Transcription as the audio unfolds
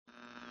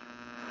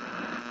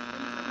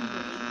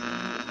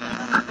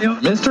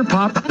Mr.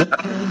 Pop.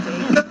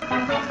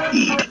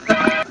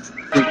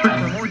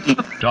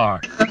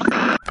 Dark.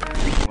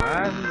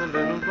 When the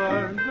little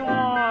birds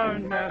are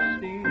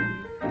nesting,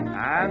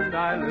 and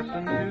I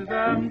listen to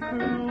them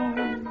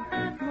croon,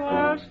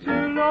 there's two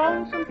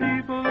lonesome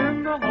people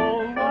in the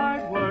whole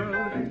wide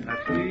world.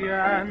 That's me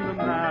and the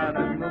man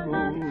in the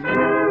moon.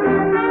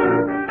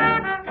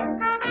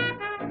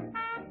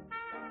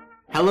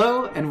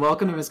 Hello, and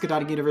welcome to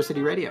Miskatonic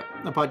University Radio,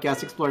 a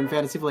podcast exploring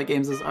fantasy flight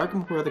games as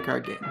Arkham Horror the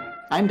card game.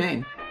 I'm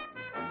Dane.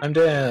 I'm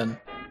Dan.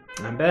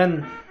 I'm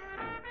Ben.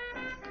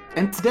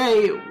 And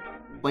today,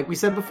 like we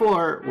said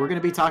before, we're going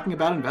to be talking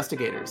about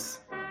investigators.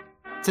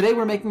 Today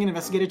we're making an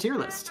investigator tier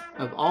list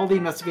of all the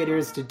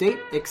investigators to date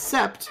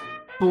except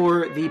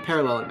for the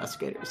parallel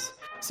investigators.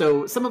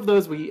 So some of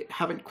those we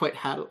haven't quite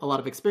had a lot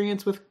of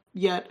experience with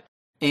yet,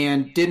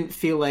 and didn't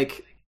feel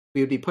like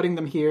we would be putting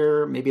them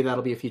here. Maybe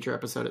that'll be a future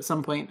episode at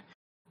some point.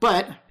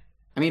 But,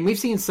 I mean, we've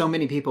seen so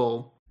many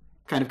people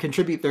kind of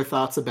contribute their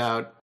thoughts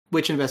about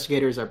which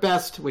investigators are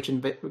best, which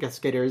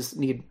investigators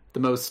need the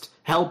most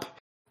help,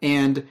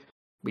 and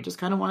we just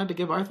kind of wanted to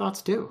give our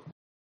thoughts too.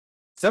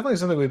 It's definitely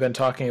something we've been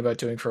talking about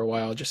doing for a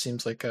while. It just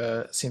seems like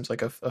a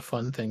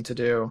fun thing to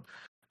do.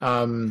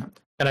 And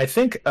I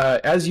think,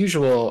 as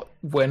usual,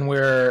 when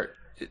we're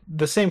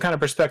the same kind of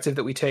perspective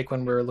that we take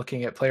when we're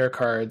looking at player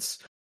cards,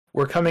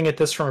 we're coming at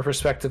this from a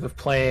perspective of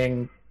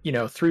playing,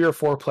 3 or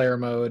 4 player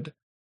mode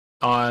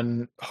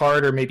on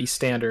hard or maybe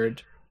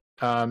standard,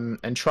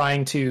 and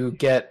trying to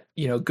get,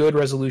 good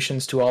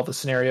resolutions to all the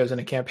scenarios in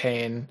a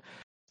campaign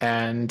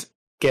and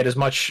get as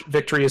much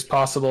victory as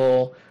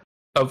possible,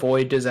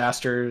 avoid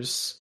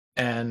disasters,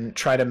 and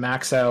try to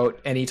max out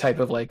any type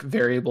of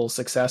variable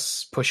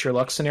success, push your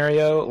luck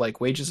scenario,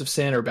 like Wages of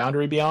Sin or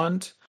Boundary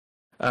Beyond.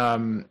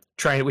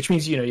 Which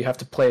means, you have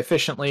to play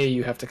efficiently,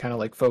 you have to kind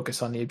of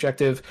focus on the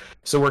objective.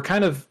 So we're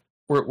kind of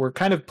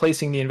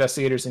placing the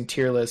investigators in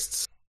tier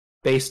lists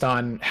based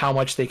on how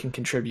much they can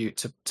contribute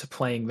to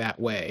playing that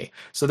way.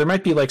 So there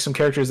might be some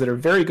characters that are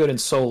very good in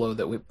solo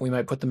that we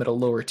might put them at a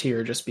lower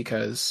tier just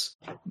because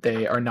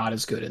they are not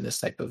as good in this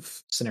type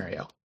of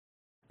scenario.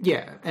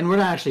 Yeah, and we're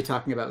not actually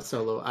talking about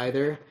solo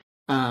either.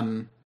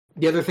 The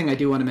other thing I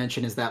do want to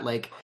mention is that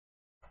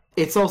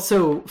it's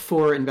also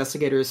for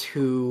investigators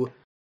who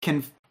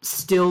can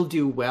still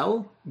do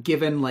well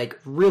given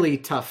really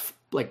tough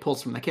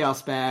pulls from the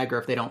chaos bag, or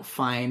if they don't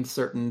find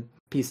certain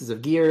pieces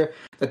of gear,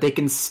 that they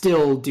can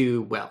still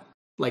do well,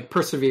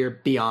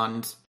 persevere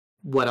beyond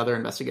what other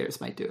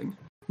investigators might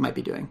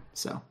be doing.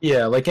 So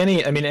yeah,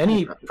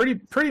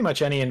 pretty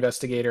much any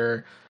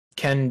investigator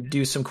can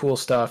do some cool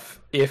stuff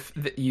if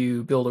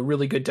you build a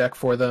really good deck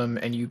for them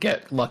and you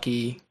get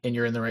lucky and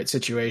you're in the right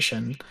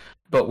situation.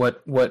 But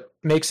what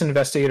makes an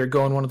investigator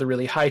go in one of the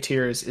really high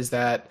tiers is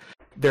that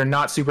they're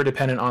not super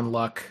dependent on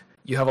luck.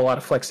 You have a lot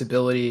of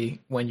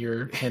flexibility when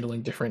you're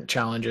handling different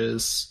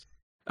challenges.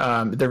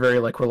 They're very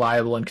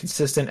reliable and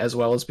consistent, as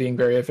well as being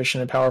very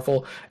efficient and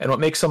powerful. And what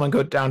makes someone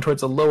go down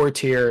towards a lower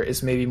tier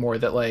is maybe more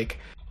that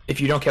if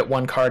you don't get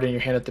one card in your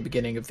hand at the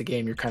beginning of the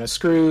game, you're kind of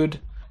screwed.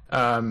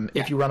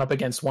 If you run up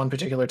against one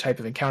particular type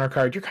of encounter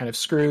card, you're kind of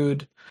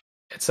screwed,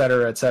 et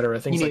cetera,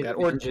 things like that.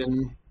 Or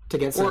engine to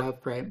get set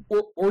up, right?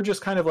 Or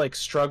just kind of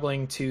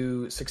struggling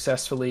to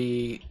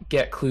successfully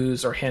get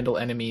clues or handle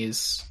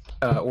enemies,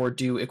 or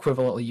do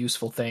equivalently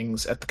useful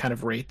things at the kind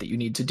of rate that you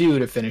need to do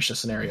to finish a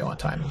scenario on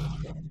time.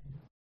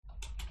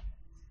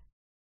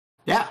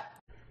 Yeah.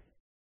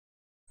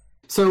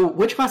 So,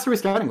 which class are we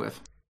starting with?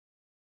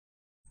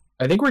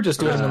 I think we're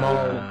just doing them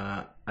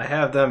all. I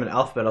have them in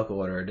alphabetical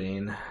order,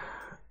 Dean.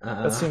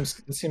 That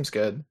seems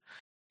good.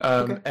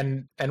 Okay.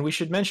 And we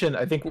should mention,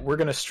 I think we're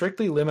going to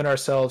strictly limit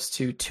ourselves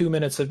to 2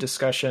 minutes of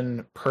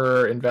discussion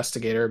per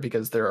investigator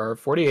because there are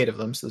 48 of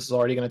them, so this is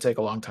already going to take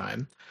a long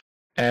time.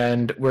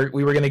 And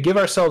we were going to give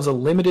ourselves a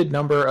limited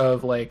number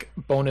of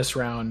bonus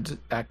round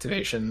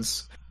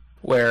activations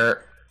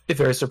where if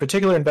there's a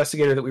particular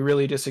investigator that we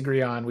really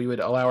disagree on, we would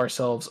allow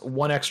ourselves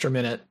 1 extra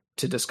minute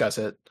to discuss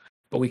it,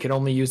 but we can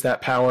only use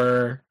that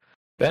power.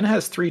 Ben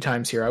has 3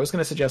 times here. I was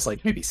going to suggest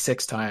maybe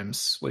 6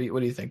 times. What do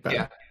you think, Ben?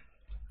 Yeah,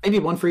 maybe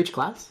 1 for each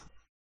class,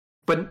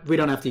 but we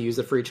don't have to use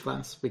it for each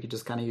class. We could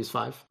just kind of use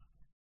 5.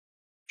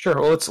 Sure.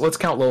 Well, let's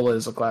count Lola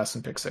as a class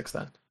and pick 6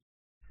 then.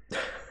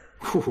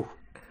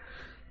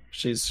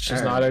 She's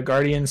right. Not a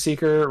guardian,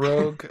 seeker,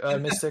 rogue,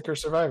 mystic, or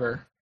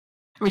survivor.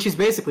 I mean, she's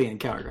basically an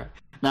encounter guard.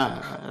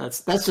 No,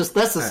 that's just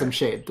some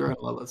shade thrown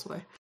Lola's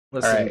way.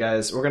 Listen,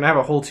 guys, we're gonna have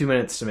a whole 2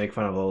 minutes to make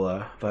fun of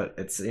Lola, but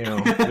it's we're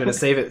gonna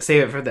save it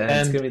for the end.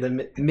 It's gonna be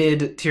the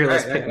mid tier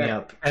list pick me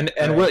up. And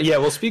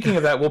well, speaking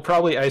of that,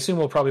 I assume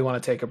we'll probably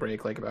want to take a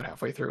break about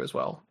halfway through as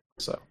well.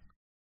 So,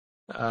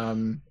 I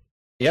don't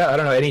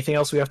know. Anything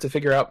else we have to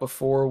figure out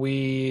before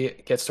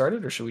we get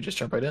started, or should we just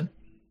jump right in?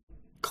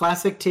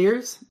 Classic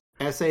tiers: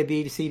 S, A,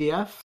 B, C, D,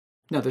 F.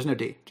 No, there's no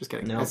D. Just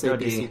kidding. No, S, A, no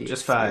B, D. C, D,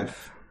 Just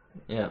 5.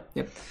 Yeah.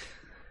 Yep.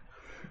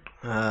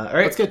 All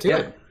right. Let's get to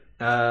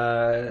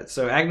it.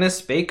 So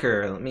Agnes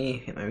Baker. Let me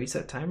hit my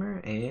reset timer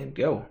and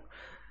go.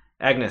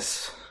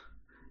 Agnes,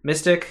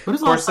 Mystic, When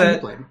was the last time you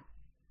Corset. played?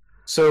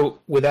 So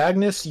with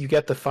Agnes, you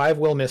get the 5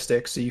 will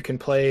mystic, so you can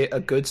play a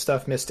good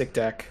stuff mystic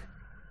deck.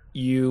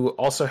 You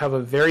also have a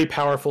very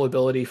powerful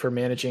ability for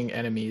managing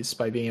enemies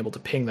by being able to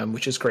ping them,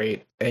 which is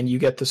great. And you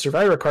get the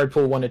survivor card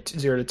pool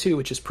 1-0-2,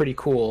 which is pretty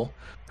cool.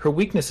 Her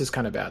weakness is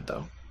kind of bad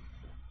though.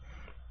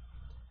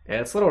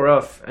 Yeah, it's a little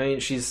rough. I mean,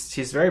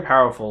 she's very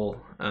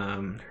powerful.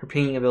 Her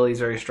pinging ability is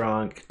very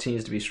strong.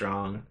 Continues to be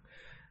strong.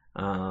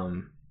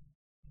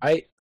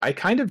 I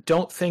kind of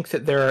don't think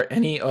that there are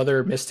any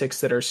other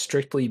mystics that are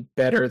strictly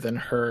better than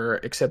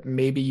her, except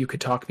maybe you could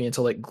talk me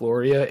into like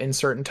Gloria in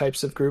certain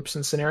types of groups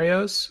and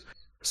scenarios.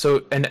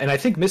 So, and I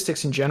think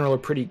mystics in general are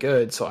pretty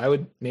good. So I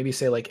would maybe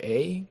say like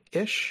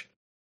A-ish.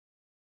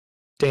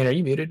 Dane, are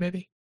you muted?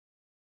 Maybe.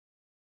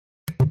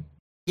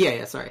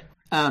 Yeah. Sorry.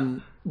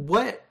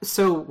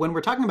 So when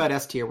we're talking about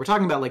S tier, we're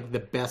talking about like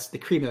the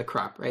cream of the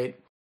crop, right?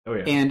 Oh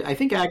yeah. And I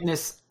think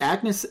Agnes,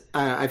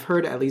 I've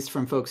heard at least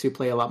from folks who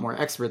play a lot more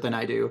expert than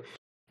I do,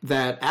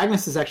 that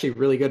Agnes is actually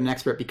really good and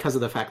expert because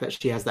of the fact that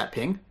she has that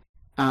ping.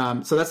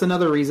 So that's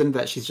another reason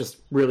that she's just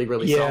really,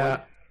 really solid.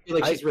 I feel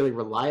like she's really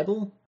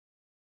reliable.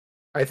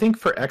 I think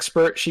for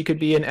expert, she could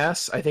be an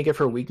S. I think if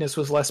her weakness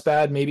was less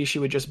bad, maybe she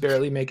would just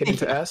barely make it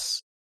into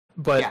S.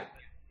 But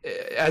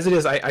as it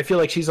is, I feel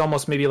like she's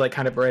almost maybe like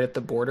kind of right at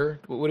the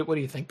border. What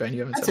do you think, Ben?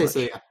 You haven't I'd said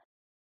say much. so,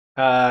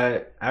 yeah.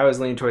 I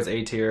was leaning towards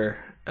A tier.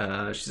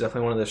 She's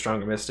definitely one of the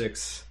stronger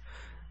mystics.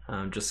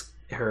 Just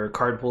her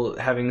card pool,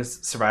 having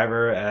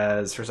Survivor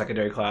as her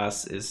secondary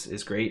class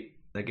is great.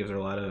 That gives her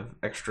a lot of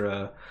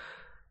extra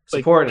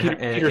support. Like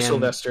Peter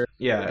Sylvester.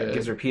 Yeah, it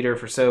gives her Peter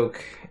for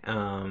soak.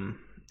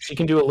 She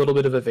can do a little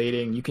bit of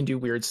evading. You can do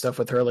weird stuff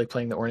with her, like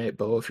playing the Ornate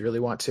Bow if you really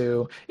want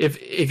to.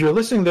 If you're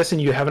listening to this and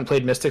you haven't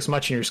played Mystics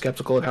much and you're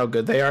skeptical of how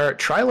good they are,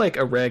 try like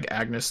a Reg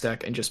Agnes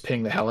deck and just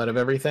ping the hell out of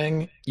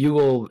everything. You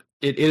will.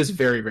 It is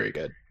very, very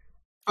good.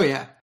 Oh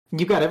yeah,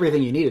 you've got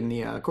everything you need in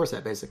the core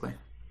set, basically.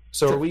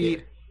 So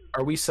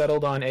are we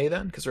settled on A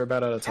then? Because we're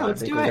about out of time. Yeah, I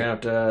think we're gonna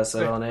have to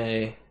settle on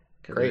A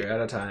because we're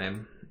out of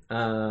time.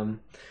 All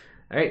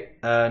right.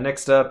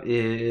 Next up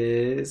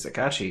is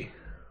Akashi.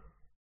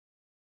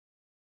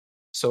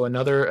 So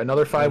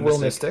another 5 will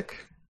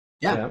mystic.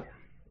 Yeah.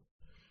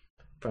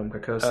 From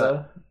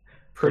Carcosa.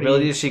 Her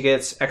abilities, she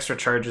gets extra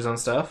charges on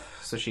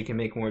stuff, so she can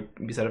make more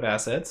set of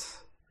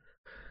assets.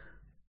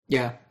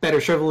 Yeah, better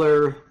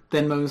Shriveler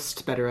than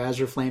most, better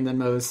Azure Flame than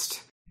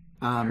most.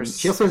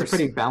 She also has a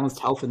pretty balanced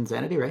health and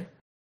sanity, right?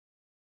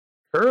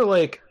 Her,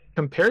 like,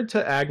 compared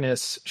to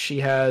Agnes, she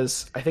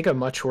has, I think, a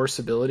much worse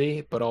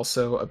ability, but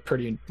also a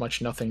pretty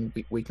much nothing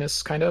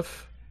weakness, kind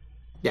of.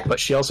 Yeah. But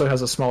she also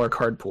has a smaller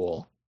card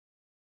pool.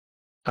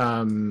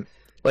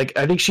 Like,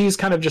 I think she's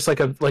kind of just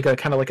like a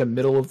kind of like a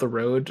middle of the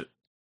road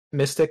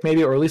mystic,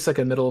 maybe, or at least like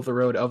a middle of the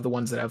road of the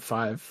ones that have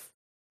 5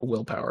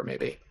 willpower,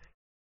 maybe.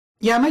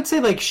 Yeah, I might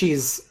say like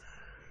she's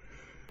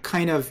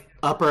kind of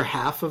upper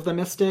half of the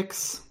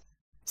mystics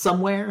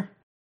somewhere.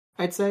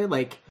 I'd say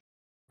like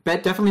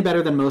definitely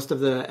better than most of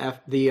the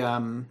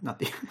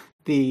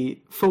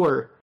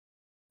 4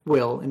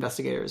 will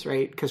investigators,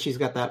 right? Because she's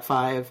got that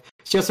 5.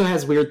 She also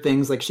has weird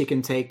things like she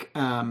can take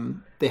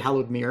the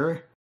Hallowed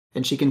Mirror,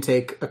 and she can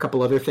take a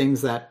couple other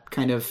things that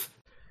kind of.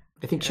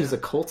 I think she's a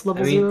cult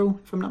level 0,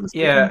 if I'm not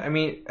mistaken. Yeah, I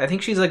mean, I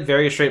think she's like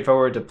very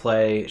straightforward to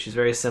play. She's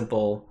very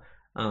simple.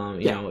 You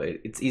know,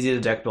 it's easy to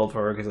deck build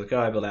for her because like,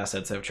 I build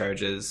assets, I have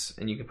charges,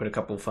 and you can put a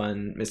couple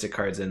fun mystic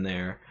cards in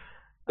there.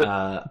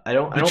 I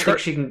don't think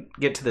she can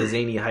get to the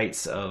zany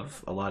heights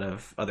of a lot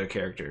of other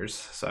characters.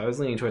 So I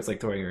was leaning towards like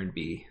throwing her in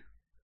B.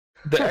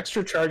 The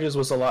extra charges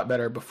was a lot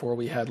better before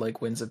we had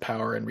like Winds of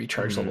Power and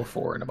Recharge level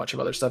 4 and a bunch of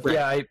other stuff. Right.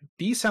 Yeah,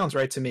 B sounds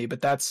right to me,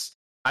 but that's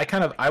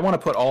I want to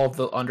put all of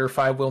the under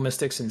 5 will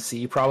mystics in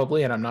C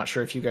probably, and I'm not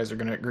sure if you guys are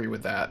going to agree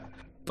with that.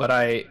 But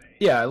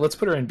let's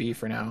put her in B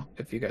for now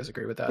if you guys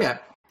agree with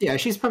that. Yeah,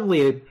 she's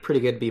probably a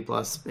pretty good B+, A-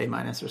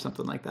 or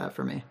something like that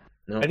for me.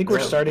 I think we're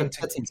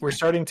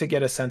starting to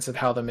get a sense of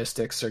how the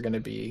mystics are going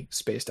to be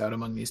spaced out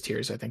among these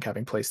tiers. I think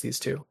having placed these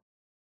 2.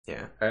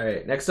 Yeah. All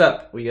right. Next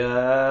up, we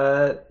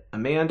got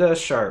Amanda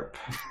Sharp.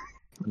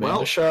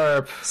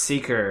 Sharp,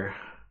 Seeker,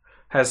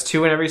 has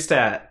 2 in every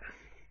stat.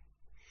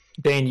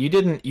 Dane, you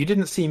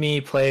didn't see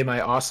me play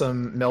my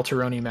awesome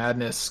Melteroni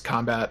Madness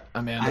combat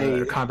Amanda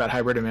or combat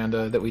hybrid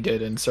Amanda that we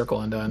did in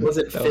Circle Undone. Was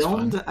it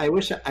filmed? I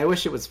wish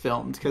it was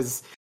filmed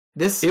because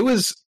it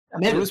was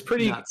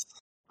pretty nuts.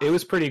 It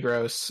was pretty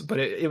gross, but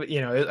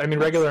I mean,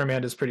 regular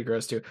Amanda's pretty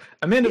gross too.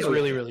 Amanda's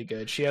really, really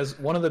good. She has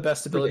one of the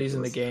best abilities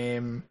in the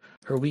game.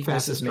 Her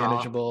weakness is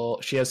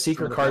manageable. She has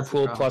secret card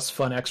pool plus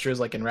fun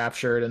extras like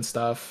Enraptured and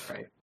stuff.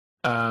 Right.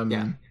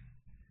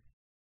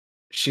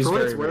 She's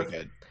very, very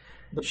good.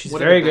 She's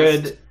very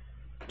good.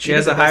 She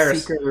has a higher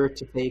seeker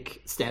to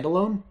take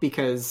standalone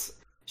because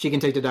she can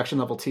take deduction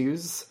level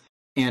 2s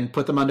and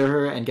put them under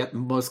her and get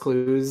most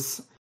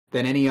clues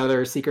than any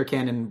other seeker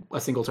can in a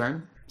single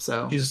turn.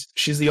 So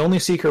she's the only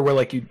seeker where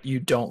like you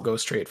don't go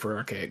straight for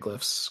archaic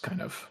glyphs,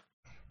 kind of.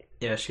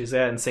 Yeah, she's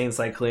got insane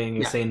cycling,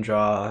 insane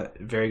draw,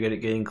 very good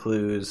at getting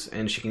clues,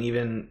 and she can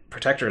even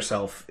protect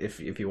herself if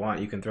you want.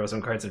 You can throw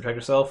some cards and protect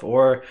yourself,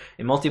 or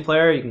in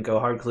multiplayer you can go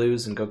hard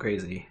clues and go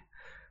crazy.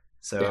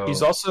 So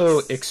She's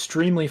also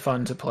extremely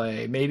fun to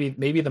play.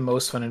 Maybe the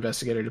most fun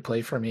investigator to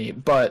play for me.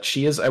 But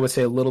she is, I would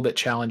say, a little bit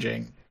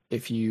challenging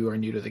if you are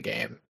new to the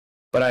game.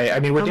 But I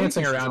mean, we're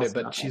dancing around it.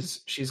 But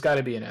she's got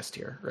to be an S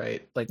tier,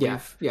 right? Like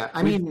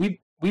I mean,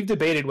 we've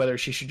debated whether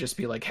she should just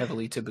be like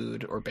heavily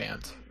tabooed or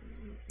banned.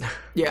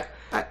 Yeah.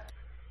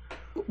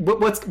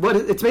 What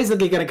it's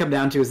basically going to come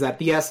down to is that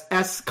the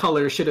S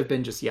color should have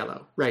been just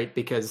yellow, right?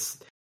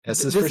 Because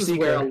S this is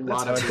where a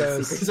lot of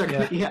secrets are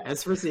going to be.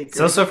 S for secret. It's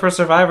also for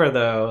Survivor,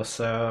 though.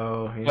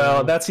 So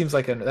well, that seems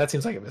like a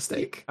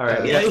mistake. All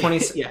right, we got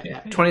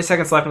 20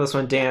 seconds left on this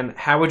one. Dan,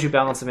 how would you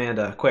balance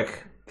Amanda?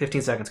 Quick,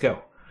 15 seconds,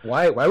 go.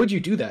 Why would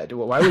you do that?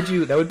 Why would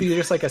you? That would be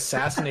just like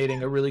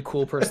assassinating a really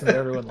cool person that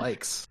everyone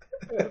likes.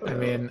 I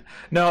mean,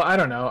 no, I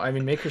don't know. I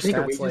mean, make her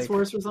stats like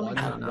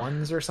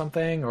ones or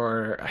something,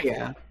 or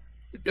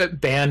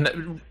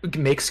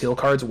make skill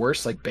cards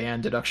worse, like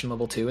ban deduction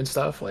level 2 and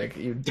stuff. Like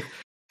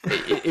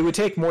it would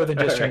take more than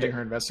just changing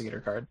her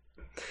investigator card.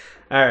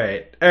 All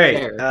right.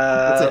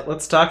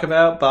 Let's talk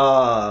about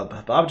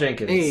Bob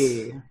Jenkins.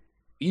 Hey,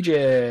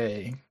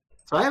 BJ.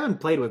 So I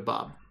haven't played with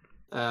Bob.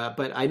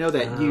 But I know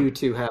that you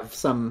two have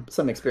some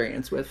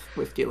experience with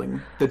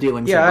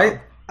dealings. Yeah,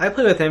 I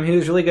played with him. He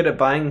was really good at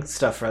buying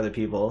stuff for other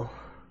people,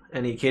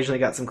 and he occasionally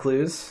got some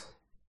clues.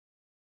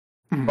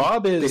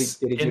 Bob is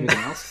did he do anything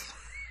else?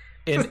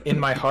 In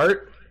my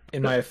heart,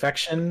 in my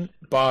affection,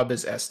 Bob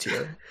is S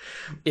tier.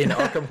 In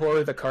Arkham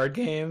Horror, the card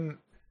game,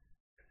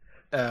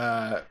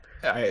 I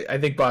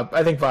think Bob.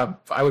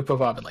 I would put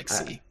Bob in like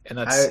C, and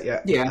that's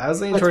I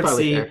was leaning towards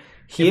C. Fair.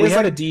 If we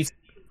had a D,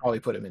 I'd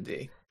probably put him in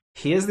D.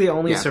 He is the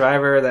only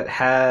survivor that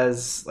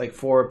has like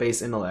 4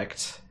 base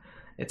intellect.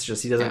 It's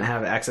just he doesn't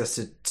have access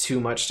to too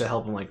much to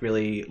help him like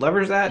really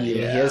leverage that. Yeah.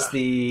 He has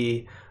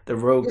the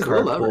rogue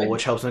card pool, right?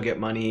 Which helps him get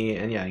money,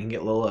 and he can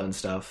get Lola and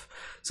stuff.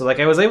 So like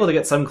I was able to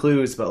get some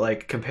clues, but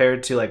like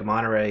compared to like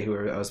Monterey, who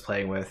I was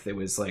playing with, it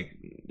was like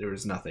there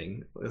was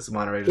nothing. This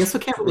Monterey just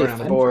can't really ran on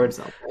the board,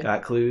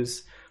 got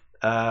clues.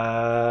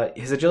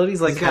 His agility's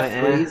like kind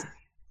of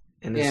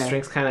and his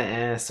strength's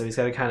kind of so he's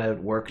got to kind of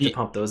work to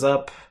pump those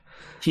up.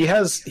 He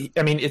has,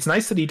 I mean, it's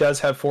nice that he does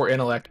have 4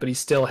 intellect, but he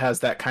still has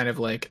that kind of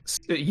like,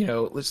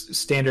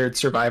 standard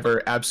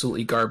survivor,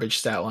 absolutely garbage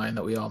stat line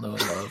that we all know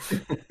and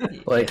love.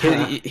 Like,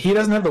 he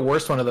doesn't have the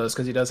worst one of those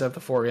because he does have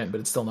the 4 int,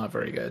 but it's still not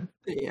very good.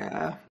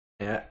 Yeah.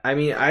 Yeah. I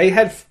mean, I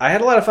had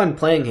a lot of fun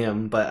playing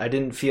him, but I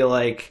didn't feel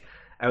like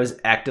I was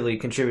actively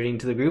contributing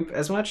to the group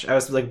as much. I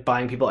was like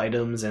buying people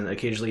items and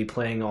occasionally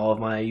playing all of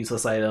my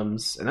useless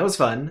items, and that was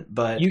fun.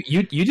 But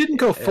you didn't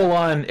go full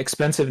on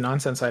expensive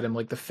nonsense item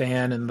like the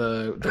fan and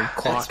the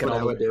clock and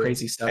all the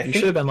crazy stuff. You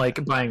should have been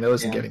like buying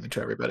those and giving them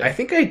to everybody. I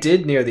think I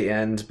did near the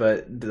end,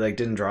 but like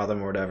didn't draw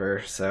them or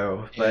whatever.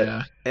 So, but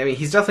I mean,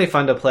 he's definitely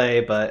fun to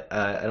play, but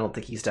I don't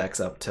think he stacks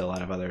up to a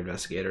lot of other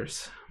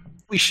investigators.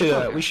 We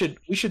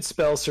should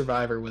spell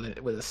Survivor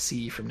with a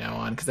C from now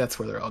on, because that's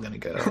where they're all going to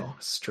go,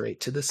 straight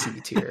to the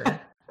C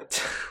tier.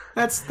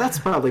 That's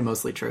probably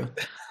mostly true,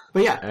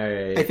 but yeah,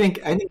 right. I think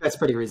that's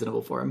pretty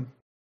reasonable for him.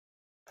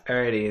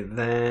 Alrighty,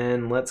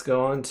 then let's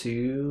go on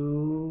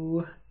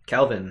to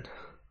Calvin.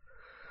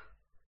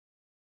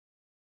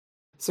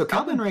 So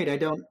Calvin Wright, I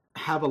don't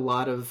have a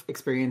lot of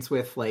experience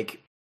with,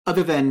 like,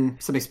 other than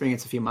some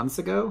experience a few months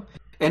ago,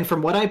 and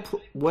from what I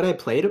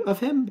played of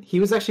him,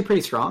 he was actually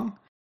pretty strong.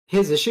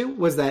 His issue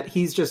was that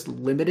he's just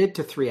limited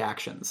to 3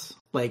 actions.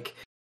 Like,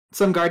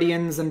 some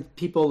Guardians and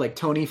people like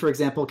Tony, for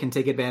example, can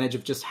take advantage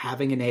of just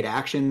having innate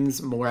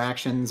actions, more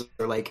actions,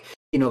 or like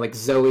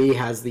Zoe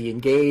has the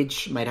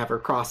engage, might have her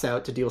cross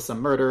out to deal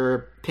some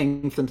murder,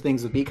 ping some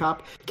things with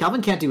B-Cop.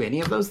 Calvin can't do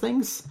any of those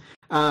things.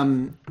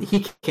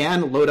 He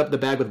can load up the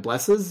bag with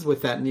blesses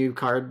with that new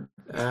card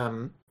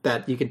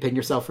that you can ping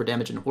yourself for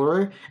damage and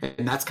horror,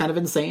 and that's kind of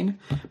insane.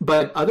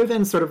 But other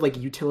than sort of like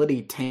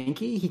utility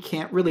tanky, he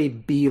can't really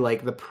be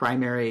like the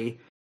primary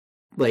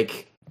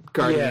like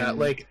Guardian. Yeah,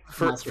 like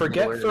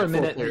forget for a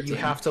minute that you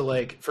have to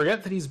like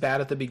forget that he's bad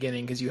at the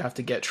beginning because you have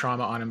to get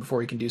trauma on him before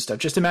he can do stuff.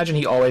 Just imagine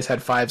he always had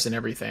 5s and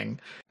everything.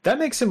 That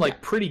makes him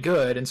like pretty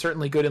good, and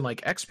certainly good in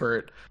like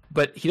expert,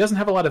 but he doesn't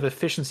have a lot of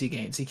efficiency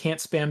gains. He can't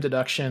spam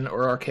deduction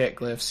or archaic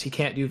glyphs. He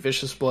can't do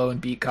vicious blow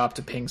and beat cop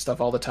to ping stuff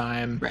all the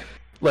time. Right.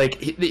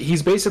 Like,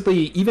 he's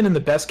basically, even in the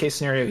best case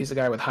scenario, he's a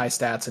guy with high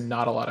stats and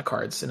not a lot of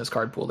cards in his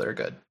card pool that are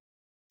good.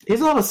 He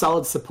has a lot of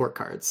solid support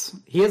cards.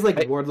 He has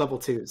like ward level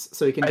 2s,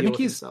 so he can deal with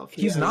himself.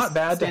 He's not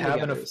bad to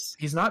have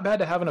he's not bad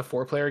to have in a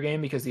 4-player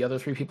game, because the other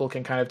 3 people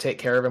can kind of take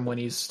care of him when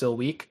he's still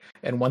weak.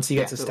 And once he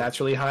gets his stats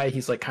really high,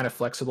 he's like kind of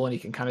flexible and he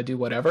can kind of do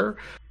whatever.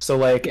 So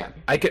like,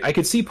 I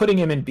could see putting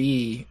him in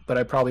B, but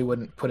I probably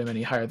wouldn't put him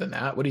any higher than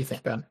that. What do you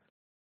think, Ben?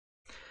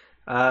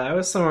 I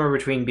was somewhere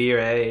between B or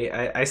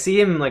A. I see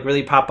him like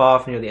really pop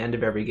off near the end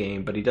of every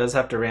game, but he does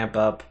have to ramp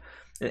up.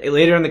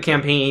 Later in the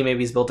campaign,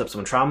 maybe he's built up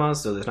some trauma,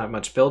 so there's not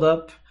much build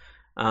up.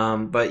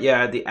 But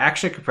yeah, the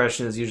action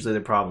compression is usually the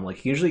problem. Like,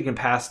 he usually can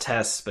pass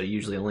tests, but he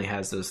usually only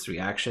has those 3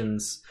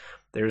 actions.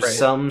 There's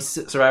some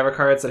survivor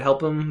cards that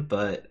help him,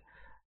 but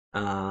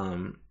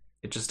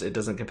it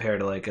doesn't compare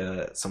to like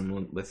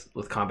someone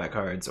with combat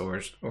cards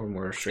or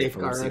more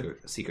straightforward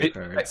Safeguard. secret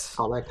cards.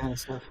 All that kind of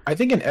stuff. I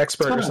think an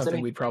expert What's or going on, something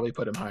Zinni? we'd probably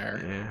put him higher,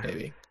 Yeah.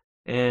 maybe.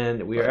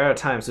 And we are out of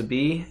time. So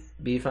B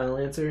final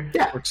answer.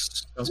 Yeah,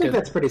 Works, I sounds think good.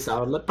 that's pretty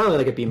solid. Probably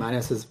like a B-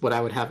 is what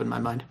I would have in my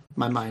mind.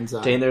 My mind's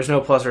eye. Dane, there's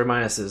no plus or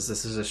minuses.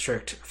 This is a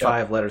strict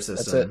 5-letter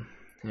system.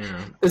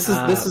 Yeah. This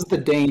is the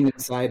Dane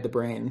inside the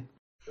brain.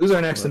 Who's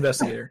our next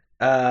investigator?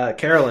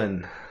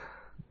 Carolyn.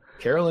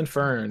 Carolyn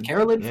Fern.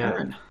 Carolyn Yeah.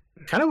 Fern.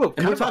 Kind of a And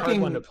we're hard talking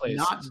one to place.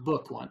 not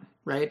book one,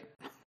 right?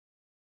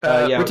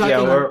 Yeah, we're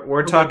talking we're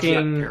legit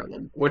talking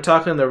Carolyn. we're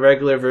talking the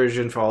regular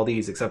version for all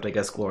these, except I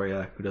guess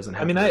Gloria, who doesn't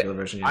have I mean, the regular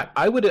version yet.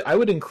 I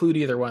would include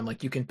either one.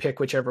 Like, you can pick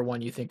whichever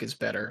one you think is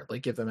better.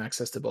 Like, give them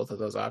access to both of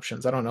those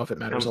options. I don't know if it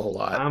matters a whole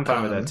lot. I'm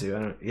fine with that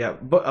too.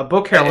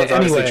 Book Carolyn's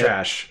obviously anyway.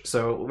 trash.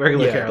 So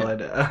regular Yeah.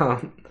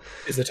 Carolyn.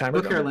 Is the timer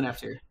Book going? Carolyn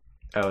after.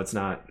 Oh, it's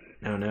not.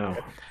 Oh no.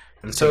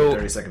 I'm So- taking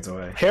 30 seconds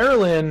away.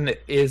 Carolyn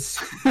is.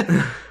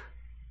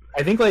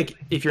 I think, like,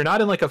 if you're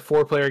not in like a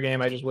 4-player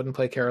game, I just wouldn't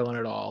play Carolyn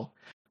at all.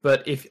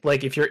 But if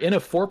you're in a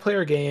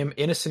 4-player game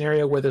in a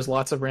scenario where there's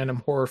lots of random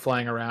horror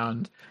flying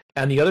around,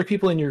 and the other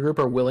people in your group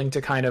are willing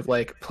to kind of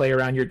like play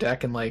around your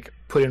deck and like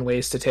put in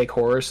ways to take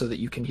horror so that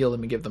you can heal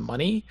them and give them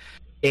money,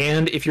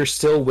 and if you're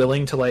still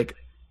willing to like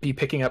be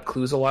picking up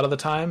clues a lot of the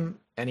time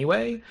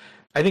anyway,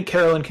 I think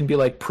Carolyn can be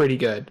like pretty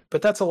good.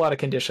 But that's a lot of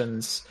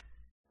conditions.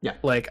 Yeah.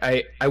 Like,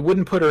 I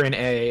wouldn't put her in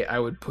A. I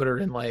would put her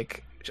in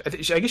like, I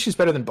guess she's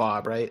better than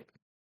Bob, right?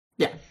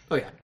 Yeah. Oh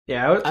yeah.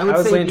 Yeah, I I would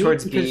was say leaning B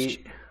towards because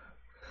B.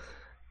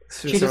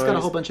 She just got a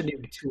whole bunch of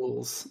new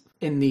tools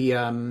in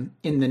the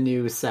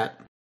new set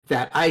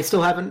that I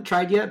still haven't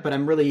tried yet, but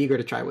I'm really eager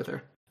to try with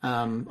her.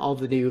 All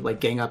the new like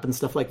gang up and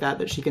stuff like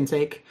that she can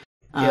take.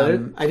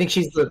 I think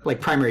she's the like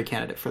primary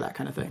candidate for that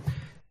kind of thing.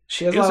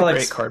 She has She a has lot a of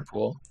great like card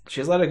pool.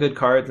 she has a lot of good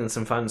cards and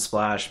some fun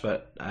splash,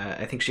 but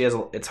I think she has.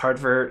 It's hard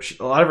for her.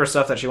 A lot of her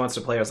stuff that she wants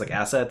to play is like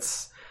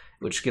assets,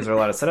 which gives her a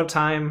lot of setup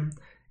time,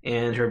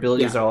 and her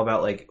abilities are all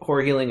about like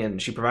horror healing,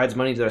 and she provides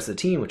money to the rest of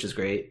the team, which is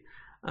great.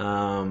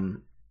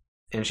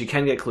 And she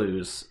can get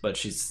clues, but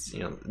she's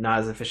not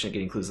as efficient at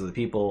getting clues to the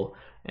people.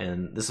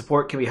 And the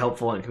support can be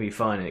helpful and it can be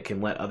fun, and it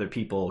can let other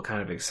people kind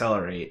of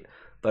accelerate.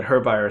 But her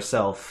by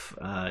herself,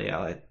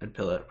 I'd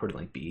put it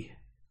like B.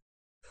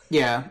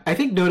 Yeah, I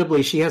think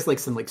notably she has like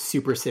some like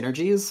super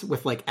synergies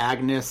with like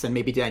Agnes and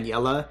maybe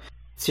Daniela,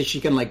 so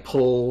she can like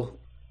pull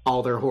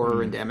all their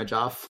horror and damage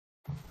off.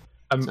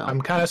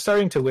 I'm kind of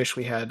starting to wish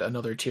we had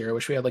another tier. I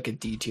wish we had like a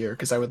D tier,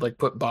 because I would like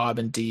put Bob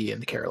and D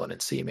and Carolyn and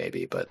C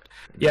maybe. But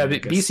yeah,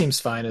 B seems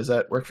fine. Does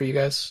that work for you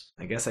guys?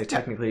 I guess I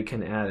technically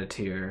can add a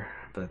tier,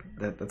 but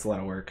that's a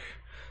lot of work.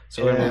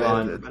 So we're gonna move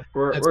on.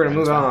 We're gonna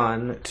move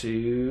on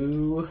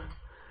to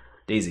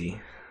Daisy.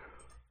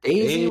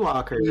 Daisy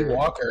Walker.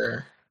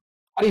 Walker.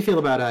 How do you feel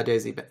about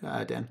Daisy,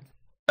 Dan?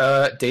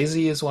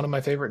 Daisy is one of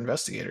my favorite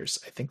investigators.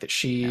 I think that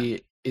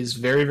she is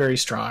very, very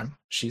strong.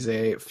 She's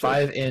a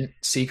 5-int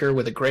seeker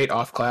with a great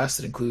off class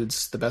that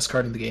includes the best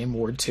card in the game,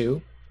 Ward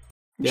 2.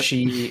 Yep.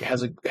 She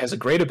has a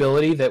great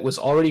ability that was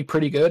already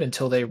pretty good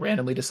until they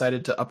randomly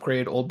decided to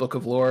upgrade Old Book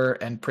of Lore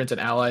and print an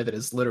ally that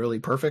is literally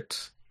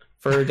perfect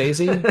for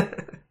Daisy.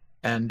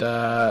 And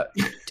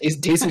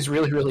Daisy's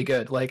really, really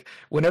good. Like,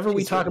 whenever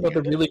we talk about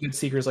the really good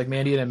seekers like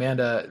Mandy and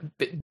Amanda,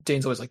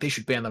 Dane's always like, they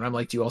should ban them. I'm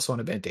like, do you also want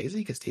to ban Daisy?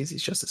 Because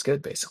Daisy's just as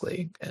good,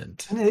 basically.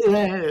 And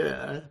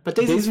but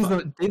Daisy's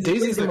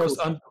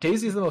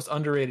the most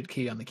underrated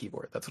key on the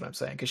keyboard. That's what I'm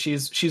saying. Because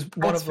she's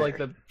one of like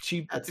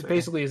she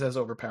basically is as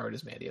overpowered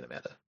as Mandy and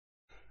Amanda.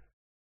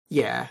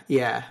 Yeah.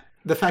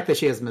 The fact that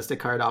she has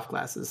Mystic card off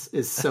classes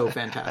is so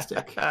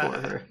fantastic for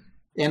her.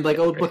 And like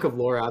Old Book of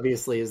Lore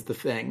obviously is the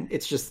thing.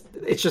 It's just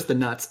the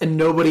nuts, and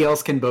nobody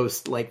else can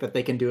boast like that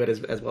they can do it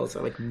as well.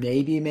 So like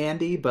maybe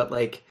Mandy, but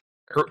like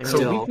her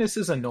weakness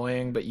is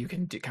annoying, but you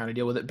can kind of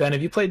deal with it. Ben,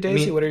 have you played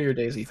Daisy? What are your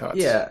Daisy thoughts?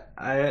 Yeah,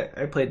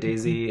 I played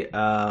Daisy.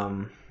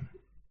 Played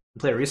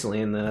it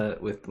recently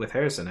with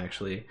Harrison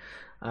actually,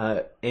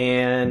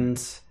 and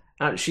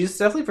she's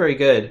definitely very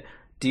good.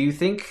 Do you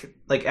think,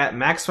 like, at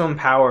maximum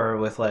power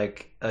with,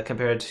 like,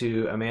 compared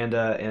to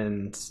Amanda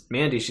and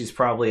Mandy, she's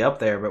probably up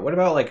there, but what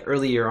about, like,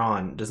 earlier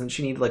on? Doesn't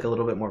she need, like, a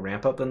little bit more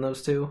ramp up than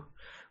those two?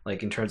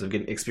 Like, in terms of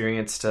getting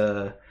experience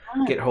to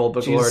get her Old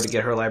Book of Lore, to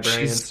get her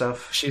librarian and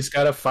stuff? She's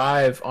got a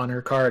 5 on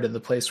her card in the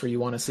place where you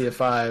want to see a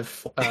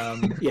 5.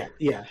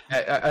 Yeah.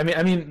 I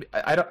mean,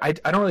 I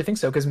don't really think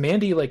so, because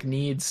Mandy, like,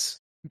 needs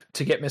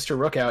to get Mr.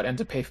 Rook out and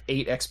to pay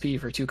 8 XP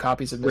for 2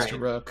 copies of Mr.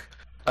 Rook.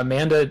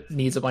 Amanda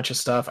needs a bunch of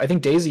stuff. I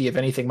think Daisy, if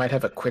anything, might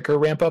have a quicker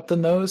ramp up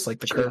than those.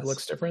 Like, the curve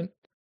looks different.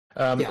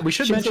 We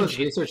should mention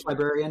research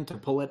librarian to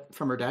pull it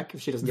from her deck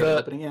if she doesn't get it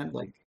opening yet.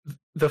 Like,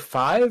 the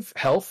 5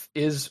 health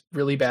is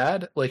really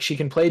bad. Like, she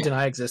can play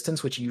Deny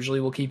Existence, which usually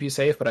will keep you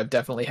safe, but I've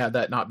definitely had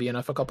that not be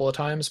enough a couple of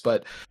times.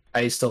 But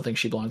I still think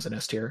she belongs in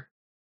S tier.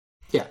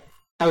 Yeah,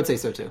 I would say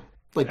so too.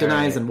 Like,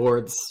 denies and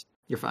wards,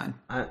 you're fine.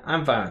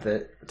 I'm fine with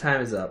it. Time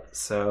is up,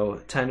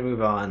 so time to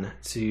move on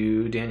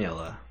to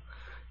Daniela.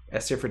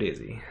 S tier for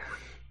Daisy.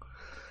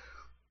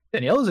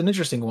 Daniela's an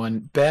interesting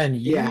one. Ben,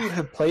 you Yeah.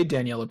 have played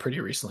Daniela pretty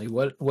recently.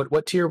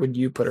 What tier would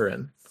you put her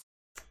in?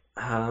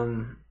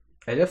 I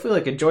definitely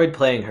like enjoyed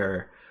playing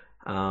her,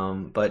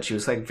 but she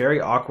was like very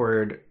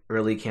awkward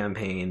early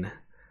campaign,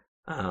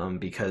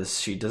 because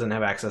she doesn't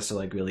have access to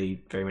like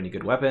really very many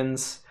good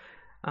weapons.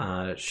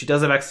 She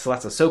does have access to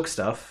lots of soak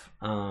stuff,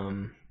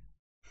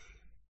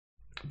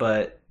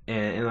 but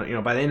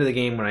and by the end of the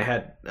game when I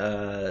had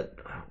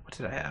what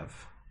did I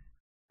have?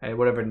 I had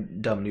whatever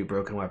dumb new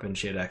broken weapon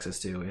she had access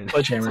to. And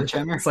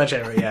Sledgehammer.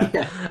 Sledgehammer, yeah.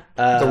 Yeah.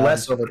 The Um,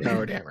 less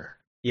overpowered hammer.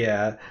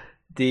 Yeah,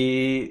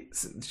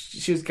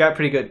 she's got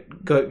pretty good.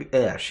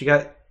 She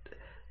got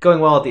going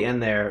well at the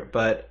end there,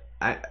 but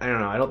I don't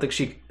know. I don't think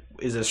she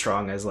is as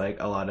strong as like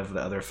a lot of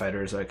the other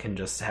fighters that can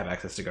just have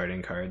access to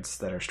guardian cards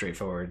that are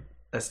straightforward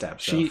stab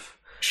stuff.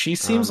 She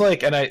seems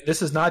like, and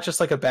this is not just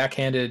like a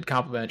backhanded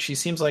compliment. She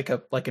seems like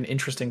an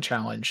interesting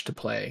challenge to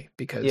play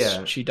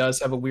because she does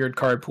have a weird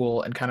card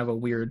pool and kind of a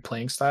weird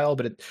playing style.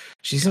 But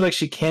she seems like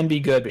she can be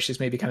good, but she's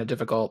maybe kind of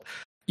difficult.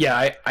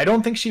 Yeah, I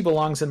don't think she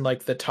belongs in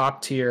like the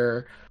top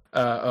tier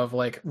of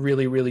like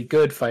really really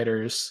good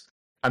fighters.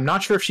 I'm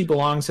not sure if she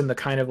belongs in the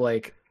kind of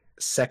like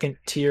second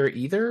tier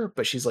either,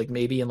 but she's like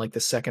maybe in like the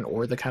second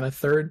or the kind of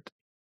third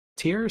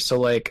tier. So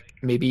like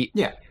maybe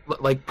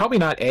like probably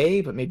not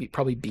A, but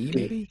probably B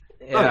maybe.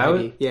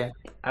 Yeah,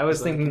 I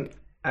was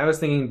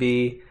thinking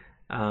B.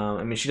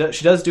 I mean, she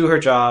does do her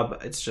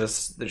job. It's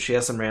just that she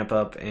has some ramp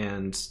up,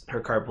 and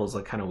her card pool is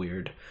like kind of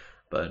weird.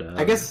 But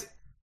I guess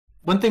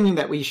one thing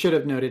that we should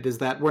have noted is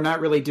that we're not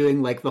really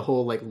doing like the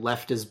whole like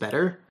left is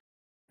better.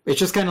 It's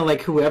just kind of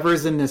like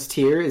whoever's in this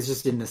tier is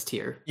just in this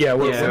tier. Yeah,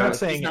 we're not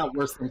saying it's not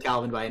worse than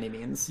Calvin by any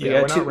means.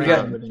 Yeah, we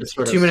got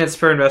 2 minutes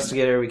per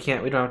investigator. We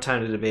don't have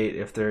time to debate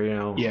if they're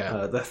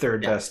the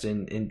third best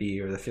in B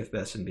or the fifth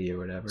best in B or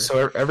whatever.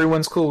 So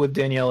everyone's cool with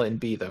Daniela in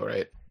B though,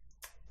 right?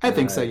 I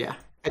think so. Yeah,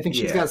 I think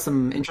she's got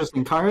some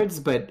interesting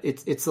cards, but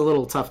it's a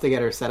little tough to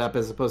get her set up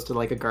as opposed to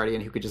like a guardian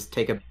who could just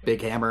take a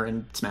big hammer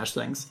and smash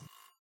things.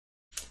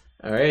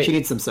 All right, she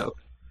needs some soak.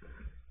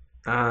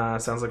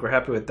 Sounds like we're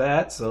happy with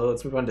that. So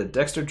let's move on to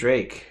Dexter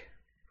Drake.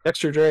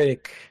 Dexter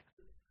Drake.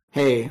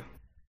 Hey.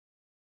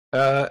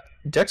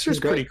 Dexter's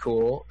pretty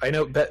cool. I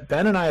know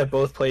Ben and I have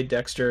both played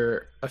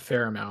Dexter a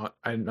fair amount.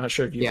 I'm not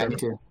sure if you've me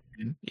too.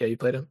 Yeah, you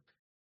played him.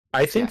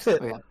 I think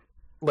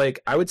like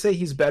I would say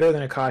he's better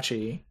than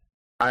Akachi.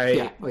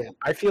 I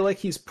feel like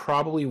he's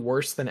probably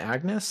worse than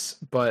Agnes,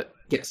 but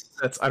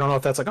I don't know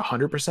if that's like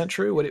 100%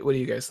 true. What do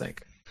you guys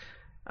think?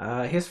 He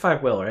has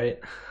 5 will, right?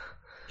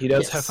 He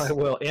does have 5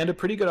 will and a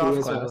pretty good off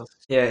class.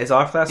 Yeah, his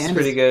off class is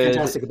pretty good.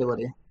 Fantastic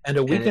ability. And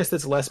a weakness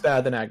that's less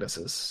bad than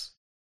Agnes's.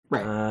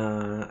 Right.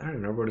 I don't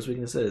remember what his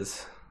weakness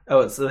is. Oh,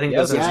 it's the thing that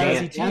doesn't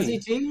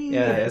SET.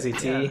 Yeah,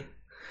 SET.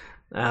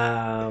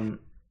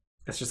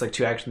 It's just like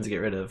 2 actions to get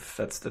rid of.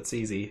 That's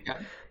easy.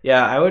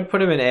 Yeah, I would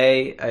put him in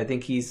A. I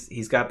think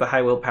he's got the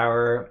high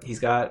willpower. He's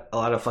got a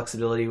lot of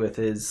flexibility with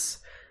his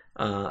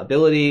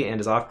ability, and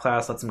his off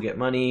class lets him get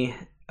money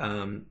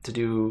to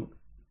do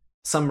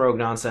some rogue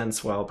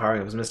nonsense while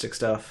powering up his mystic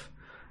stuff.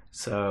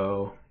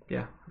 So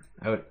yeah,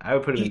 I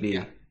would put him in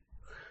B.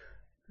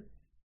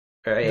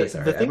 Or A,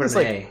 sorry. The thing is,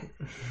 like, A.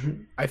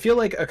 I feel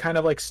like a kind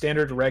of like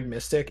standard reg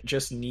mystic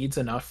just needs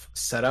enough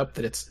setup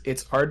that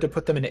it's hard to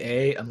put them in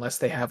A unless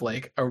they have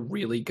like a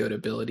really good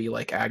ability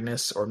like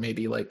Agnes or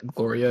maybe like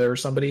Gloria or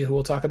somebody who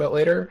we'll talk about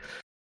later.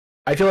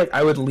 I feel like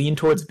I would lean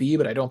towards B,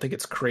 but I don't think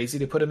it's crazy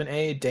to put him in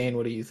A. Dane,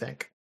 what do you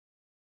think?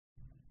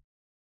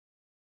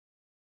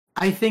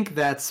 I think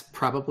that's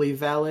probably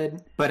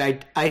valid, but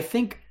I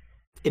think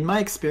in my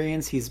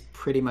experience he's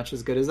pretty much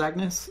as good as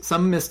Agnes.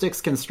 Some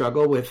mystics can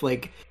struggle with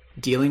like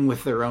dealing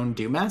with their own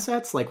doom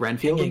assets like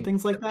Renfield and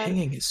things like that.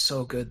 Pinging is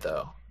so good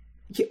though.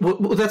 Yeah,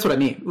 well, that's what I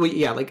mean. Well,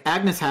 yeah, like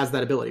Agnes has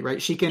that ability,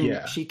 right? She can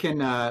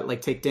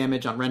like take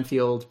damage on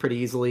Renfield pretty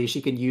easily.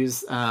 She can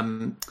use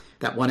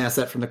that one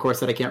asset from the core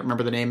set I can't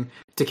remember the name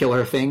to kill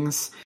her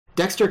things.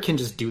 Dexter can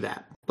just do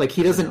that. Like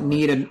he doesn't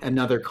need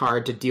another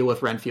card to deal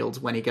with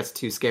Renfield when he gets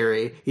too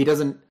scary. He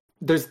doesn't.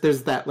 There's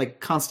that like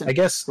constant. I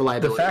guess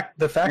reliability.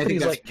 The fact that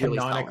he's like really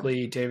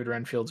canonically solid. David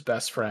Renfield's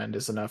best friend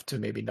is enough to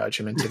maybe nudge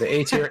him into the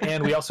A tier.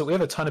 And we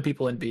have a ton of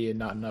people in B and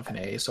not enough in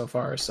A so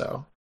far.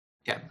 So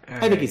yeah,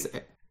 I think he's.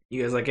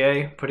 You guys like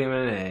A? Put him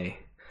in an A.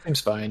 Seems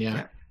fine.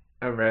 Yeah.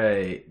 All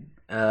right,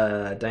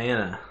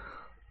 Diana.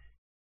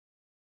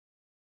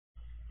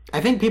 I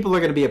think people are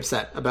going to be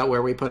upset about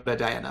where we put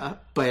Diana,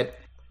 but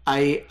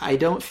I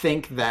don't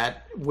think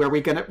that where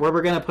we're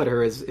gonna put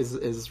her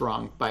is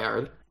wrong by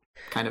our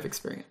kind of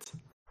experience.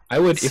 I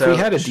would if we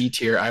had a D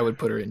tier, I would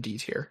put her in D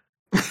tier.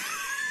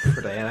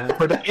 For Diana?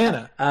 For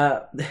Diana.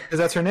 Because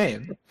that's her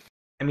name.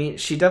 I mean,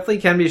 she definitely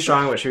can be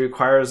strong, but she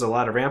requires a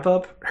lot of ramp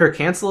up. Her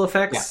cancel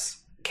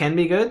effects can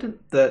be good.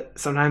 That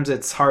sometimes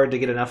it's hard to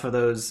get enough of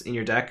those in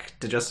your deck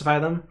to justify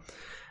them.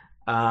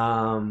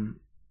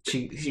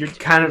 You're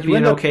kind of being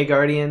an okay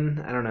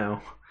guardian. I don't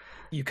know.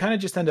 You kind of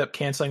just end up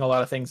canceling a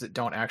lot of things that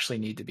don't actually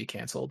need to be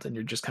canceled, and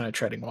you're just kind of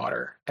treading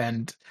water.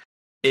 And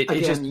it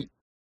just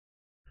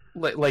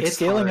like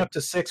scaling up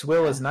to 6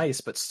 will is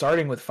nice, but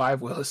starting with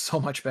 5 will is so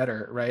much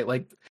better, right?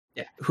 Like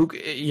And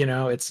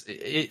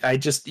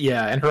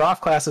her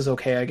off class is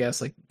okay, I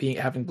guess. Like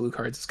having blue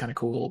cards is kind of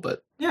cool,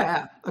 but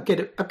Yeah,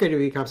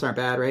 upgraded cops aren't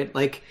bad, right?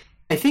 Like,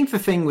 I think the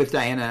thing with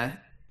Diana,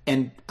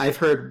 and I've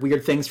heard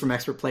weird things from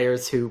expert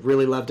players who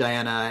really love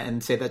Diana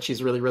and say that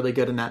she's really, really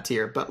good in that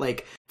tier. But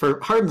like for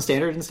hard and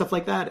standard and stuff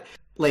like that,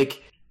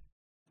 like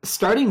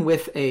starting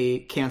with a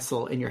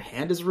cancel in your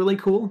hand is really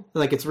cool.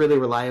 Like it's really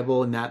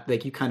reliable in that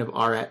like you kind of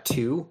are at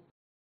 2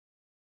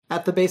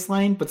 at the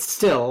baseline, but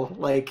still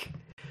like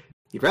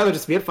you'd rather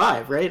just be at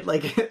 5, right?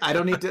 Like you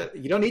don't need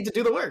to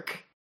do the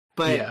work.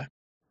 But yeah,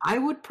 I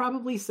would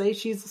probably say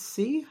she's a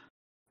C.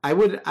 I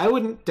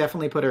wouldn't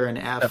definitely put her in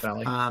F.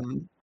 Definitely.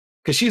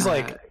 Because she's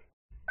yeah.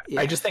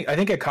 I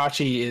think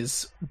Akachi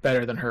is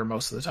better than her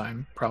most of the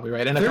time, probably,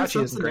 right? And There are Akachi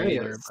some isn't great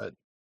either, scenarios. but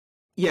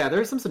Yeah,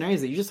 there are some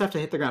scenarios that you just have to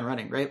hit the ground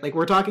running, right? Like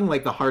we're talking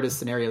like the hardest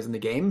scenarios in the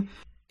game,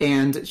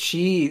 and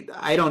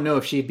I don't know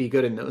if she'd be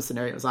good in those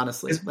scenarios,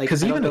 honestly. Like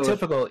because I don't even the know if-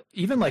 typical,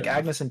 even like Yeah.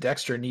 Agnes and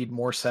Dexter need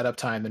more setup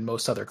time than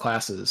most other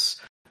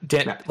classes.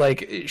 Right.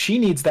 Like she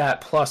needs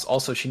that, plus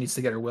also she needs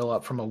to get her will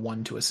up from a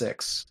 1 to a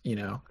 6. You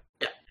know,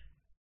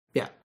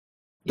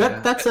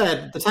 That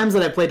said, the times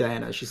that I play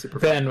Diana, she's super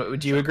fun. Ben,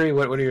 do you agree?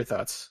 What are your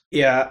thoughts?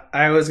 Yeah,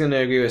 I was going to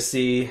agree with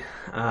C.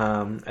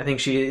 I think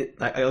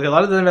a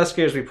lot of the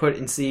investigators we put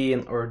in C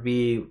or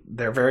B,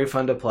 they're very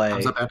fun to play.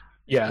 Thumbs up, Ben.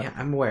 Yeah,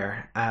 I'm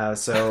aware.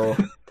 So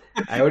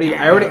I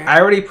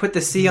already put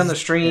the C on the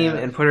stream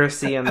and put her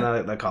C on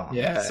the column.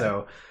 Yeah.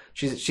 So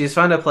she's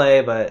fun to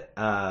play, but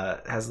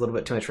has a little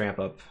bit too much ramp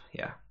up.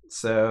 Yeah.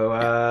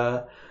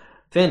 So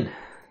Finn.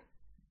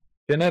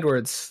 Finn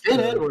Edwards. Finn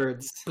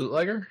Edwards.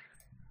 Bootlegger.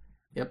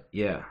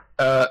 Yeah.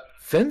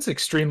 Finn's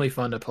extremely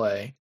fun to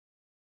play.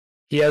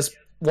 He has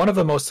one of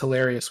the most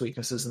hilarious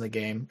weaknesses in the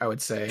game, I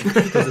would say.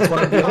 Because it's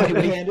one of the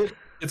only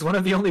it's one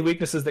of the only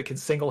weaknesses that can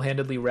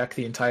single-handedly wreck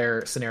the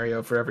entire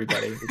scenario for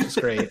everybody, which is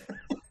great.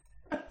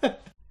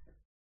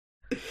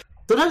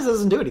 Sometimes it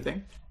doesn't do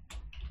anything.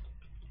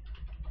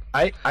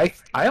 I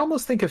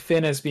almost think of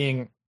Finn as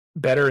being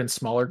better in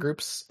smaller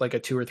groups, like a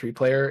 2 or 3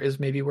 player is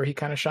maybe where he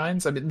kind of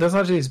shines. I mean, that's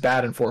not that he's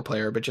bad in 4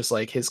 player, but just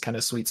like his kind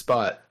of sweet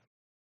spot.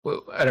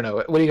 Well, I don't know.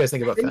 What do you guys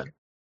think about Finn?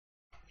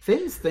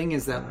 Finn's thing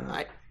is that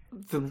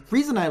the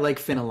reason I like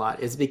Finn a lot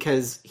is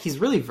because he's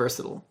really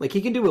versatile. Like he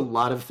can do a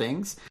lot of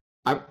things.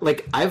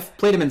 I've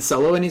played him in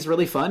solo and he's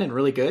really fun and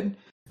really good.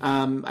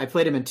 I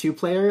played him in 2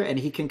 player and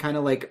he can kind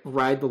of like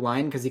ride the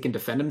line because he can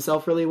defend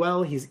himself really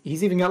well. He's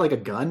even got like a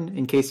gun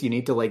in case you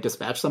need to like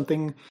dispatch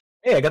something.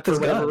 Hey, I got this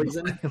For whatever gun.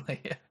 reason.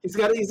 Yeah. He's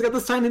got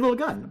this tiny little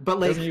gun, but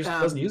like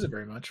doesn't use it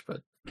very much, but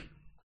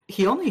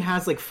he only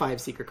has like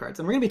 5 secret cards,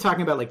 and we're gonna be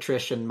talking about like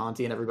Trish and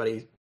Monty and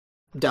everybody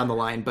down the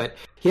line. But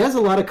he has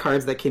a lot of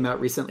cards that came out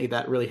recently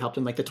that really helped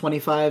him. Like the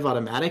 25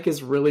 automatic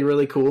is really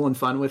really cool and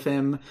fun with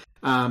him.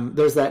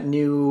 There's that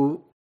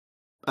new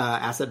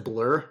asset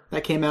Blur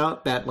that came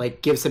out that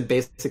like gives him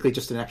basically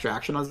just an extra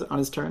action on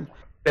his turn.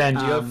 Ben,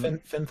 do you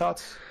have Finn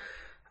thoughts?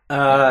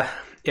 Yeah,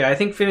 I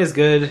think Finn is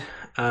good.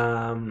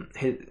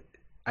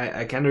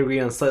 I kind of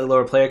agree on slightly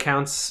lower player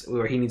counts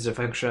where he needs to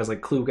function as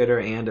like clue getter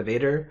and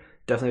evader.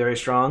 Definitely very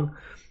strong.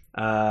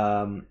 3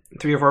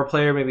 or 4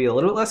 player maybe a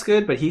little bit less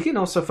good, but he can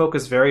also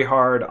focus very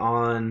hard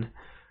on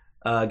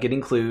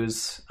getting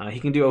clues. He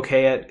can do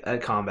okay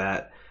at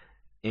combat,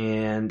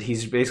 and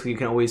he's basically, you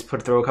can always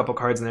throw a couple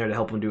cards in there to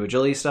help him do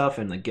agility stuff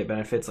and like get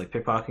benefits like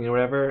pickpocketing or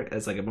whatever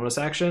as like a bonus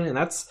action, and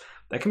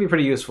that can be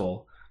pretty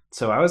useful.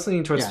 So I was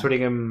leaning towards putting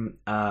him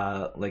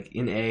like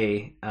in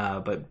A,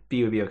 but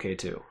B would be okay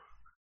too.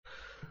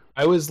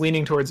 I was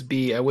leaning towards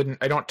B.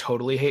 I don't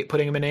totally hate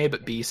putting him in A,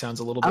 but B sounds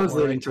a little bit more. I was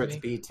leaning right to towards me.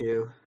 B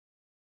too.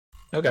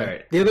 Okay.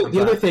 Right.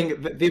 The other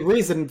thing, the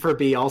reason for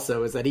B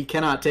also is that he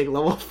cannot take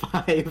level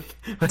 5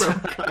 from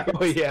cards.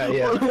 Oh, yeah.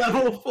 Or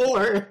level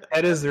 4.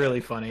 That is really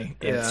funny.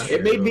 It's Yeah. true.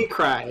 It made me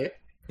cry.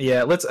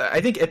 Yeah,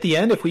 I think at the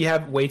end, if we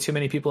have way too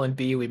many people in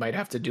B, we might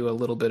have to do a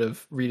little bit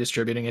of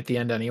redistributing at the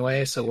end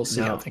anyway, so we'll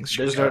see how things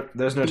shake out.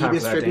 There's no time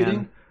for that, Dan.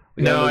 Redistributing?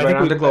 We gotta No, move I right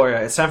think on to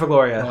Gloria. It's time for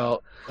Gloria.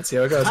 Well, let's see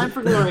how it goes. Time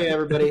for Gloria,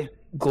 everybody.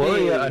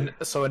 Gloria,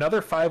 so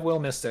another 5-will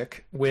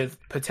mystic with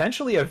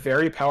potentially a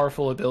very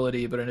powerful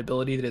ability, but an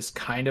ability that is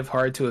kind of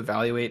hard to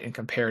evaluate and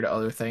compare to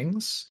other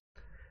things.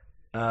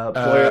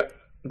 Gloria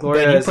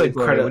Ben, you is played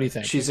Gloria. What do you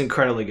think? She's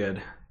incredibly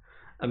good.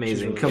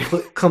 Amazing. She's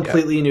really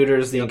Completely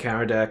neuters the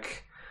encounter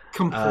deck.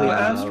 Completely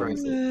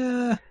destroys destroys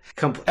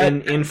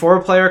it. In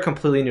 4-player,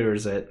 completely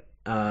neuters it.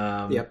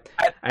 Yep.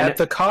 At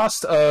the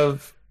cost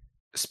of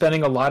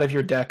spending a lot of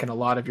your deck and a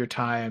lot of your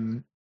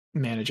time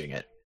managing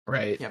it,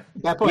 right? Yep.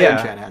 That boy Yeah.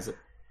 in chat has it.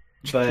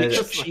 But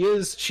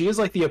She is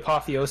like the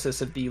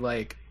apotheosis of the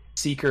like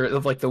seeker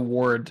of like the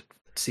ward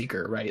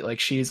seeker, right? Like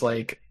she's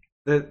like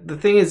the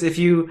thing is, if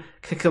you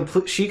can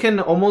she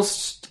can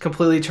almost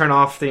completely turn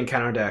off the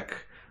encounter deck,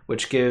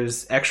 which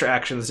gives extra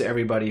actions to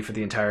everybody for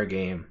the entire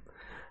game.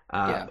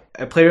 I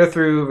played her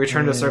through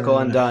Return to Circle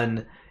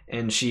Undone,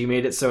 and she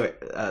made it so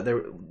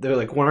there were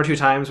like 1 or 2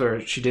 times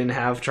where she didn't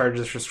have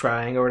charges for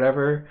scrying or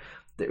whatever.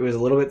 It was a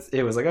little bit.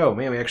 It was like, oh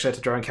man, we actually have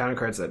to draw encounter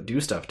cards that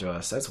do stuff to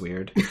us. That's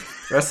weird.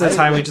 The rest of the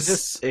time, we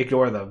just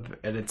ignore them,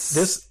 and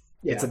it's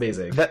It's a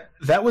basic.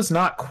 That was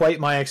not quite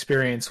my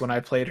experience when I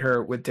played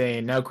her with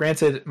Dane. Now,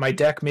 granted, my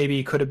deck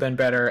maybe could have been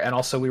better, and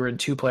also we were in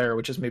 2-player,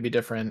 which is maybe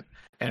different,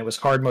 and it was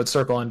hard mode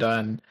Circle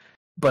Undone.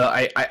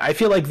 But I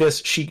feel like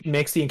this, she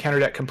makes the encounter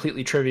deck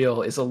completely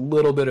trivial, is a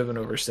little bit of an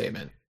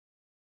overstatement.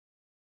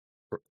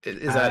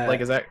 Is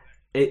that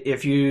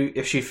if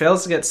she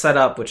fails to get set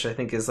up, which I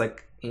think is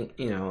like,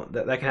 you know,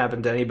 that can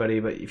happen to anybody,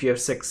 but if you have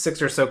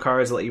six or so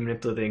cards that let you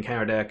manipulate the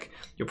encounter deck,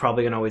 you're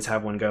probably gonna always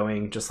have one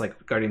going, just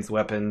like Guardians of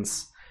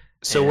Weapons.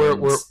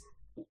 So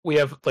we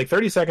have like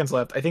 30 seconds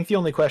left. I think the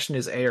only question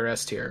is A or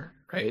S tier,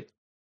 right?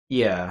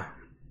 Yeah.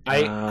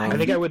 I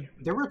think I would.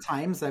 There were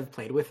times I've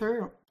played with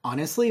her,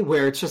 honestly,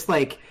 where it's just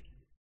like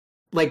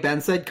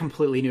Ben said,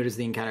 completely new to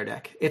the encounter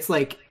deck. It's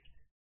like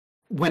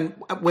when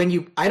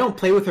I don't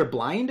play with her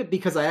blind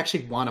because I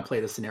actually want to play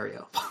the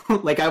scenario.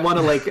 Like I want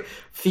to like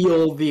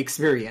feel the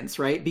experience,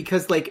 right?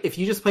 Because like if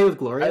you just play with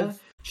Gloria,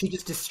 she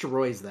just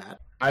destroys that.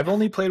 I've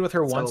only played with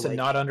her once like, and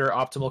not under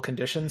optimal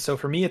conditions. So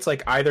for me, it's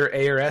like either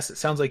A or S. It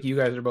sounds like you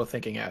guys are both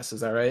thinking S.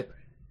 Is that right?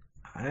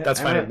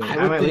 That's fine with me.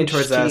 I might lean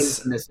towards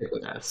S. Mystic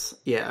with S.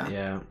 Yeah.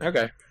 Yeah.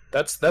 Okay.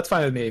 That's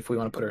fine with me if we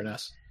want to put her in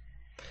S.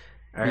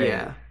 All right.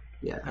 Yeah.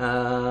 Yeah.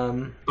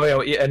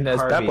 Oh yeah, and as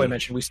Harvey. Batboy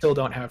mentioned, we still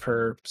don't have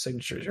her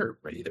signatures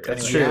either.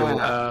 That's True.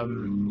 Yeah.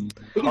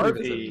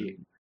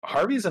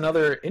 Harvey's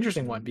another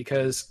interesting one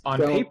because on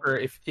paper,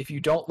 if you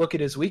don't look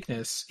at his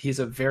weakness, he's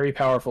a very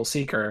powerful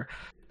seeker,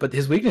 but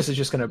his weakness is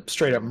just going to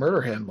straight up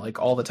murder him like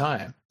all the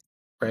time,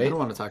 right? I don't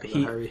want to talk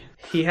about Harvey.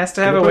 He has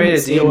to have a way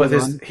to deal with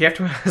his. He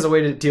has a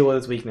way to deal with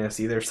his weakness.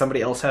 Either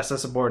somebody else has to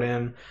support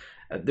him.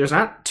 There's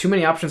not too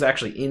many options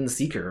actually in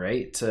Seeker,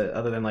 right?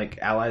 Other than like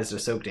allies to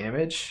soak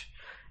damage.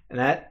 And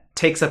that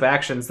takes up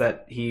actions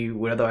that he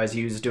would otherwise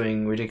use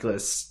doing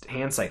ridiculous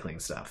hand cycling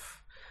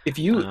stuff. If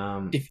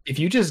you if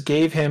you just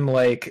gave him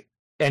like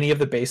any of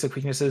the basic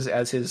weaknesses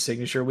as his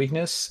signature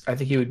weakness, I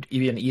think he would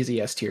be an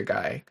easy S tier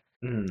guy.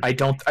 I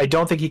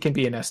don't think he can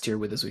be an S tier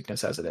with his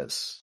weakness as it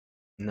is.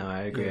 No,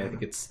 I agree. I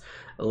think it's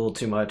a little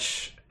too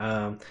much.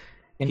 Can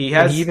he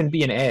even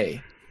be an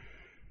A?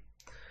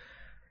 I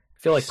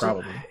feel like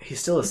probably he's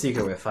still a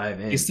seeker with 5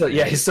 in. He's still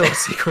a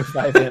seeker with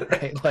 5 in,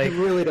 right? Like I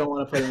really don't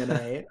want to put him in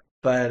A.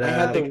 But I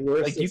had the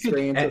worst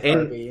experience with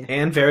Harvey.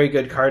 And very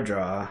good card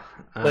draw.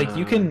 Like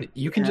you can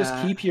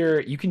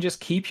just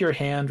keep your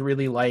hand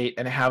really light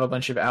and have a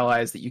bunch of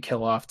allies that you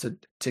kill off to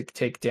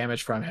take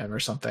damage from him or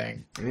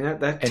something. I mean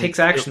that takes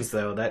actions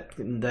though. That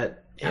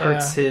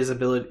hurts his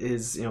ability.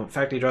 His the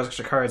fact that he draws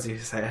extra cards.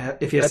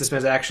 If he has to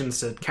spend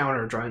actions to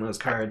counter drawing those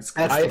cards.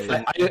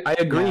 I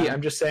agree.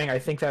 I'm just saying I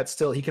think that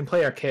still he can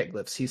play archaic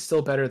glyphs. He's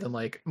still better than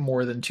like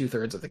more than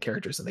 2/3 of the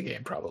characters in the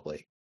game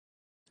probably.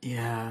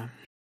 Yeah.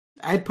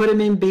 I'd put him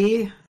in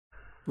B,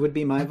 would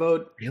be my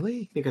vote.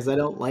 Really? Because I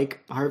don't like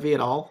Harvey at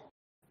all.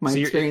 My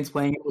experience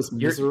playing it was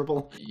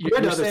miserable.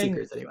 You're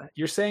saying, anyway.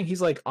 You're saying he's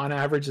like on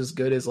average as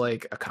good as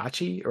like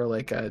Akachi or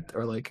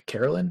like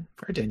Carolyn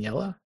or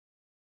Daniela?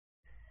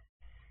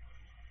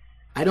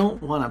 I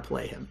don't want to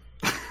play him.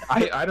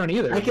 I don't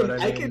either. I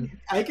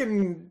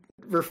can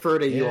refer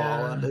to you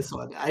all on this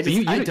one.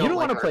 You don't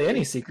want to play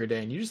any Seeker,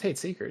 Dane. You just hate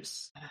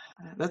Seekers.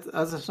 That's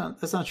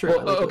not true.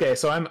 Well, okay,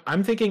 so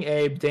I'm thinking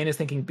A. Dane is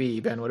thinking B.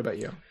 Ben, what about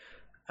you?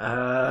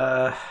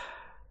 I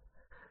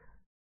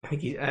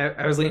think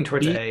I was leaning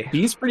towards A.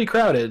 B's pretty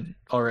crowded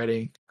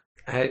already.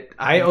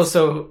 I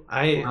also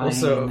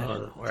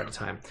we're out of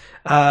time.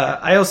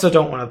 I also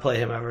don't want to play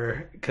him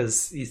ever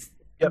because he's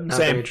not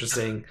very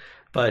interesting.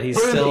 But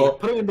he's still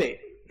put him in B.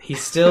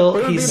 He's still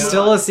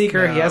a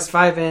seeker. No. He has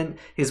 5 in.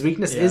 His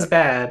weakness is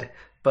bad,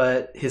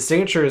 but his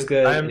signature is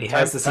good. And he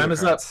has the time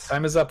is cards. up.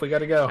 Time is up. We got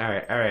to go. All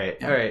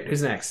right.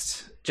 Who's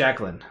next?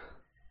 Jacqueline.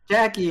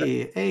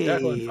 Jackie. Hey.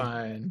 Jacqueline,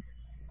 fine.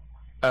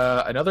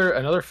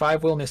 Another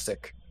 5-will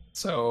mystic.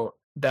 So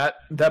that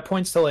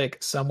points to like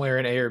somewhere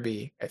in A or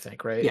B, I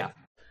think, right? Yeah.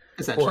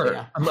 Essentially,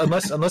 yeah.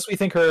 unless we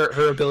think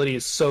her ability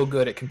is so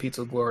good it competes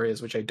with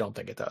Gloria's, which I don't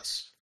think it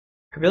does.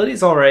 Her ability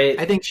is all right.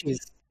 I think she's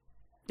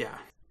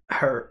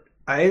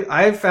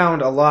I've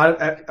found a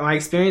lot of my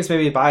experience may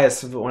be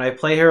biased, but when I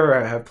play her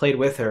or have played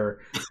with her,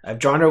 I've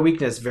drawn her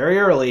weakness very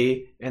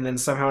early and then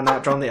somehow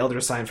not drawn the Elder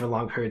Sign for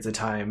long periods of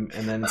time,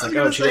 and then it's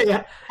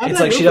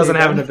like she doesn't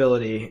have an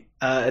ability.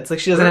 It's like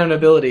she doesn't have an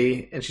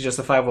ability and she's just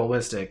a 5-will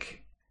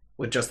mystic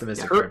with just the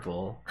mystic card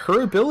pool.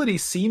 Her ability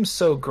seems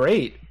so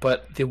great,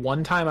 but the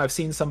one time I've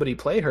seen somebody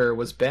play her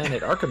was Ben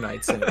at Arkham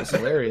Knights, and it was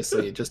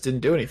hilariously it just didn't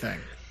do anything.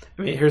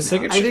 I mean, her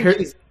signature.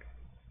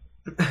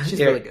 She's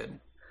really good.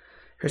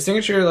 Her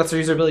signature lets her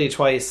use her ability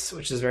twice,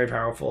 which is very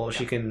powerful. Yeah.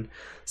 She can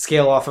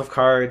scale off of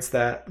cards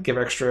that give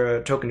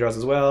extra token draws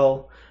as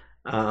well.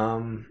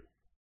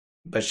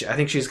 But I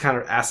think she's kind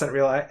of asset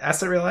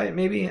reliant,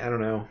 maybe? I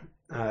don't know.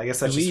 I guess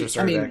that's just her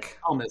starter deck.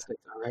 All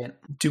mystics are, right?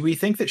 Do we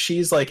think that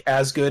she's like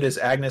as good as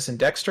Agnes and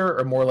Dexter,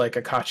 or more like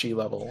Akachi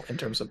level in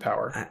terms of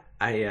power?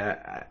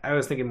 I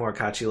was thinking more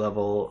Akachi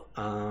level.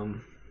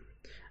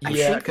 I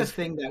think the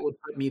thing that would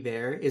put me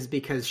there is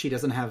because she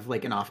doesn't have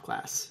like an off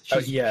class.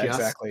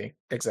 Exactly.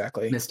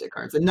 Mystic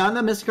cards, and none of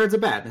the mystic cards are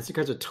bad. Mystic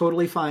cards are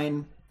totally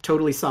fine,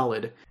 totally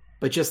solid.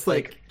 but just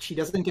like she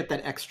doesn't get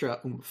that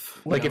extra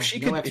oomph. Like if she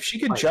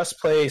could just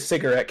play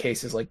cigarette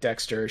cases like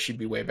Dexter, she'd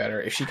be way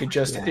better. If she could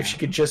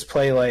just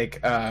play like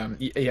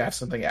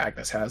something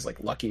Agnes has like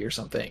Lucky or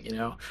something, you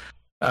know.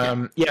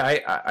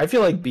 I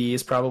feel like B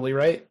is probably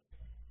right.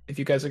 If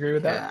you guys agree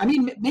with that. I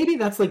mean, maybe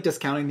that's like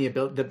discounting the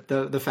ability,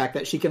 the fact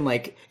that she can,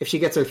 like, if she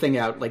gets her thing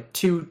out, like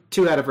two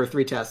out of her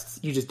 3 tests,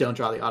 you just don't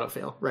draw the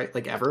autofail, right?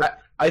 Like ever.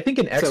 I think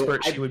an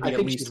expert, she would be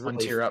at least one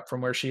tier up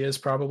from where she is,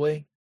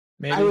 probably.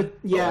 Maybe.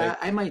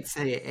 I might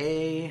say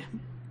A,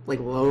 like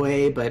low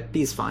A, but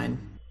B's fine.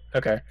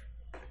 Okay.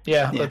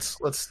 Yeah.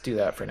 Let's do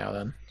that for now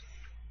then.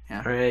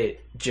 Yeah. All right,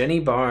 Jenny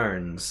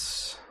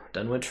Barnes,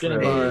 Dunwich Jenny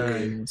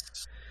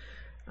Barnes.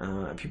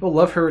 People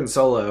love her in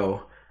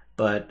solo.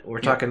 But we're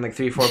talking like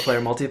 3-4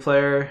 player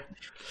multiplayer.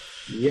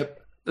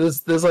 Yep.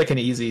 There's like an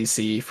easy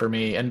C for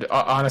me. And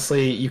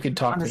honestly, you could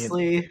talk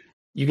me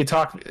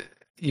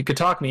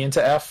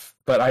into F,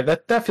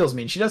 but that feels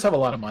mean. She does have a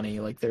lot of money.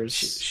 Like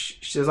there's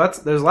a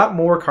lot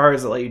more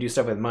cards that let you do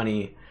stuff with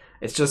money.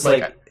 It's just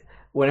like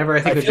whenever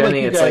I think of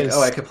Jenny, it's like,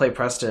 oh, I could play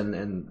Preston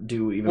and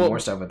do even more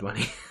stuff with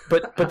money.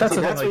 But that's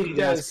the thing. Like, you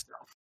guys.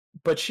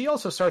 But she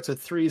also starts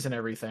with 3s and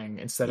everything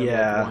instead of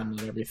like 1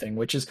 and everything,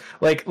 which is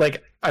like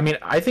I mean,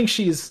 I think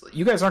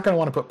you guys aren't going to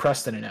want to put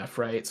Preston in F,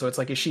 right? So it's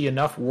like, is she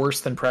enough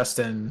worse than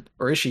Preston,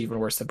 or is she even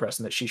worse than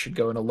Preston that she should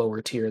go in a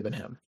lower tier than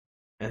him?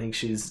 I think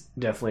she's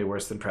definitely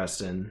worse than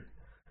Preston.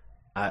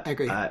 I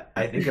agree.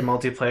 I think in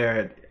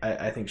multiplayer,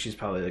 I think she's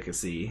probably like a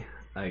C.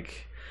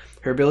 Like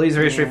her ability is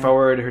very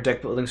straightforward. Her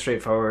deck building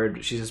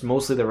straightforward. She's just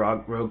mostly the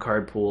rogue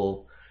card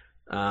pool.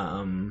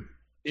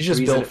 She's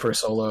just built for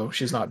solo.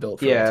 She's not built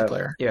for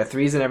multiplayer. Yeah,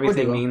 3s and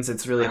everything means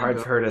it's really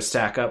hard for her to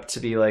stack up to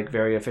be like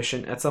very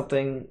efficient at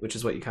something, which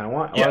is what you kind of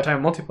want. A lot of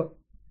time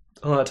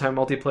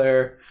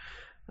multiplayer.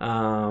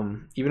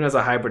 Even as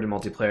a hybrid in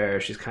multiplayer,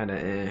 she's kind of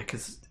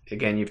because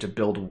again, you have to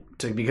build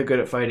to be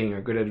good at fighting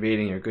or good at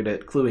evading or good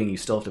at cluing. You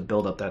still have to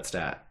build up that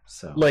stat.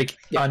 So like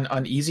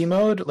on easy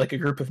mode, like a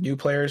group of new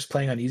players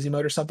playing on easy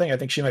mode or something, I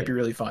think she might be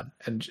really fun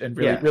and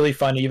really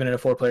fun even in a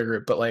 4-player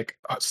group. But like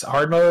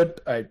hard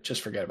mode, I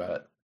just forget about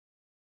it.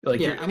 Like,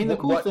 I mean, the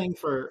cool thing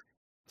for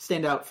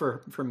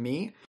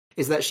me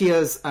is that she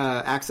has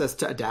access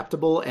to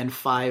adaptable and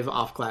 5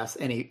 off-class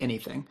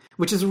anything,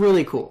 which is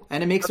really cool,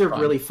 and it makes her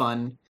really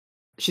fun.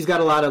 She's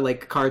got a lot of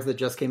like cards that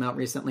just came out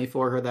recently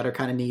for her that are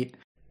kind of neat.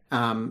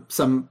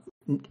 Some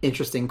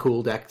interesting,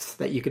 cool decks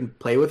that you can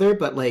play with her,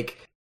 but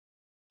like,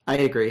 I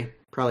agree.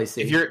 Probably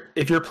C.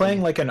 If you're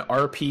playing like an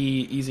RP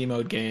easy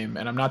mode game,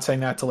 and I'm not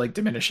saying that to like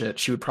diminish it,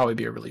 she would probably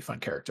be a really fun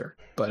character.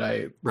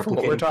 But from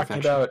what we're talking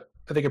about,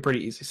 I think a pretty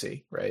easy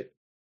C, right?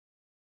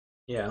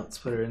 Yeah, let's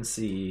put her in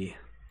C.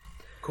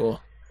 Cool.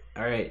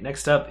 All right,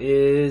 next up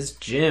is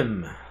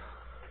Jim.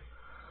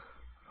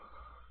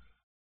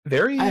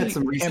 I had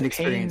some recent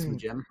experience with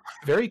Jim.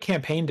 Very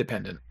campaign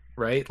dependent,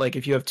 right? Like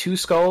if you have 2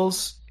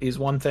 skulls is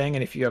one thing,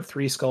 and if you have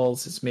 3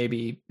 skulls, it's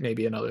maybe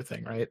another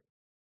thing, right?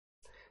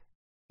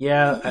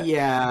 Yeah.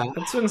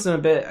 That swings him a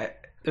bit.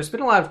 There's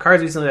been a lot of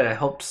cards recently that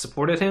helped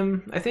supported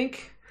him, I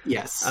think.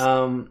 Yes.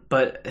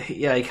 But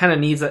yeah, he kind of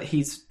needs that.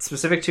 He's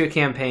specific to a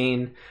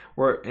campaign.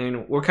 We're kind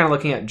of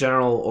looking at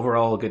general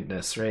overall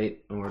goodness, right?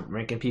 And we're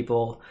ranking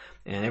people,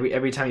 and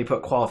every time you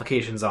put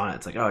qualifications on it,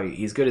 it's like, oh,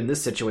 he's good in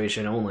this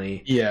situation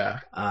only. Yeah.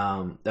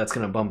 That's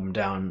gonna bump him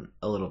down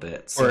a little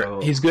bit. So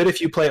or he's good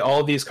if you play all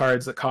of these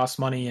cards that cost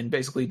money and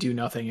basically do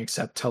nothing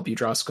except help you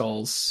draw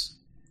skulls.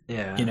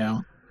 Yeah. You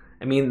know.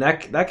 I mean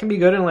that can be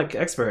good in like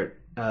expert.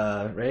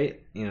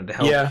 Right? You know, to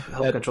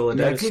help control the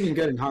decks. That's even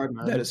good in hard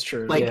mode. That is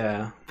true. Like,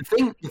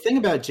 the thing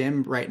about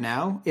Jim right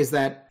now is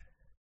that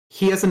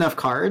he has enough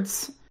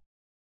cards,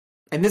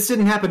 and this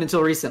didn't happen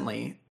until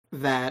recently,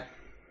 that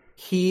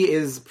he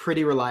is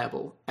pretty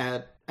reliable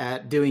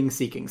at doing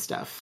seeking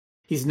stuff.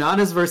 He's not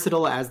as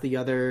versatile as the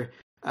other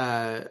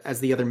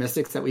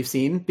mystics that we've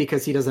seen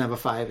because he doesn't have a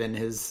 5 in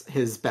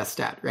his best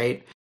stat,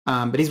 right?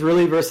 But he's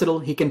really versatile.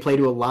 He can play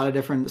to a lot of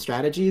different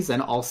strategies,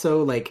 and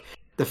also like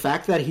the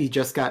fact that he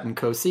just got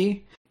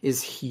Nkosi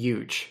is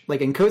huge. Like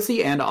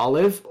Nkosi and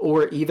Olive,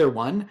 or either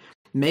one,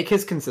 make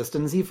his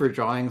consistency for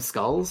drawing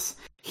skulls.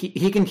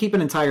 He can keep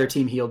an entire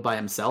team healed by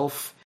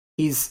himself.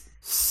 He's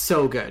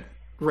so good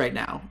right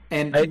now.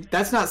 And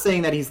that's not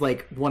saying that he's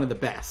like one of the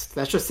best.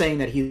 That's just saying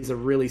that he's a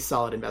really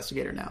solid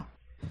investigator now.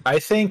 I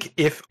think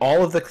if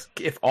all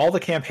the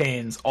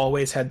campaigns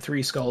always had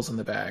 3 skulls in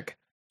the bag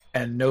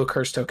and no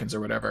curse tokens or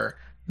whatever,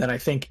 then I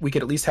think we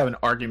could at least have an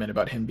argument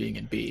about him being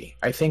in B.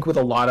 I think with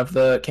a lot of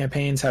the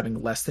campaigns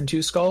having less than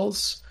 2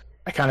 skulls,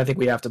 I kind of think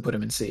we have to put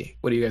him in C.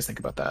 What do you guys think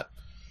about that?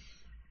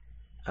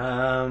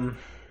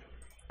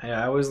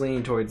 I always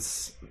lean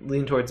towards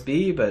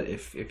B, but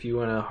if you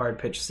want a hard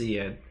pitch C,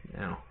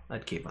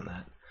 I'd keep on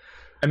that.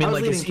 I mean,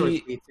 like, is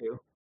he B too?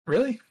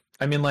 Really?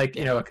 I mean, like,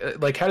 you know,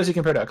 like, how does he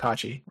compare to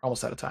Akachi? We're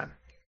almost out of time.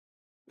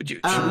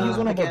 Should we use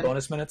one of our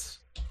bonus minutes?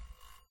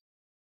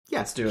 Yeah,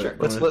 let's do it.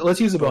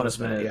 Let's use a bonus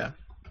minute. Yeah.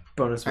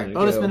 Bonus minute.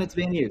 Bonus minute's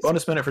being used.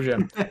 Bonus minute for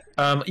Jim.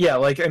 Yeah,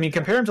 like, I mean,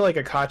 compare him to like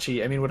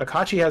Akachi. I mean, what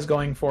Akachi has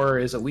going for her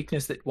is a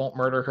weakness that won't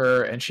murder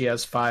her, and she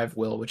has 5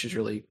 will, which is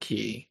really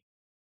key.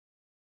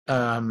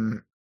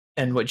 And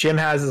what Jim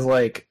has is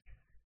like,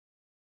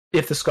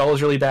 if the skull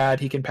is really bad,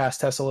 he can pass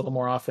tests a little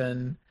more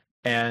often,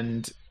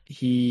 and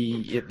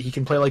he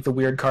can play like the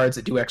weird cards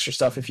that do extra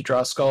stuff if you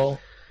draw a skull.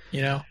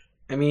 You know?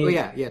 I mean,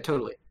 yeah,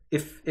 totally.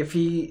 If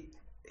he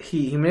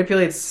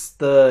manipulates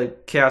the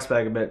chaos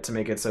bag a bit to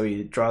make it so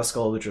he draws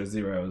skull which are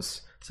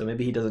zeros, so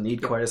maybe he doesn't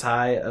need quite as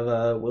high of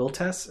a will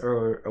test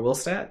or a will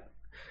stat.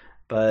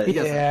 But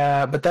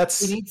but that's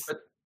he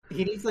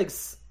needs like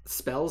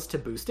spells to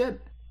boost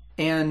it,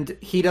 and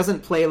he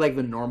doesn't play like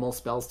the normal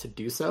spells to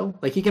do so.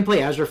 Like he can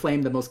play Azure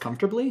Flame the most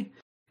comfortably,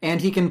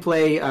 and he can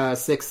play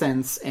Sixth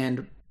Sense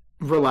and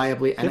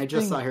reliably. And I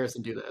just saw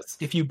Harrison do this.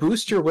 If you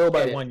boost your will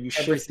by one, you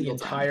every shift the single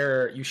time.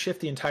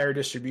 entire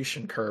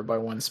distribution curve by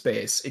one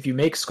space. If you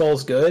make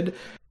skulls good,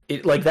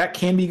 it like that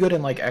can be good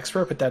in like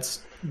expert, but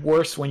that's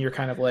worse when you're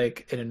kind of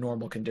like in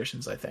normal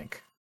conditions, I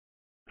think.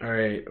 All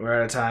right, we're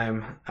out of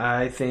time.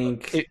 I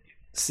think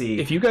C.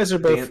 If you guys are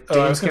both,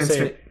 Dan's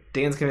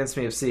convinced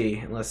me of C,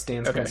 unless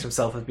Dan's convinced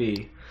himself with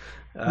B.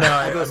 No,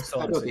 I'm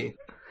still on C.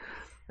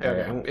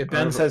 Okay. If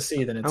Ben says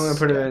C, then it's... I'm going to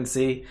put it in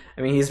C.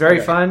 I mean, he's very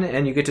fun,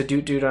 and you get to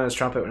doot on his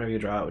trumpet whenever you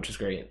draw it, which is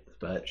great.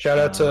 But shout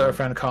out to our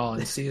friend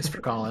Colin. C is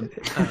for Colin.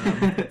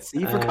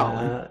 C for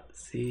Colin.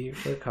 C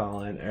for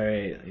Colin. All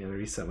right, I'm going to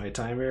reset my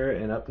timer,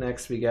 and up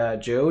next we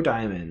got Joe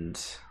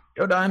Diamond.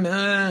 Joe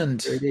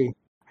Diamond!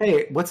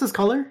 Hey, what's his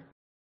color?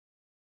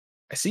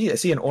 I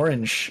see an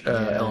orange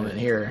element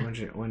here.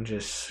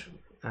 Orange.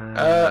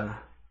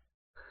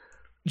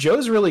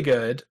 Joe's really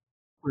good.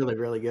 Really,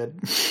 really good.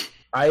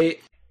 I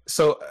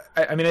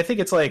mean, I think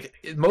it's like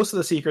most of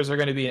the Seekers are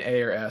going to be an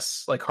A or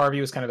S. Like Harvey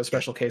was kind of a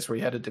special case where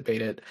you had to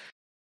debate it.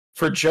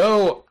 For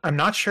Joe, I'm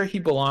not sure he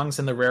belongs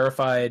in the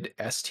rarefied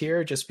S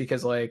tier just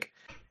because like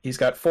he's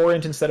got 4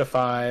 int instead of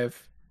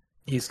 5.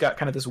 He's got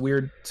kind of this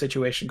weird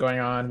situation going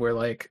on where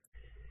like,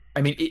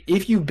 I mean,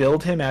 if you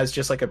build him as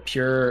just like a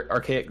pure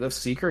Archaic Glyph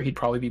Seeker, he'd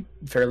probably be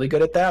fairly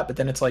good at that. But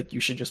then it's like you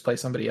should just play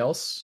somebody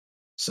else.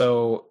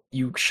 So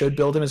you should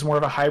build him as more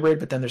of a hybrid.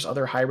 But then there's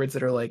other hybrids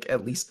that are like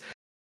at least,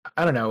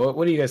 I don't know.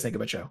 What do you guys think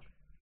about Joe?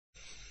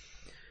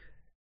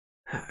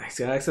 He's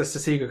got access to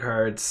Seeker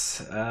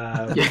cards.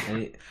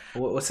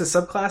 What's his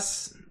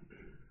subclass?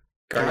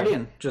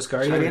 Guardian. Just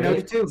Guardian.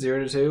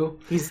 0 to 2.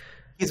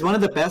 He's one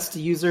of the best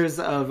users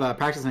of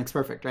Practice Makes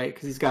Perfect, right?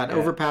 Because he's got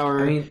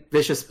Overpower,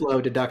 Vicious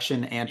Blow,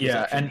 Deduction, and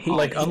Perception. And he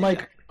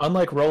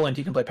unlike Roland,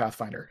 he can play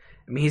Pathfinder.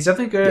 I mean, he's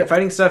definitely good at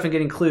fighting stuff and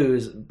getting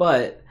clues,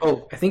 but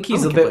I think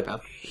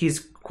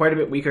he's quite a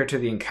bit weaker to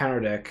the encounter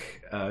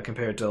deck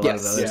compared to a lot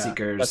of the other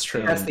Seekers. That's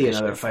true. And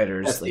other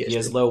fighters. Like, he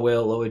has low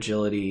will, low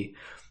agility,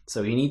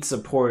 so he needs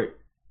support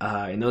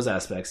in those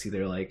aspects.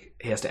 Either like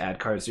he has to add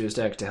cards to his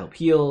deck to help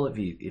heal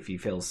if he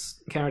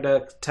fails encounter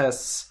deck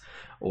tests.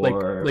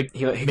 Or like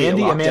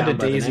Mandy, Amanda,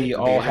 Daisy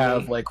all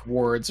have like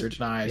wards or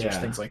denies or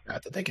things like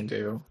that they can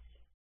do.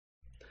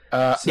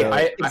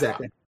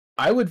 Exactly.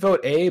 I would vote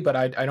A, but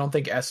I don't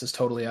think S is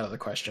totally out of the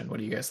question. What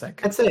do you guys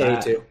think? I'd say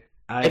A too.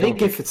 I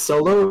think if it's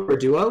solo or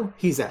duo,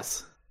 he's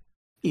S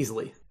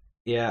easily.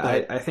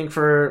 Yeah, I think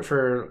for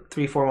 3-4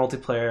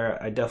 multiplayer,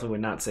 I definitely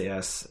would not say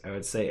S. I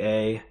would say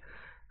A,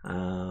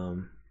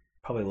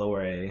 probably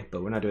lower A,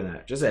 but we're not doing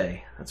that. Just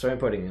A. That's where I'm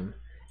putting him.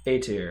 A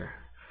tier.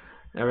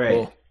 All right.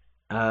 Cool.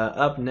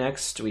 Up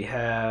next, we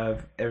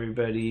have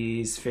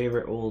everybody's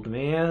favorite old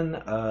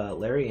man,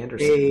 Larry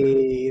Anderson.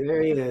 Hey,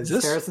 there he is.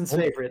 Harrison's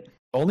favorite.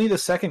 Only the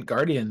second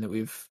Guardian that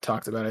we've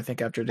talked about, I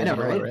think, after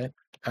Daniela, right?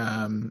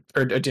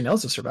 Or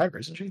Daniela's a Survivor,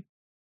 isn't she?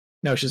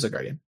 No, she's a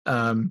Guardian.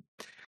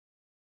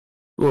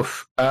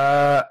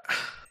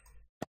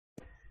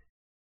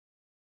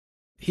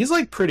 He's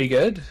like pretty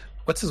good.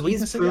 What's his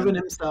weakness again? He's proven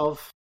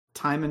himself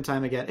time and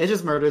time again. It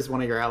just murders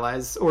one of your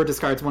allies or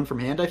discards one from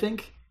hand, I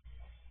think.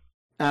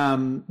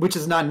 Which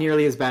is not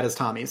nearly as bad as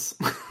Tommy's.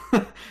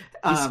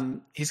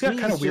 He's got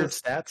kind of weird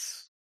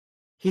stats.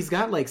 He's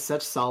got like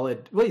such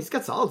solid. Well, he's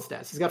got solid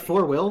stats. He's got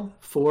 4 will,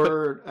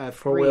 4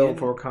 will,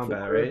 4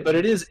 combat, right? But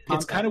it's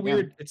kind of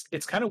weird.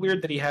 It's kind of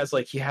weird that he has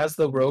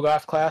the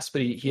Rogoth class,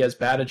 but he has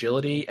bad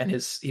agility and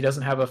he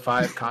doesn't have a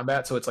 5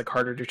 combat, so it's like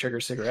harder to trigger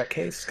cigarette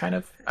case. Kind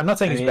of. I'm not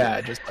saying he's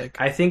bad. Just like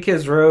I think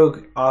his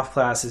rogue off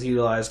class is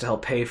utilized to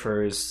help pay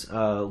for his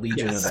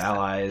legion of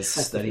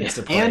allies that he has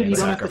to play. And you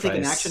don't have to take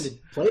an action to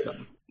play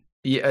them.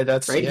 Yeah,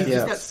 that's right. Yeah,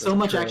 he's got so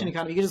much action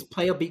economy. You can just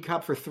play a beat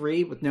cop for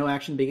 3 with no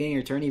action beginning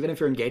your turn, even if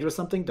you're engaged with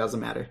something. Doesn't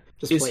matter.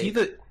 Just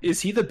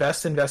is he the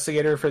best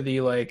investigator for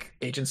the like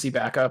agency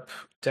backup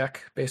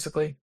deck?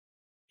 Basically,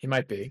 he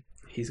might be.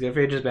 He's good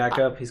for agency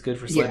backup. He's good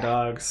for sled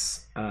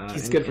dogs.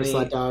 He's good for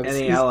sled dogs.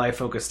 Any ally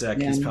focused deck,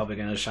 he's probably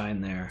going to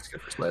shine there. He's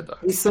good for sled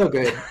dogs. He's so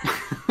good.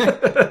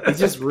 He's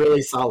just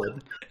really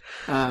solid.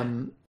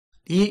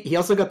 He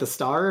also got the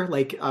star.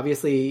 Like,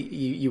 obviously,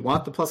 you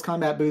want the plus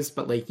combat boost,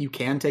 but like you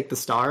can take the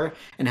star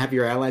and have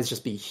your allies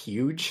just be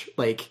huge.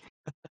 Like,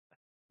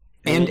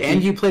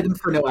 and you play them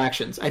for no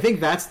actions. I think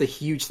that's the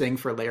huge thing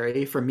for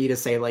Larry. For me to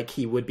say like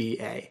he would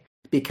be A,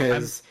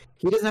 because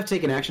he doesn't have to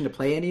take an action to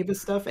play any of this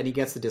stuff, and he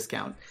gets the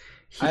discount.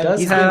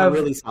 He's been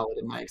really solid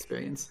in my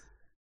experience.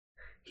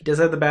 he does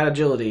have the bad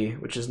agility,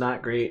 which is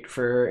not great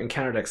for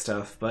encounter deck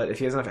stuff. But if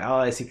he has enough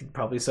allies, he could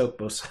probably soak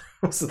most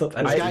of the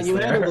I got you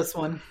into this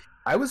one.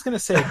 I was gonna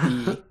say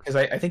B because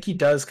I think he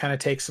does kind of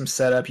take some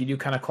setup. You do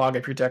kind of clog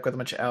up your deck with a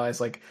bunch of allies.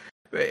 Like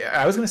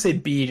I was gonna say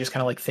B, just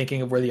kind of like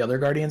thinking of where the other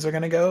guardians are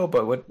gonna go.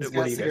 But what do you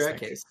guys think?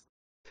 Case.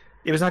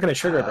 It was not gonna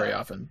trigger very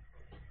often.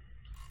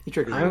 He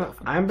triggers very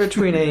often. I'm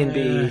between A and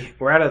B.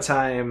 We're out of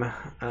time.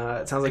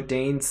 It sounds like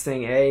Dane's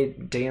saying A,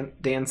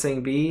 Dan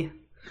saying B.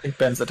 I think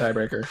Ben's the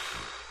tiebreaker.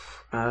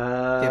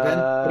 Okay, Ben,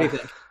 what do you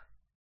think?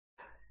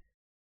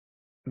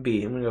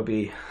 B. I'm gonna go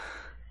B.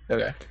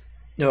 Okay.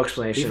 No B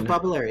explanation. for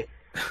popularity.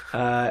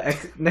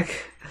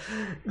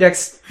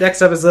 Next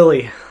up is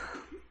Lily.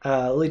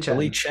 Lily Chen.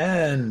 Lily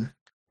Chen.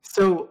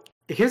 So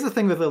here's the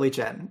thing with Lily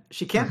Chen.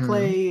 She can't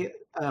play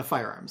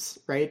firearms,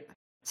 right?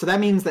 So that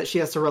means that she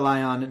has to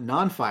rely on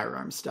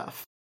non-firearm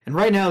stuff. And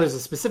right now there's a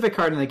specific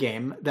card in the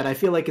game that I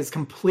feel like is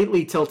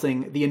completely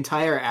tilting the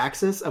entire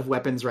axis of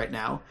weapons right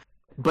now.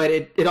 But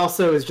it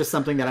also is just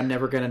something that I'm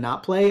never going to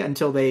not play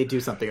until they do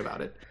something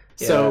about it.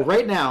 Yeah. So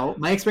right now,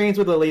 my experience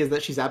with Lily is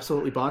that she's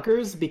absolutely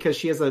bonkers because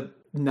she has a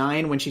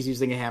 9 when she's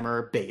using a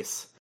hammer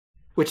base.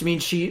 Which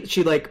means she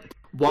like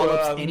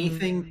wallops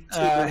anything.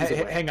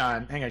 Hang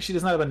on. She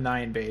does not have a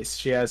 9 base.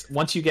 She has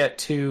once you get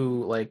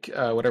to like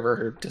whatever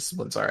her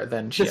disciplines are,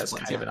 then she has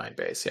kind of a 9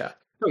 base. Yeah.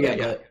 Oh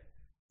yeah.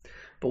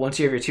 But once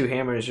you have your 2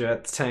 hammers, you're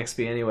at 10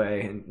 XP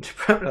anyway, and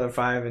put another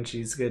 5, and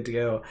she's good to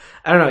go.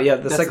 I don't know. Yeah,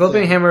 the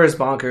Cyclopean hammer is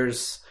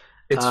bonkers.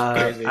 It's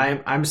crazy.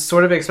 I'm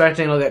sort of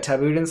expecting it'll get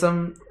tabooed in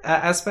some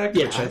aspect,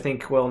 which I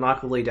think will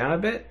knock Lily down a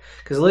bit.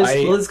 Because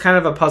Liz kind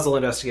of a puzzle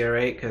investigator,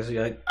 right? Because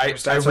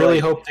I really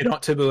hope they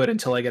don't taboo it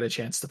until I get a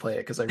chance to play it,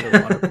 because I really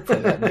want to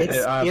play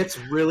that. It's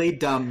really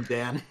dumb,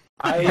 Dan.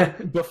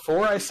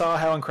 Before I saw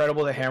how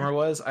incredible the hammer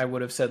was, I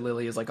would have said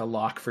Lily is like a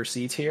lock for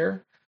C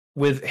tier.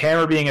 With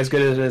hammer being as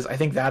good as it is, I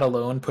think that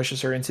alone pushes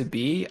her into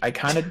B. I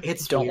kind of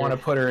don't want to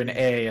put her in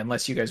A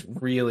unless you guys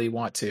really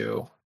want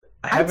to.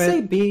 I'd say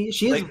B.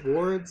 She has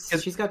wards.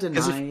 She's got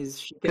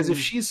denies. Because if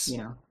she's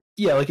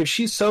like if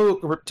she's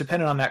so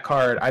dependent on that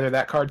card, either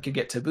that card could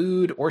get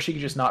tabooed or she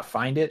could just not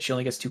find it. She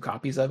only gets 2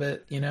 copies of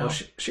it. Well,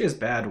 she has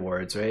bad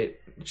wards, right?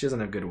 She doesn't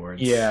have good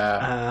wards.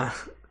 Yeah.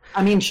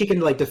 I mean, she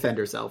can like defend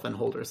herself and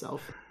hold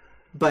herself,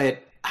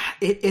 but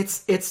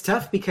it's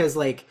tough because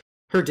like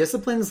her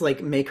disciplines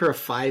like make her a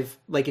 5.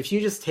 Like if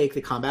you just take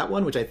the combat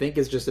one, which I think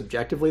is just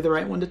objectively the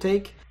right one to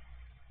take.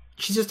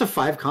 She's just a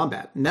 5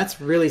 combat, and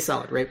that's really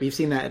solid, right? We've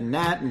seen that in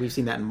Nat, and we've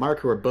seen that in Mark,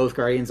 who are both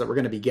Guardians that we're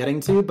going to be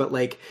getting to, but,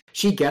 like,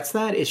 she gets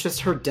that. It's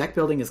just her deck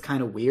building is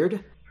kind of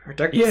weird. Her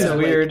deck building is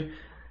weird,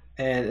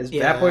 and as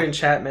Batboy in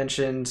chat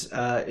mentioned,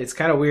 it's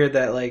kind of weird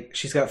that, like,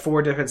 she's got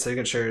 4 different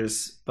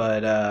signatures,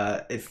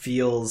 but it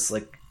feels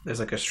like there's,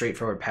 like, a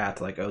straightforward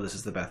path, like, oh, this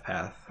is the best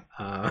path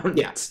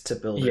to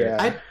build her.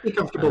 I'd be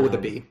comfortable with a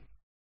B.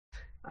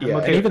 Yeah,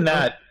 and even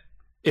that...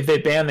 If they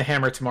ban the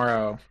hammer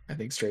tomorrow, I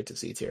think straight to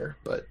C tier.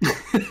 But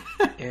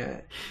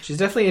yeah, she's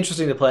definitely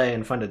interesting to play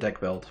and fun to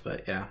deck build.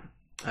 But yeah,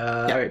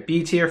 all right,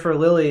 B tier for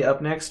Lily.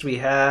 Up next, we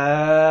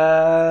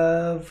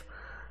have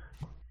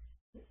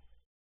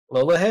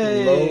Lola.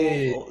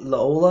 Hey,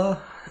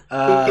 Lola.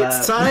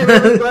 It's time,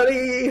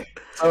 everybody.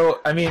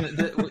 So I mean,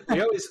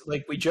 we always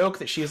we joke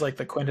that she's like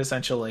the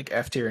quintessential like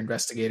F tier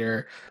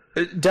investigator.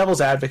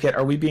 Devil's advocate,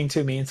 are we being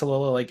too mean to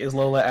Lola? Like, is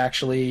Lola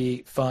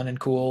actually fun and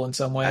cool in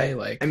some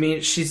way? I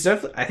mean, she's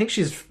definitely. I think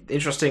she's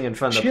interesting and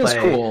fun to play. She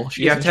is cool.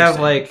 You have to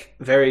have like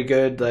very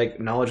good like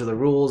knowledge of the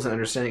rules and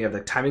understanding of the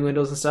timing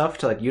windows and stuff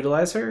to like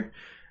utilize her.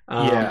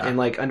 And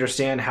like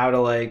understand how to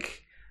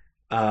like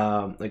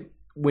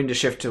when to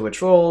shift to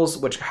which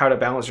roles, how to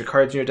balance your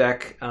cards in your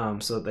deck,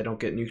 so that they don't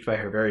get nuked by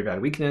her very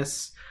bad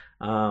weakness.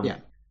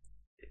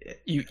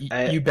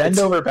 You bend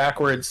over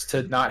backwards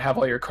to not have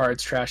all your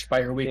cards trashed by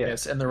your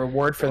weakness, and the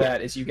reward for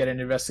that is you get an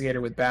investigator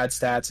with bad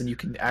stats, and you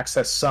can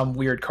access some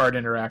weird card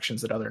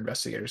interactions that other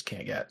investigators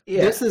can't get.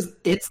 This is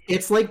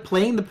it's like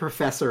playing the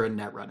professor in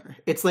Netrunner.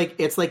 It's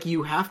like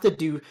you have to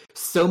do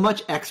so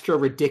much extra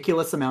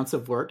ridiculous amounts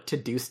of work to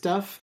do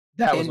stuff,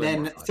 and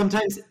then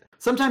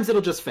sometimes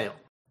it'll just fail.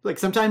 Like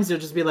sometimes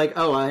it'll just be like,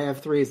 oh, I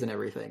have 3s and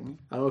everything.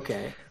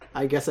 Okay,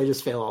 I guess I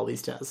just fail all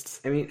these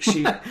tests. I mean,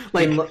 she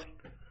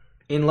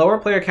in lower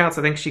player counts,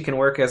 I think she can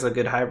work as a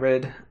good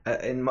hybrid.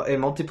 In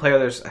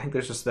multiplayer, I think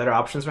there's just better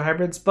options for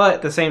hybrids. But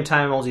at the same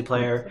time,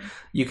 multiplayer,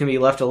 you can be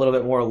left a little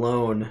bit more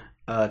alone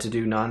to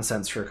do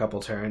nonsense for a couple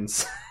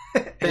turns.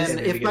 And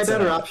if by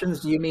better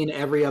options, do you mean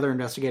every other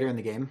investigator in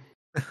the game?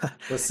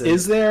 Listen,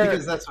 is there?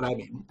 Because that's what I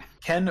mean.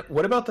 Ken,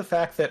 what about the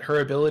fact that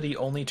her ability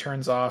only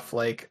turns off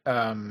like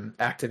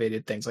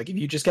activated things? Like if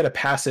you just get a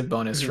passive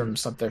bonus from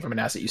an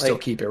asset, you still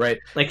keep it, right?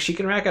 Like she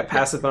can rack up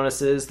passive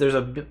bonuses. There's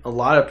a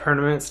lot of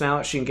permanents now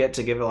that she can get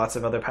to give her lots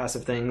of other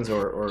passive things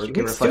or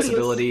give her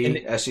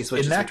flexibility as she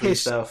switches between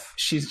stuff.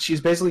 She's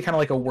basically kind of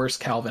like a worse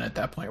Calvin at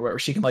that point, where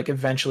she can like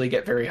eventually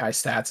get very high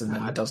stats, and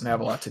then it doesn't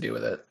have a lot to do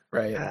with it,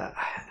 right?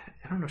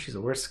 I don't know if she's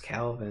a worse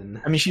Calvin.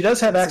 I mean, she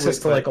does have access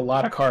to like a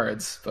lot of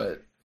cards,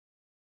 but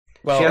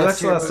Well, She has F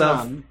actually a lot of tier,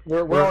 stuff. moving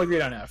we're all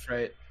agreed on F,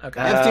 right? Okay.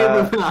 on. F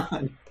tier, moving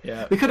on.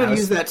 yeah. We could have I was-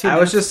 used that 2 I was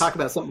minutes just- to talk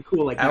about something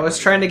cool like I that. was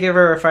trying to give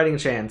her a fighting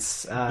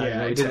chance. We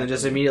exactly. didn't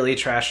just immediately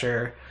trash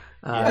her,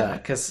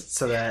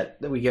 so that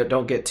we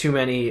don't get too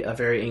many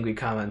very angry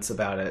comments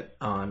about it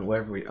on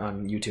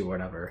on YouTube or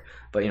whatever.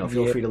 But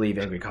feel free to leave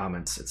angry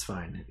comments. It's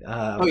fine.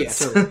 Oh yeah,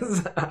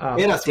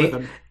 totally. Hit us with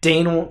them.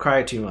 Dane won't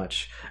cry too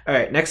much. All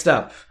right, next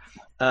up,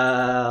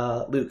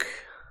 Luke.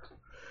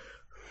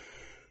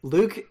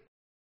 Luke,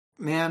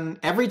 man,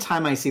 every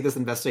time I see this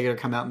investigator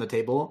come out on the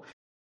table,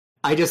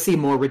 I just see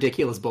more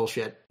ridiculous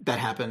bullshit that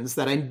happens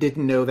that I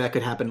didn't know that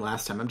could happen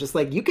last time. I'm just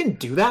like, you can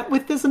do that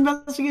with this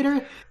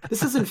investigator?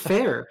 This isn't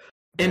fair.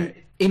 And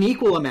in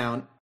equal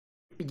amount,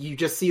 you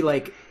just see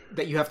like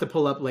that you have to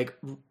pull up like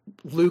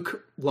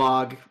Luke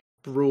log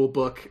rule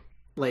book,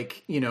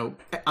 like,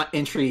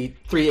 entry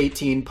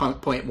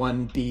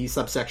 318.1b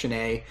subsection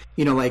A.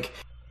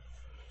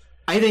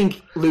 I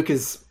think Luke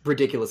is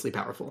ridiculously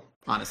powerful,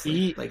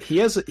 honestly. He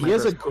has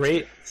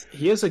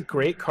a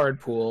great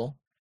card pool.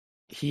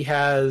 He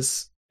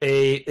has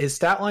his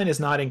stat line is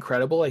not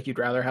incredible. Like, you'd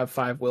rather have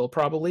 5 will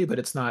probably, but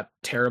it's not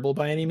terrible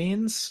by any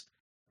means.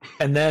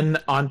 And then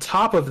on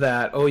top of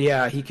that,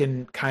 he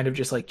can kind of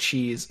just like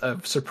cheese a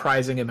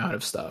surprising amount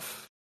of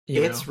stuff.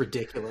 It's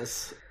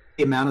ridiculous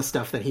the amount of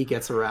stuff that he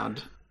gets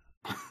around.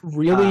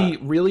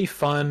 Really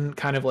fun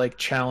kind of like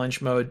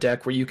challenge mode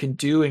deck where you can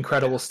do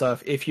incredible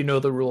stuff if you know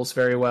the rules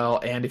very well,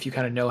 and if you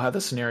kind of know how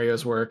the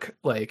scenarios work.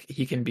 Like,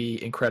 he can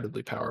be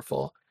incredibly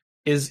powerful.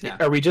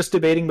 Are we just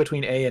debating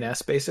between A and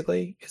S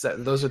basically? Is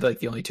that those are like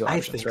the only two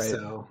options, right?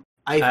 So.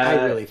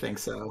 I really think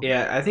so.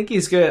 Yeah, I think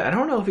he's good. I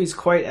don't know if he's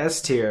quite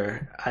S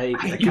tier. I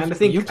kind of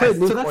think you played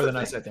Luke so more than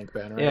the us, I think,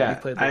 Ben. Right? Yeah,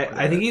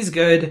 I think he's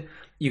good.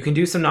 You can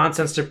do some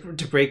nonsense to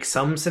break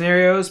some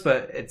scenarios,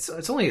 but it's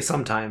only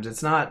sometimes.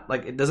 It's not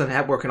like it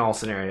doesn't work in all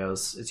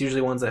scenarios. It's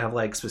usually ones that have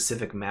like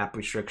specific map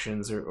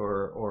restrictions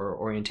or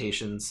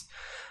orientations.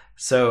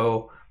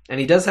 So, and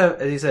he does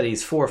have, as you said,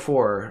 he's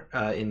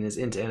 4/4 in his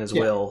int and his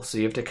will. So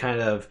you have to kind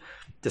of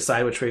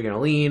decide which way you're going to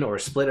lean or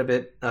split a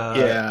bit.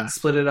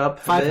 Split it up.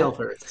 5 health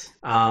hurts.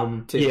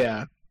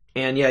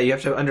 And you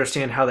have to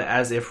understand how the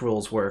as-if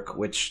rules work,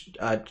 which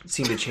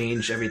seem to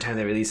change every time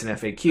they release an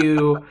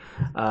FAQ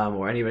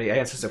or anybody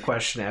answers a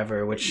question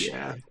ever, which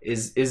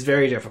is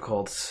very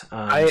difficult.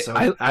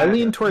 I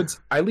lean towards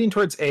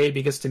A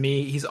because to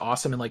me he's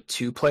awesome in like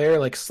 2-player,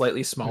 like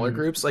slightly smaller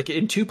groups. Like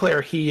in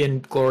 2-player, he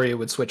and Gloria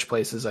would switch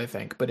places, I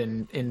think. But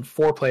in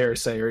 4-player,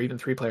 say, or even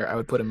 3-player, I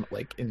would put him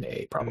like in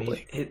A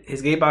probably. I mean,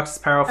 his gate box is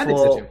powerful. I think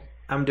so too.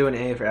 I'm doing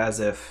A for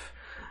as-if.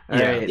 All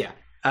Yeah. right. Yeah.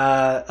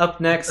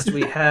 Up next,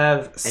 we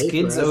have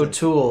Skids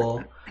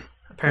O'Toole.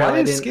 Why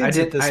is Skids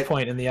at this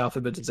point in the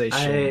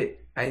alphabetization?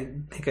 I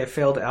think I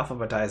failed to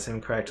alphabetize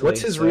him correctly. What's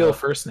his real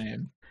first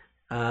name?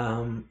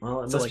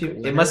 Well,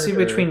 it must be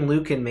between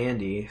Luke and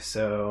Mandy.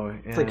 So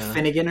It's like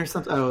Finnegan or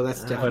something. Oh,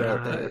 that's definitely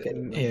out there. Okay.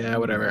 Yeah,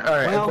 whatever. All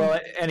right. Well,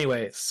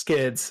 anyway,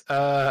 Skids.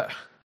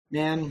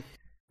 Man,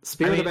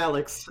 Spirit of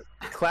Alex.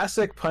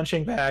 Classic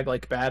punching bag,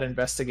 like bad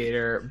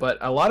investigator. But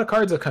a lot of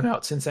cards have come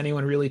out since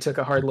anyone really took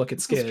a hard look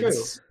at Skids.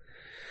 That's true.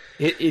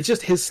 It's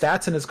just his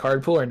stats and his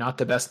card pool are not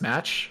the best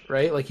match,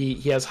 right? Like he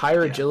has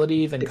higher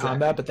agility than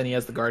combat, but then he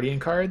has the Guardian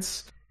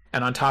cards,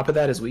 and on top of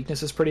that, his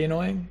weakness is pretty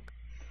annoying.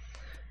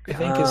 I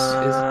think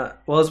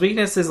his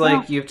weakness is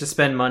like you have to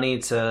spend money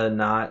to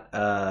not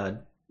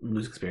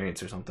lose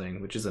experience or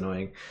something, which is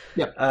annoying.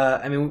 Yep.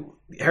 I mean,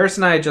 Harris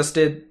and I just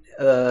did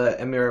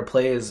Emira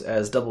plays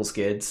as double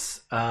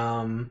Skids.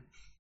 How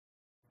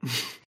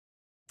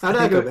did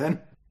that go,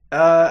 Ben?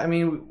 I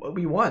mean,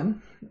 we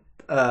won.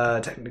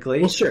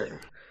 Technically, Well,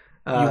 sure.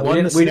 You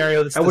won the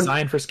scenario that's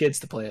designed for Skids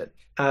to play it.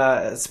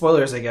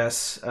 Spoilers, I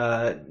guess.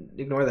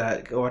 Ignore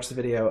that. Go watch the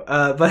video.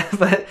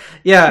 But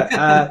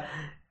yeah,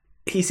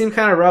 he seemed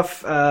kind of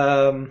rough.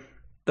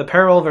 The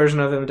Peril version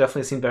of him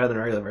definitely seemed better than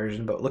the regular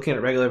version. But looking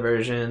at regular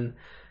version,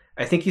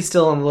 I think he's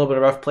still in a little bit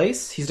of a rough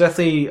place. He's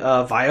definitely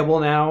viable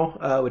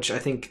now, which I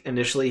think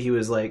initially he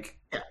was like,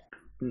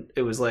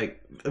 it was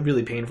like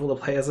really painful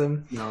to play as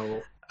him.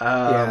 No.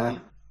 Yeah.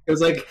 It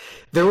was like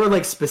there were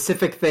like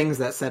specific things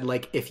that said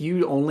like if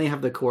you only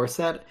have the core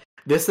set,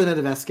 this and an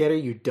investigator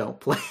you don't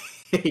play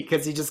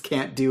because you just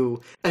can't do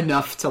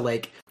enough to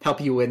like help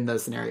you win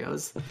those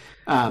scenarios.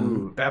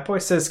 Bad Boy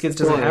says Skids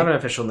doesn't have an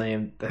official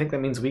name. I think that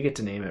means we get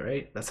to name it,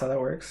 right? That's how that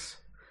works.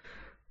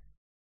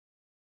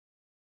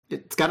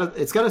 It's got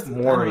a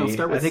Maury.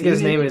 I think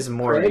his name is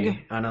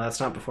Maury. Oh no, that's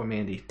not before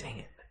Mandy. Dang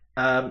it.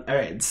 All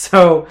right,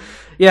 so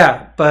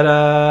yeah, but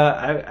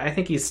I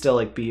think he's still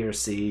like B or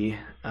C,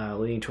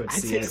 leaning towards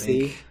C. I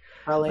think.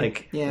 Probably.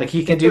 Like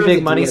he can do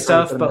big money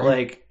stuff, but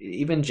like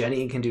even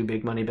Jenny can do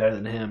big money better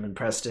than him, and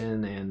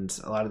Preston and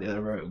a lot of the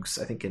other rogues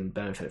I think can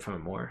benefit from it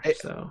more.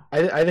 So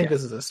I think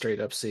this is a straight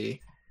up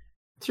C.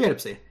 Straight up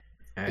C.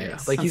 All right. Yeah,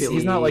 like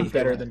he's not like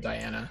better than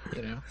Diana,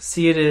 you know.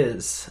 C it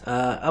is.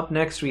 Up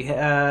next we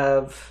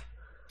have.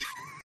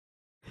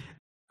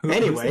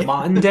 Anyway,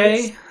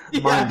 Monday.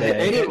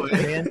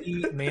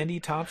 Anyway, Mandy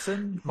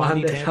Thompson.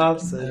 Monday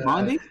Thompson.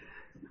 Monday.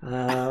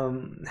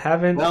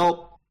 Haven't.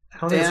 Well,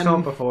 don't think it's Dan, come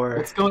up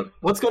before.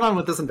 What's going on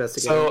with this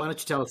investigator? So, Why don't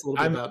you tell us a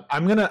little bit about?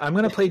 I'm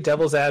gonna play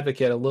devil's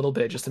advocate a little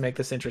bit just to make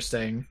this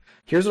interesting.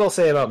 Here's what I'll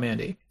say about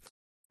Mandy.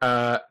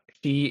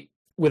 She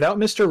without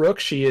Mr. Rook,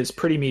 she is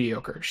pretty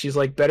mediocre. She's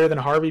like better than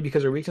Harvey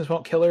because her weakness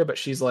won't kill her, but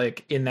she's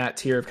like in that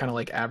tier of kind of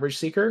like average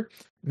seeker.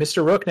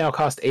 Mr. Rook now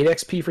costs 8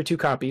 XP for 2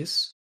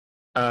 copies.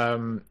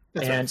 And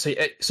right.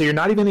 so you're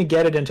not even gonna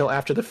get it until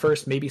after the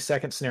first, maybe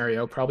second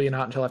scenario. Probably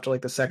not until after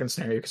like the second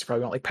scenario because you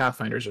probably want like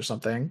Pathfinders or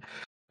something.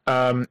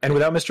 And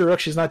without Mr. Rook,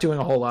 she's not doing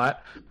a whole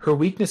lot. Her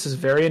weakness is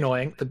very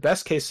annoying. The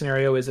best case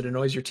scenario is it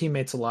annoys your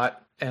teammates a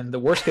lot, and the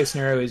worst case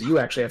scenario is you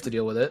actually have to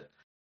deal with it.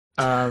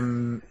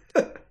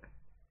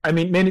 I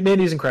mean,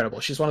 Mandy's incredible.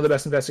 She's one of the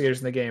best investigators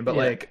in the game, but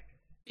like,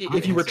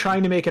 if you were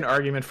trying to make an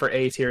argument for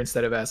A tier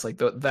instead of S, like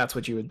that's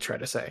what you would try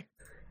to say.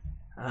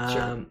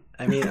 Sure.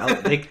 I mean,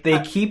 they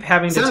keep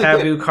having to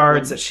taboo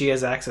cards that she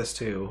has access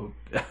to,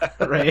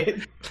 right?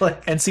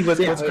 Like, and see, what's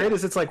great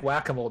is it's like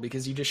whack-a-mole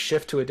because you just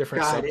shift to a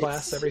different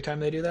subclass every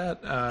time they do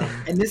that.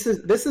 And this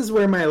is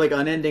where my like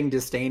unending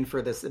disdain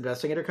for this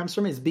investigator comes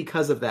from, is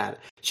because of that.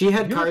 She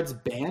had cards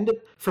banned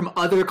from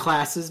other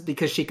classes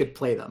because she could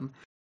play them,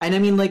 and I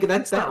mean, like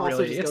that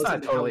also really, just goes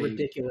into how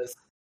ridiculous.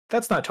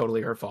 That's not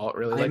totally her fault,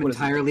 really. I'm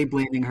entirely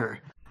blaming her.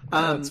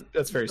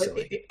 That's very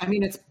silly. I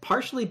mean, it's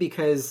partially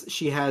because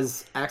she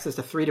has access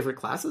to 3 different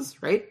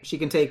classes, right? She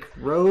can take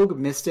Rogue,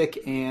 Mystic,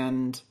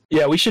 and...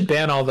 Yeah, we should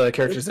ban all the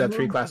characters that have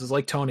 3 classes,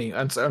 like Tony.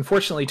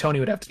 Unfortunately, Tony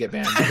would have to get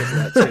banned because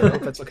of that, too. I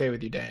hope that's okay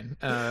with you, Dane.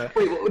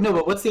 Wait, no,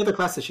 but what's the other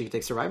class that she can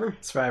take? Survivor?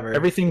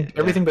 Everything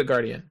but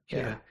Guardian.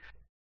 Yeah.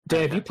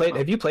 Dan,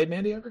 have you played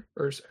Mandy ever?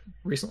 Or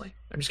recently?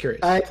 I'm just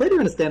curious. I played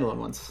her in a standalone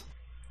once.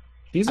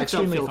 She's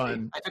extremely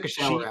fun. I took a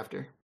shower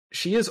after.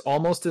 She is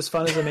almost as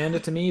fun as Amanda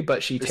to me,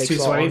 but she takes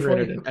longer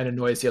and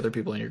annoys the other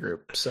people in your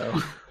group. So,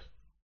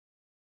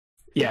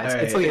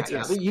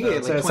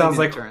 it sounds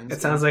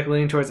like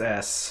leaning towards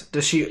S.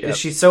 Is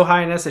she so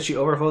high in S that she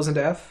overflows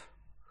into F?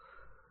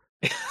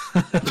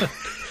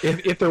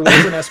 if there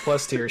was an S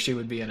plus tier, she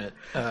would be in it.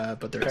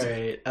 But there's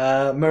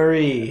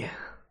Marie.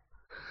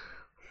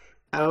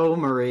 Oh,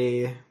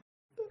 Marie.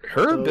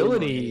 Her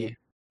ability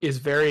is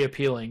very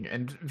appealing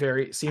and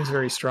seems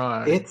very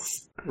strong.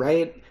 It's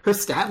right. Her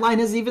stat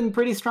line is even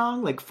pretty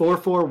strong, like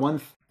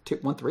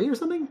 4-4-1-2-1-3 or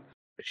something.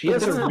 She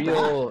has a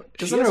real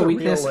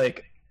weakness,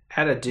 like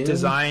had a Doom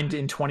designed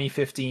in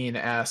 2015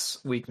 ass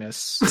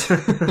weakness,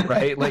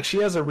 right? Like she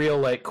has a real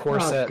like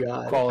core set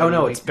quality. Oh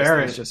no, it's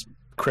Baron. It's just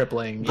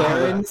crippling.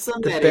 Baron,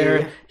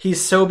 Baron.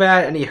 He's so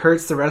bad, and he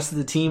hurts the rest of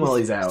the team while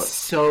he's out.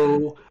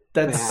 So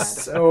that's bad.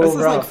 So this rough.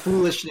 Is like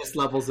foolishness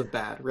levels of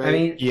bad, right? I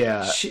mean,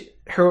 yeah.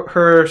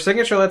 Her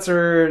signature lets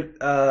her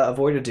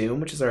avoid a Doom,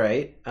 which is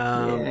alright.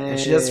 And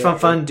she does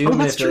fun Doom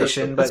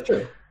manipulation, but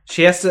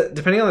she has to,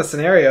 depending on the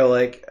scenario,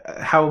 like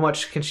how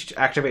much can she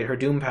activate her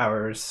Doom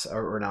powers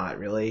or not,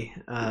 really.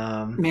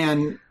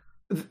 Man,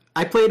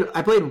 I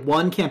played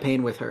one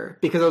campaign with her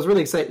because I was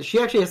really excited. She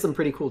actually has some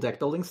pretty cool deck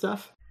building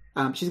stuff.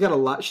 She's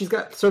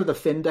got sort of the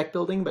Finn deck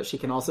building, but she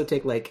can also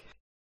take like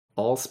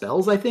all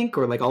spells, I think,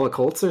 or like all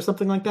occults or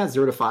something like that,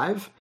 0 to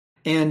 5.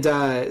 And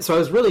so I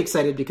was really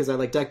excited because I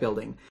like deck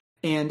building.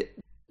 And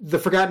the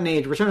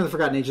Return of the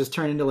Forgotten Age just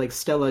turned into like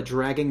Stella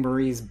dragging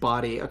Marie's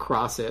body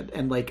across it,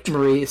 and like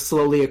Marie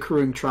slowly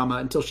accruing trauma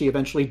until she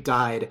eventually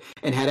died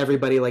and had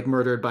everybody like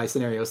murdered by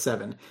Scenario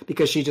 7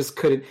 because she just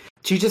couldn't.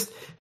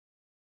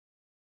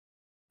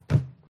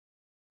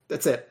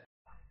 That's it.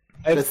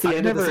 That's the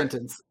end of the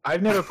sentence.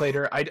 I've never played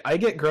her. I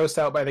get grossed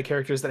out by the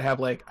characters that have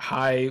like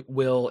high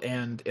will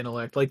and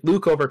intellect. Like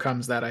Luke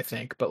overcomes that, I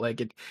think, but like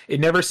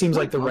it never seems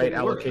like the right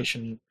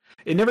allocation.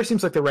 It never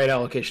seems like the right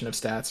allocation of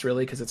stats,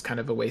 really, because it's kind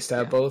of a waste to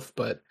have both.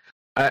 But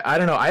I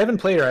don't know. I haven't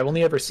played her. I've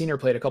only ever seen her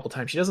played a couple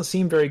times. She doesn't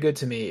seem very good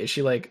to me. Is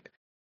she like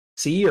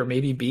C or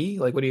maybe B?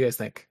 Like, what do you guys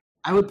think?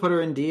 I would put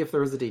her in D if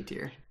there was a D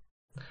tier.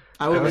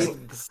 I would leave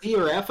C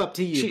or F up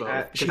to you.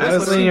 I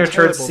was leaning her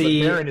towards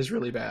C. Baron is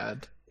really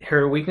bad.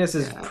 Her weakness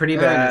is pretty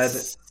bad.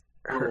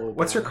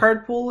 What's her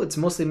card pool? It's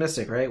mostly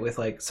Mystic, right? With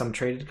like some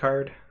traded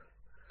card,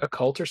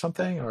 occult or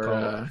something,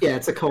 or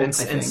it's a cult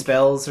and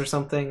spells or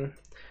something.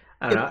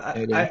 I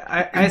don't know.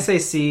 I say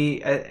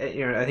C.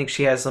 I think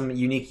she has some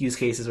unique use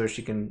cases where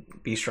she can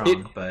be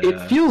strong. But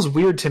it feels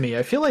weird to me.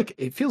 I feel like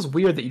it feels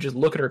weird that you just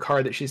look at her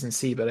card that she's in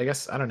C. But I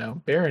guess I don't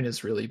know. Baron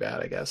is really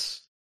bad. I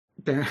guess.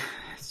 Baron,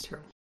 it's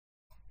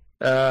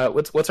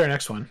terrible. What's our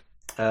next one?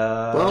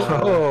 I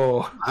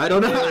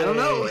don't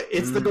know.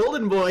 It's the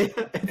Golden Boy.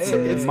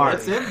 It's Mark.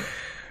 It's him.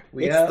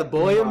 It's the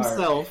boy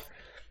himself.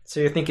 So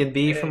you're thinking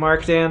B for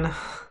Mark, Dan?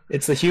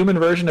 It's the human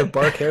version of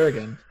Bark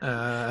Harrigan.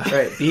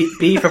 Right,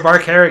 B for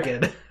Bark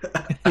Harrigan.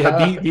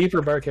 Yeah, B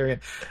for Bark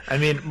Harrigan. I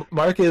mean,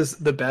 Mark is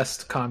the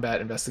best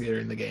combat investigator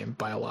in the game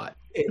by a lot.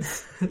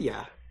 Easy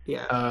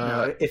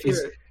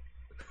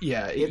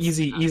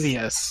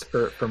S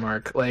for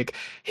Mark. Like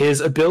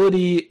his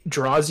ability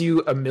draws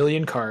you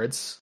 1,000,000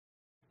 cards.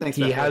 Thanks,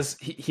 he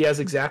has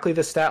exactly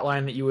the stat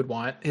line that you would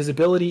want. His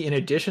ability, in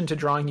addition to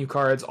drawing you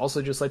cards,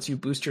 also just lets you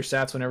boost your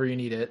stats whenever you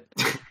need it.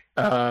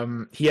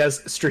 He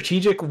has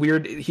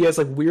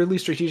like weirdly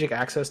strategic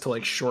access to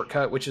like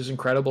shortcut, which is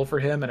incredible for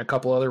him, and a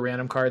couple other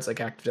random cards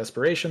like Act of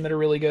Desperation that are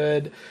really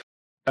good.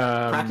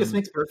 Practice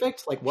makes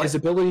perfect. Like what? His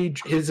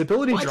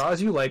ability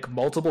draws you like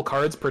multiple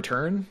cards per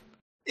turn.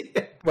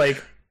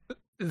 Like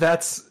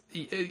that's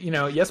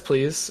yes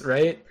please,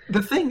 right?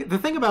 The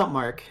thing about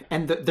Mark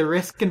and the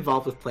risk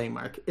involved with playing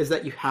Mark is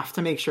that you have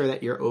to make sure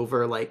that you're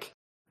over like,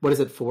 what is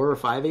it, 4 or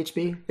 5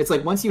 HP? It's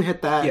like once you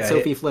hit that,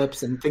 Sophie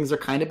flips and things are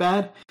kind of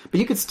bad, but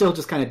you could still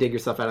just kind of dig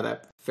yourself out of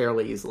that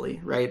fairly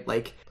easily, right?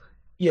 Like,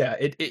 yeah,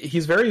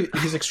 he's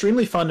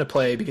extremely fun to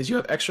play because you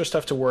have extra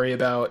stuff to worry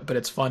about, but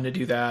it's fun to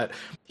do that.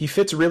 He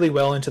fits really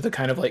well into the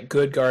kind of like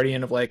good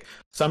guardian of like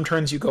some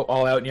turns you go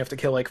all out and you have to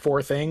kill like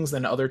 4 things,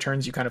 then other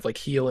turns you kind of like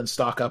heal and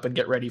stock up and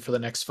get ready for the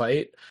next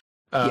fight.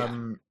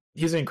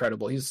 He's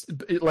incredible. He's,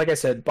 like I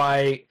said,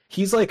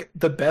 he's like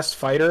the best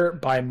fighter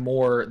by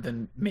more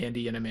than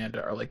Mandy and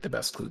Amanda are like the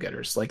best clue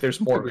getters. Like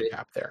there's more of a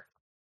gap there.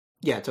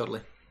 Yeah,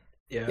 totally.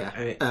 Yeah.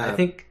 I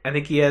think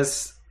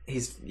he's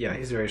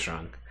very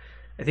strong.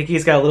 I think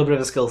he's got a little bit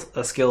of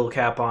a skill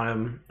cap on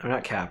him, or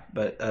not cap,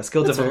 but a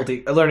skill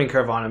difficulty, a learning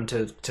curve on him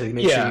to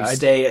make sure you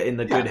stay in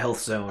the good health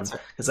zone,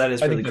 because that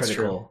is really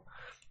critical.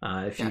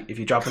 If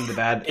you drop into the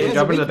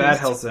bad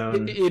health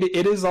zone,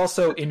 it is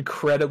also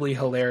incredibly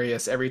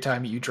hilarious every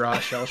time you draw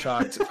Shell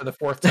Shocked for the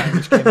 4th time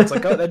each game. It's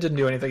like, oh, that didn't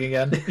do anything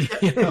again.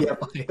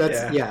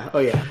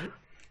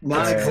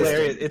 Not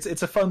hilarious.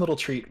 It's a fun little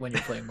treat when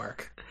you're playing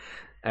Mark.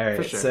 All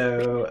right,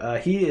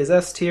 so he is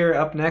S tier.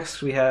 Up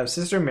next, we have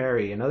Sister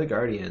Mary, another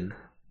Guardian.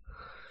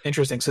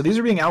 Interesting. So these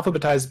are being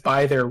alphabetized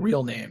by their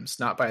real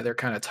names, not by their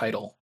kind of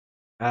title.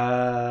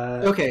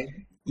 Okay,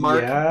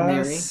 Mark,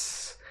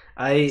 yes.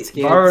 Mary.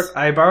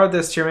 I borrowed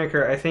this tier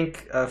maker. I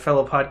think a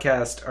fellow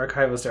podcast,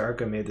 Archivos de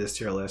Arkham, made this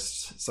tier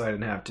list, so I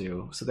didn't have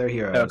to. So they're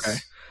heroes. Okay.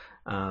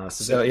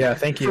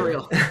 Thank you. For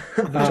real.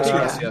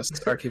 Yes,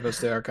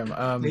 Archivos de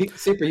Arkham.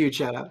 Super huge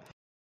shout out.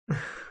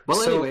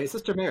 Well, anyway,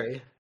 Sister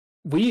Mary.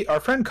 Our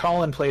friend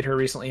Colin played her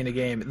recently in a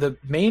game. The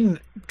main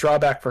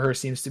drawback for her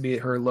seems to be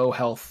her low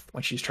health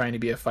when she's trying to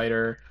be a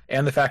fighter,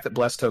 and the fact that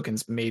bless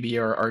tokens maybe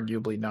are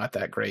arguably not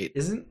that great.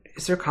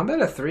 Is her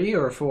combat a 3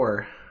 or a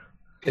 4?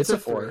 It's a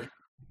 4.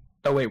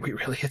 Oh wait,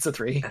 really? It's a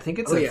 3? I think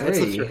it's a 3. It's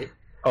a 3.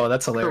 Oh,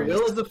 that's hilarious.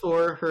 Her will is a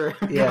 4. Her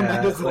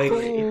combat is a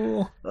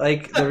 3.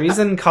 Like the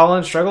reason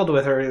Colin struggled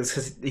with her is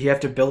because you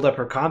have to build up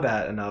her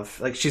combat enough.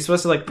 Like she's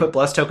supposed to like put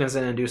bless tokens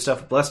in and do stuff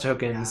with bless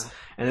tokens,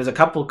 and there's a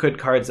couple good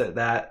cards with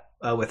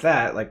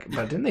that, like,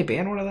 but didn't they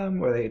ban one of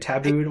them? Or they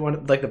tabooed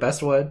one, like the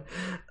best one?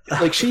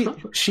 Like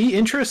she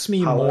interests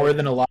me more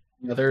than a lot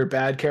of the other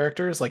bad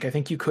characters. Like I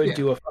think you could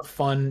do a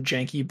fun,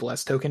 janky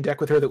bless token deck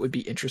with her that would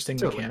be interesting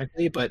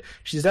mechanically, but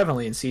she's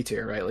definitely in C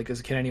tier, right? Like,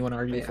 can anyone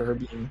argue for her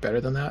being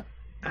better than that?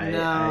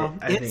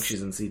 I think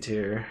she's in C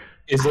tier.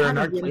 Is there an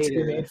argument to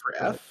be made for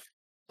F?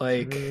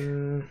 Like,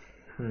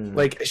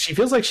 like she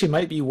feels like she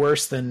might be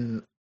worse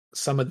than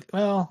some of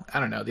I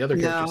don't know, the other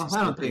characters. No,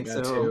 I don't think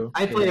so. Too.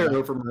 I'd play her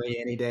over Marie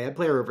any day. I'd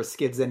play her over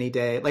Skids any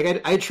day.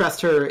 Like I trust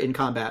her in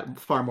combat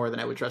far more than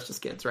I would trust a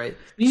Skids, right?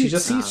 She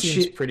just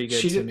seems pretty good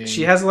to me.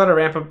 She has a lot of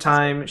ramp up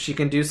time. She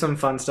can do some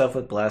fun stuff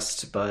with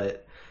Blessed,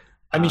 but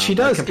I mean, she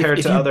does.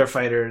 Compared to other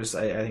fighters,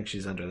 I think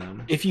she's under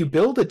them. If you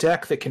build a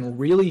deck that can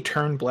really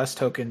turn bless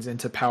tokens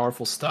into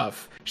powerful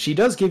stuff, she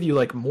does give you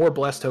like more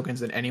bless tokens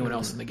than anyone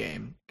else in the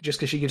game. Just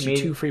because she gives you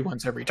 2 free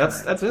ones every turn.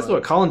 That's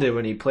what Colin did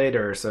when he played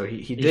her. So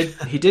he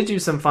did do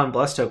some fun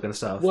bless token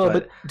stuff. Well,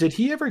 but did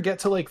he ever get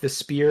to like the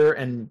spear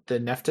and the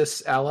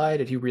Nephthys ally?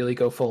 Did he really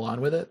go full on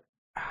with it?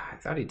 I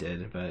thought he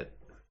did, but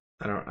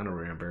I don't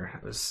remember.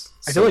 It was.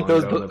 I feel like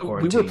those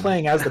we were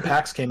playing as the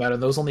packs came out,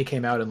 and those only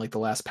came out in like the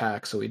last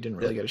pack, so we didn't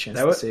really get a chance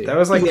to see. That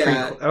was like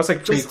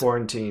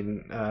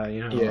pre-quarantine.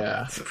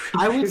 Yeah.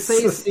 I would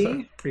say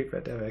C.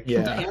 Pre-pandemic.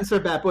 Yeah. To answer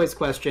Bat Boy's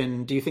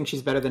question, do you think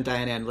she's better than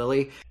Diana and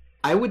Lily?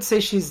 I would say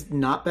she's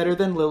not better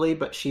than Lily,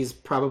 but she's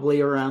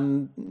probably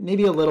around,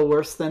 maybe a little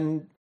worse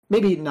than,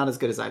 maybe not as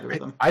good as either of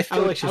them. I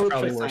feel like she's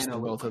probably worse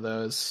than both of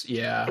those.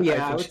 Yeah.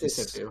 Yeah, I would say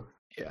so too.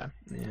 Yeah.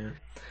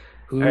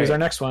 Who's our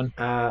next one?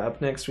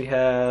 Up next we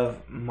have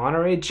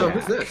Monterey Jack. Oh,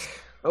 who's this?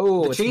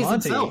 Oh, the it's cheese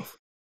Monty. Himself.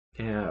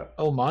 Yeah.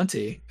 Oh,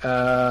 Monty.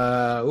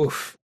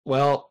 Oof.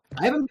 Well,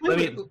 I haven't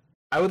played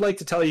I would like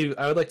to tell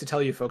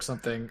you folks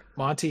something.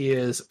 Monty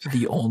is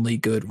the only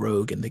good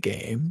rogue in the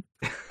game.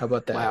 How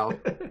about that? Wow.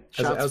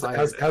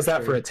 How's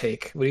that for a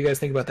take? What do you guys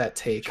think about that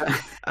take?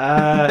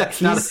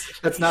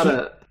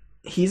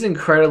 He's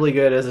incredibly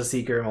good as a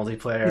Seeker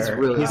multiplayer. He's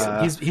really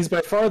he's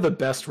by far the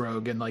best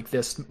rogue in like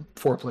this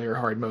 4-player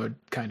hard mode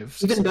kind of.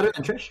 Even better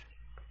than Trish.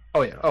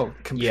 Oh yeah. Oh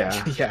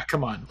yeah.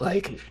 Come on.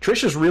 Like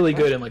Trish is really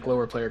good in like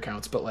lower player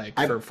counts, but like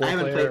for 4-player, I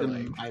haven't played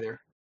him either.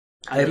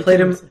 I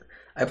played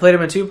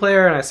him in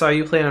 2-player, and I saw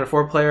you play on a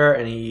 4-player,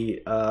 and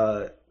he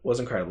was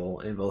incredible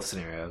in both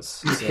scenarios.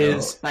 So.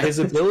 His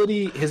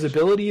ability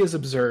is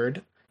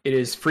absurd. It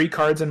is free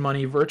cards and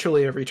money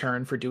virtually every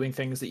turn for doing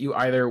things that you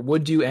either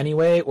would do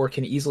anyway or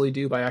can easily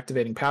do by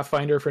activating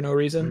Pathfinder for no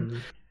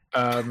reason.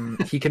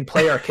 He can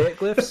play Archaic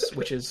Glyphs,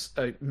 which is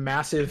a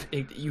massive.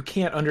 You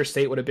can't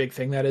understate what a big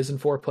thing that is in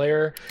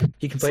 4-player.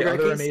 He can play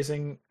other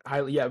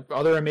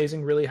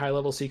amazing, really high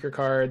level Seeker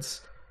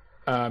cards.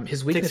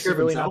 His weakness is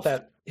really not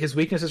that. His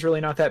weakness is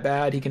really not that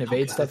bad. He can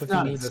evade stuff if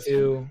he needs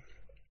to.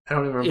 I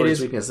don't even remember what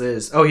his weakness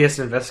is. Oh, he has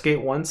to investigate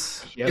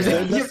once. He has to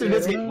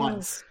investigate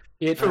once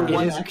for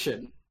one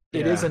action.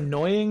 It is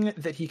annoying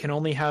that he can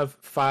only have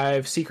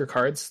 5 Seeker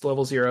cards,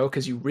 level 0,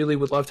 because you really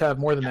would love to have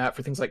more than that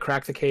for things like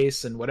Crack the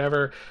Case and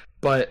whatever.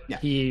 But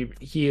he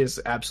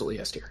is absolutely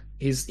S tier.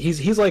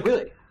 He's like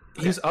really?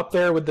 He's up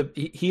there with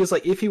he is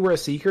like, if he were a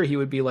Seeker, he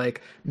would be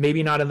like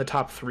maybe not in the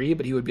top 3,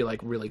 but he would be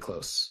like really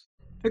close.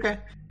 Okay.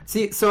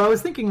 See, so I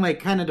was thinking, like,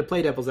 kind of to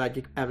play devil's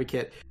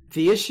advocate,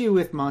 the issue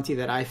with Monty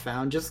that I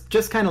found,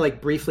 just kind of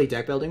like briefly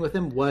deck building with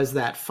him, was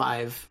that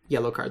 5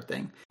 yellow card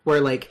thing,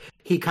 where like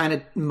he kind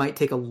of might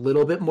take a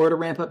little bit more to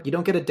ramp up. You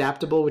don't get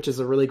Adaptable, which is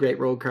a really great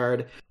rogue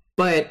card,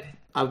 but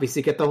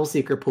obviously get the whole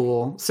Seeker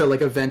pool. So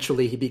like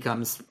eventually he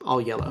becomes all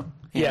yellow.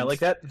 Yeah,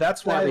 like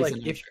that's why like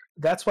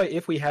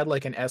if we had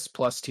like an S+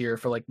 tier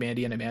for like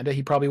Mandy and Amanda,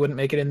 he probably wouldn't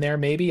make it in there,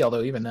 maybe,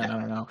 although even then I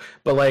don't know.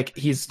 But like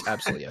he's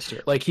absolutely S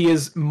tier. Like he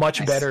is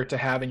much better to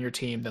have in your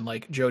team than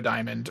like Joe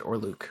Diamond or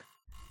Luke.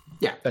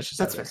 Yeah, that's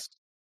fair.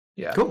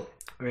 Yeah, cool.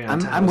 Yeah,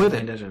 I'm with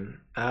it.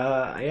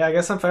 Yeah, I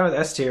guess I'm fine with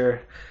S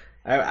tier.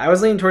 I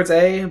was leaning towards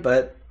A,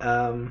 but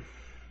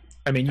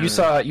I mean, you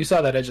saw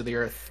that Edge of the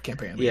Earth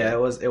campaign. Yeah, it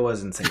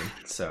was insane.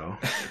 So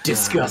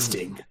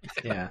disgusting.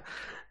 Yeah.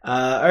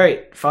 All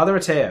right, Father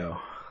Mateo.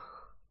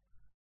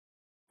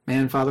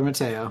 Man, Father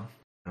Mateo.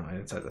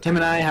 Him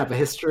and I have a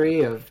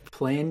history of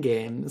playing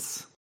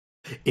games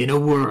in a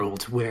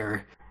world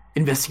where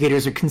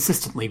investigators are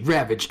consistently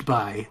ravaged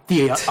by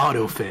the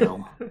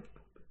autofail.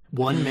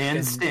 One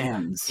man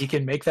stands. He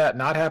can make that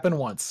not happen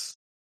once.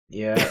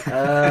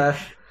 Yeah.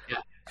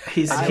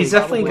 He's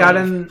definitely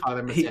gotten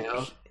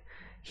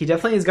he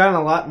definitely has gotten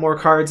a lot more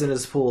cards in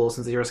his pool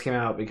since the Heroes came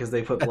out because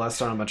they put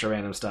Blessed on a bunch of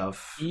random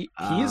stuff. He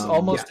is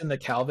almost in the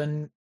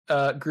Calvin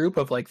group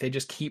of like they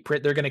just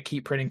they're going to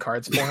keep printing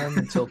cards for him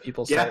until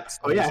people say it's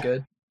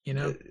good. You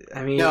know,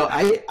 I mean, no,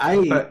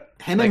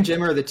 him and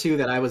Jim are the two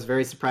that I was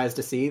very surprised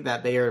to see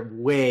that they are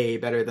way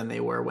better than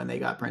they were when they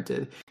got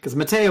printed. Because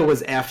Mateo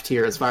was F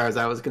tier as far as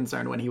I was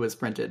concerned when he was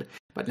printed,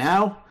 but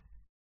now,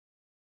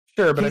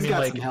 sure, but he's I mean, got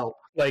like some help.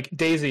 Like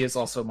Daisy is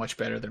also much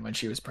better than when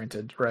she was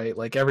printed, right?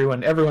 Like everyone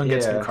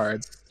gets new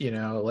cards. You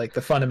know, like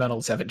the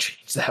fundamentals haven't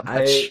changed that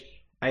much.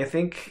 I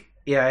think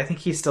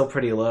he's still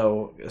pretty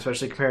low,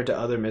 especially compared to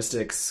other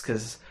Mystics,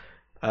 because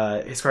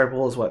his card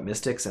pool is what,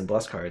 Mystics and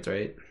Bless cards,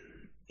 right?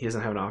 He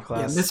doesn't have an off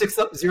class. Yeah, Mystics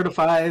up 0 to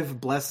 5,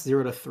 Bless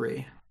 0 to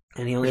 3,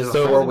 and he only has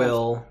a 4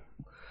 will.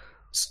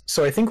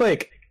 So I think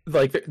like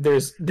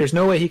there's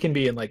no way he can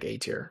be in like A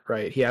tier,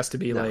 right? He has to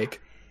be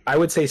like, I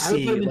would say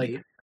C.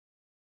 Like,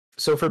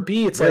 so for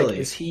B, it's really? Like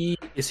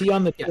is he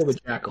on the tier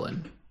with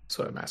Jacqueline? That's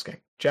what I'm asking.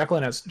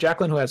 Jacqueline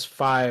who has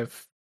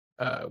 5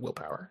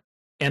 willpower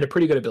and a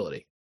pretty good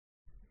ability.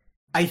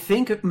 I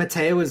think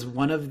Mateo is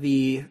one of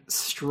the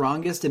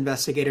strongest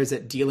investigators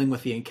at dealing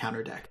with the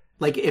encounter deck.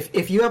 Like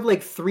if you have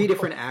like 3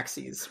 different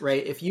axes,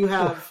 right? If you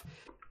have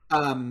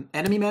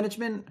enemy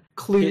management,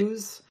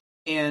 clues,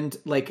 and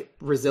like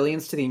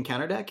resilience to the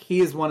encounter deck, he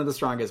is one of the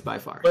strongest by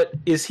far. But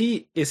is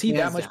he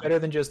that much better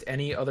than just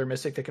any other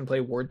Mystic that can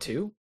play Ward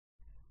 2?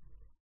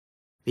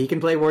 He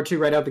can play Ward 2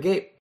 right out the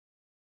gate.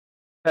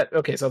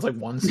 Okay, so it's like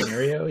one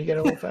scenario you get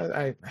a little fast.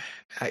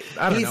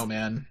 I don't know,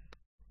 man.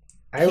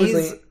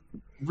 He's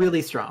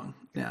really strong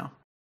now.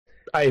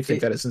 I think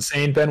that is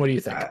insane. Ben, what do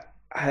you think?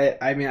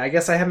 I mean, I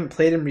guess I haven't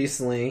played him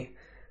recently,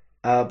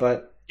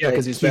 but yeah,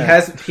 because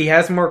he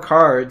has more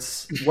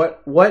cards.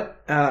 What?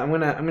 I'm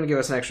gonna give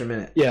us an extra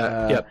minute.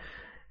 Yeah.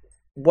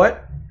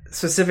 What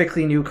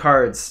specifically new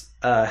cards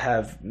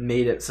have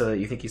made it so that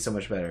you think he's so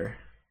much better?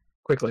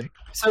 Quickly.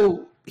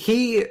 So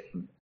he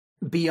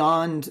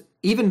beyond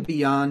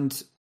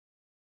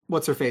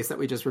what's her face that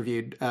we just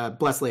reviewed,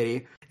 Bless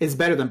Lady, is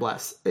better than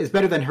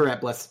her at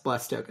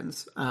Bless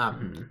tokens.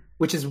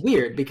 Which is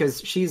weird because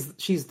she's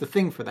the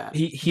thing for that.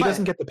 He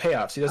doesn't get the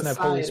payoffs. He doesn't have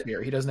Holy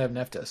Spear. He doesn't have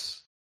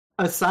Nephthys.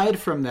 Aside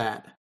from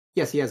that,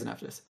 yes, he has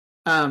Nephthys.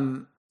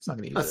 It's not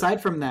gonna use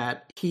aside from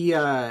that, he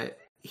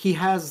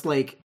has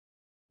like,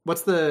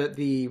 what's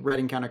the red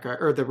encounter card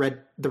or the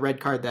red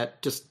card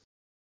that just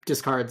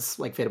discards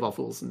like Fate of All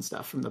Fools and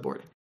stuff from the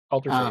board.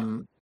 Alter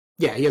Fate.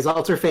 Yeah, he has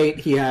Alter Fate.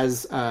 He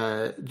has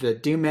the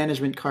Doom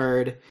Management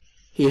card.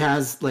 He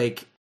has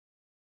like.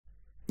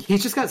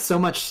 He's just got so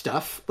much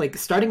stuff. Like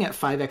starting at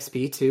 5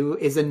 XP too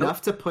is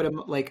enough to put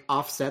him like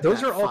offset.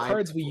 Those are all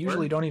cards we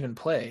usually don't even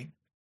play.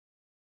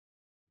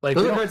 Like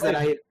those are cards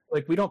that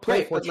we don't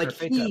play. Right, but like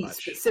he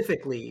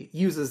specifically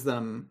uses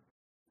them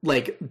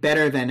like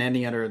better than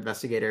any other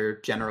investigator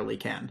generally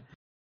can.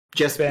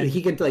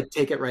 He can like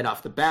take it right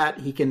off the bat.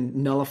 He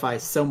can nullify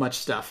so much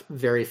stuff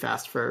very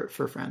fast for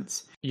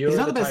friends. You're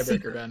the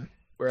tiebreaker, Ben.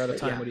 We're out of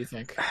time. Yeah. What do you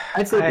think?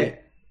 I'd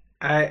say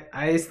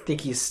I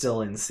think he's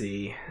still in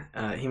C.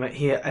 I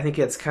think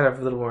it's kind of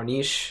a little more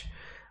niche.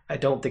 I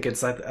don't think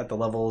it's at the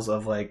levels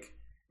of like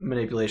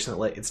manipulation that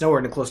like it's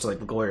nowhere near close to like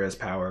Gloria's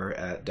power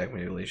at deck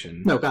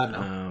manipulation. No, God,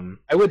 no.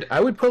 I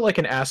would put like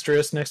an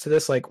asterisk next to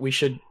this. Like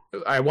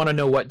I want to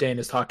know what Dane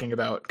is talking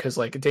about because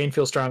like Dane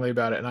feels strongly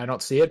about it and I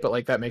don't see it, but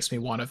like that makes me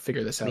want to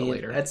figure this out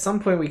later. At some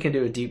point we can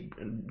do a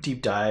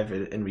deep dive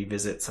and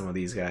revisit some of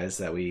these guys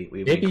that we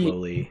made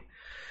slowly.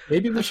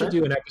 Maybe we should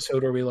do an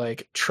episode where we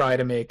like try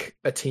to make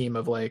a team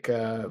of like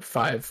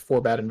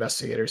 4 bad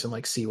investigators and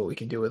like see what we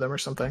can do with them or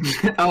something.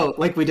 Oh,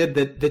 like we did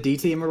the D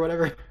team or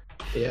whatever.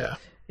 Yeah.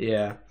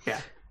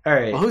 All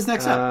right. Well, who's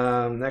next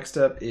up? Next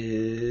up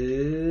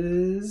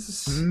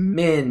is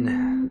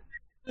Min.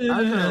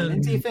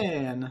 Minty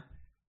fan.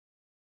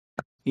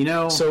 You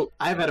know, so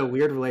I've had a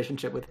weird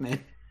relationship with Min.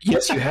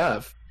 Yes, you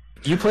have.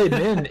 You played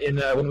Min in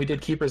when we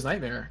did Keeper's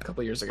Nightmare a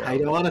couple years ago. I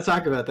don't want to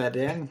talk about that,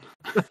 Dan.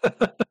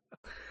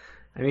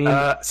 I mean,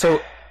 so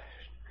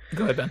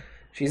go ahead, Ben.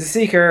 She's a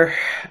seeker.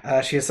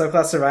 She's a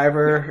subclass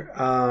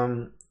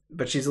survivor,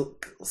 but she's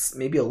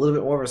maybe a little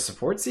bit more of a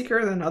support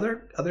seeker than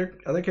other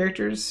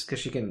characters because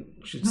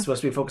she's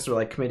supposed to be focused on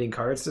like committing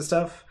cards to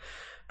stuff,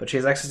 but she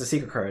has access to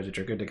seeker cards, which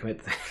are good to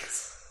commit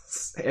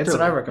things, and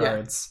survivor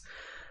cards.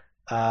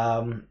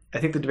 I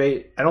think the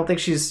debate. I don't think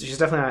she's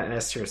definitely not an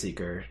S tier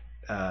seeker.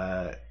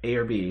 A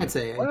or B. I'd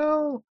say.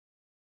 Well,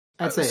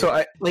 I'd say. So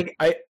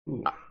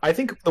I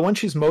think the one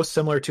she's most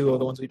similar to of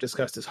the ones we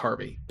discussed is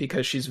Harvey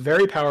because she's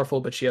very powerful,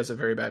 but she has a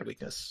very bad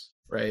weakness,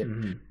 right?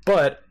 Mm-hmm.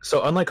 But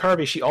so unlike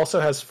Harvey, she also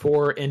has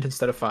 4 int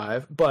instead of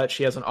 5, but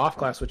she has an off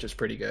class which is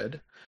pretty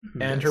good,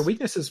 and her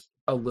weakness is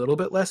a little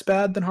bit less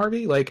bad than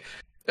Harvey. Like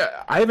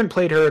I haven't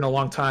played her in a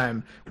long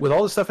time. With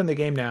all the stuff in the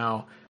game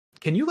now,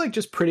 can you like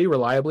just pretty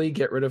reliably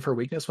get rid of her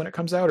weakness when it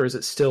comes out, or is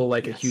it still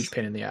like a huge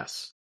pain in the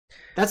ass?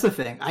 That's the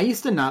thing. I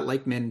used to not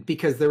like Min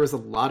because there was a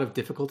lot of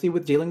difficulty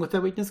with dealing with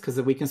that weakness because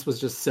the weakness was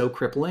just so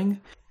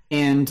crippling.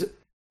 And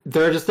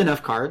there are just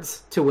enough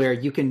cards to where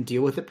you can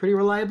deal with it pretty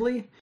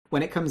reliably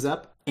when it comes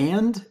up.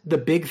 And the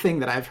big thing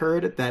that I've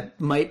heard that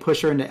might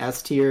push her into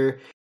S tier,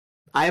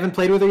 I haven't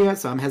played with her yet,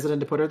 so I'm hesitant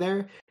to put her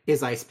there,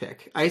 is Ice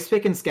Pick. Ice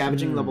Pick and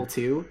Scavenging level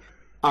 2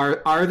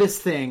 are this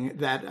thing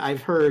that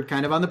I've heard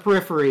kind of on the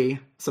periphery.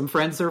 Some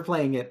friends who are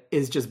playing it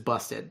is just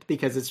busted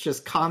because it's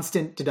just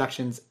constant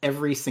deductions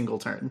every single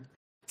turn.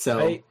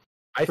 So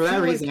I for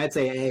that reason, I'd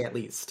say A at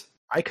least.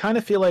 I kind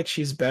of feel like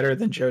she's better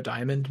than Joe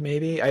Diamond,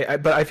 maybe.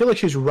 But I feel like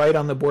she's right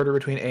on the border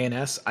between A and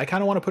S. I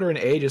kind of want to put her in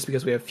A just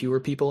because we have fewer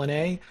people in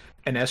A,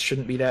 and S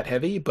shouldn't be that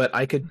heavy. But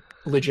I could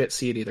legit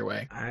see it either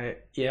way. I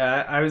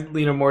would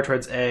lean her more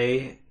towards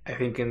A. I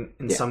think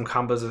in some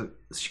combos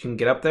she can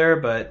get up there,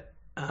 but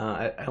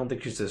I don't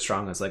think she's as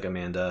strong as like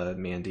Amanda,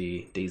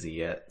 Mandy, Daisy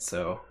yet.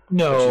 So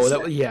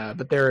I'd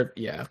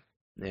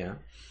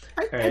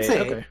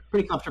say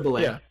pretty comfortable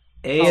A. Yeah.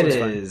 A it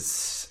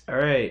is. All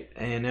right,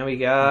 and now we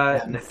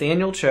got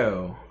Nathaniel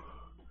Cho.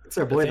 It's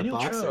our boy, Nathaniel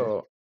the boxer.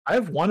 Cho.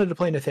 I've wanted to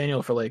play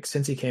Nathaniel for like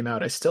since he came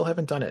out. I still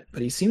haven't done it,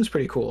 but he seems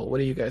pretty cool. What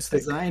do you guys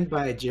think? Designed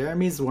by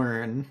Jeremy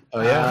Zwern.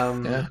 Oh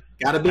yeah,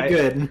 gotta be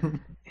good.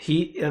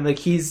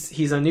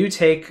 He's a new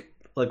take.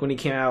 Like when he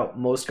came out,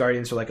 most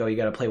Guardians were like, "Oh, you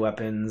got to play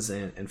weapons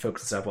and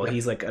focus and stuff." Well,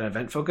 he's like an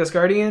event focused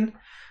Guardian.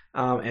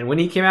 And when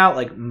he came out,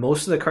 like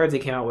most of the cards he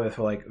came out with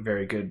were like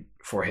very good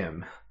for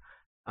him.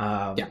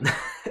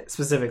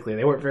 Specifically,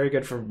 they weren't very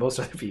good for most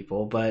other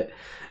people, but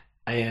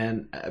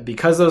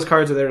because those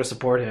cards are there to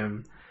support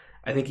him,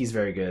 I think he's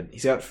very good.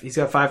 He's got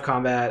 5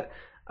 combat.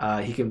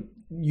 He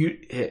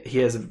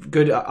has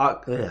good.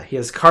 He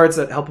has cards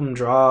that help him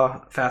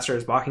draw faster.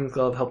 His blocking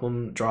glove help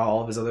him draw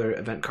all of his other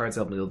event cards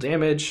that help him deal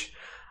damage.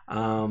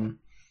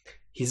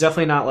 He's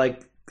definitely not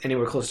like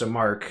anywhere close to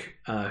Mark,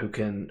 who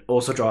can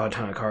also draw a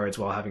ton of cards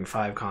while having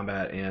 5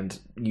 combat and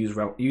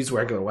use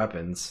regular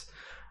weapons.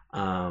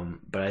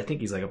 But I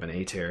think he's like up in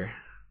A tier.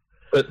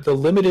 But the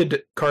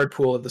limited card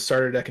pool of the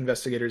starter deck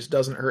investigators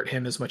doesn't hurt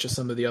him as much as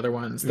some of the other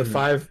ones. The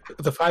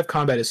 5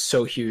 combat is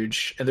so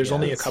huge, and there's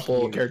only a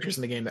couple characters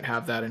in the game that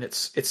have that, and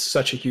it's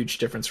such a huge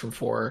difference from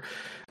 4.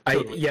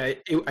 Totally.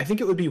 I think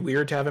it would be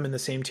weird to have him in the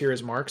same tier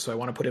as Mark, so I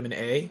want to put him in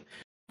A.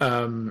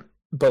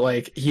 But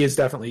like he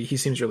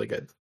seems really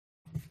good.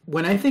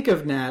 When I think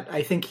of Nat,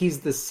 I think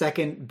he's the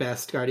second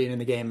best Guardian in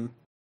the game,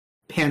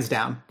 hands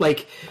down.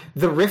 Like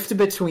the rift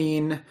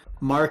between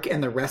Mark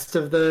and the rest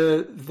of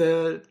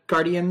the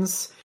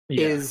Guardians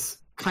is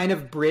kind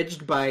of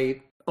bridged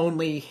by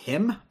only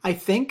him, I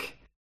think.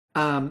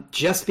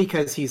 Just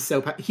because he's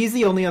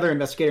the only other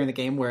investigator in the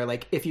game where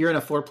like if you're in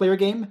a 4-player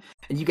game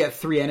and you get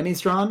 3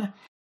 enemies drawn,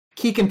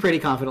 he can pretty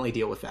confidently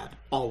deal with that,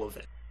 all of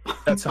it.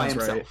 That sounds by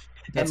himself. Right.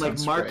 And like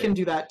Mark can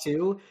do that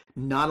too.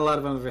 Not a lot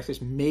of other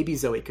investigators. Maybe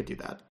Zoe could do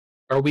that.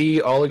 Are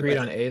we all agreed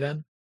on A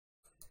then?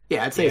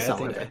 Yeah, I'd say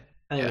solid A.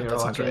 That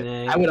sounds right.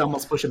 I would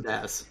almost push him to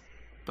S,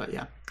 but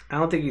yeah. I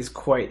don't think he's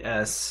quite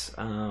S,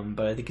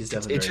 but I think he's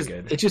definitely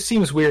very good. It just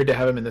seems weird to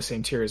have him in the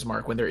same tier as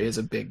Mark when there is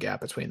a big gap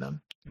between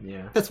them.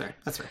 Yeah, that's fair.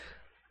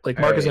 Like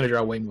Mark is going to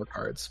draw way more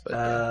cards.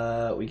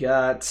 But we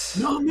got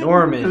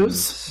Norman.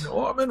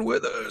 Norman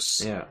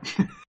Withers. Yeah.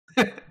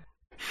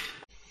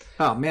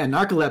 Oh man,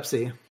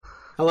 narcolepsy.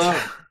 Hello.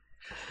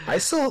 I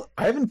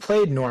haven't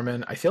played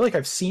Norman. I feel like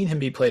I've seen him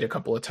be played a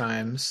couple of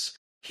times.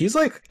 He's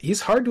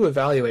hard to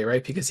evaluate,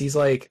 right? Because he's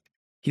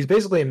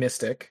basically a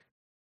mystic.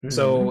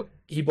 So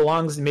he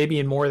belongs maybe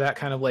in more of that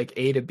kind of like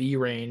A to B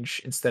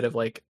range instead of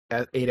like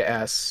A to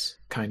S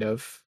kind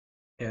of.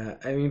 Yeah,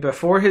 I mean,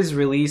 before his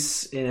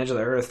release in Edge of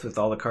the Earth with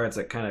all the cards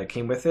that kind of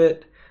came with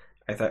it,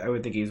 I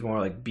would think he was more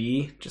like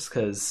B, just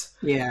because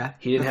he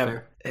didn't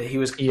have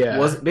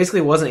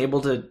wasn't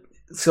able to.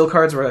 Skill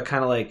cards were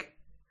kind of like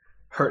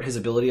hurt his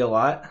ability a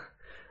lot.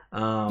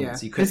 So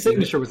his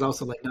signature was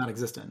also like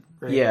non-existent.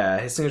 Right? Yeah,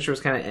 his signature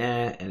was kind of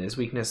and his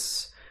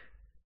weakness.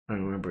 I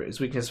don't remember. His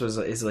weakness was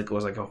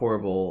like a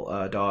horrible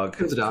dog,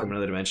 it was a dog from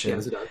another dimension. Yeah, it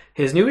was a dog.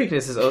 His new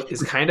weakness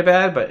is kind of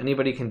bad, but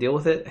anybody can deal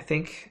with it, I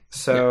think.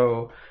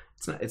 So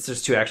it's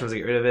just 2 actions to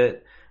get rid of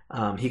it.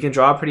 He can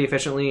draw pretty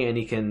efficiently, and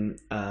he can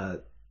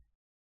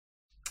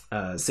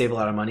save a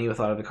lot of money with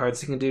a lot of the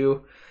cards he can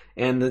do,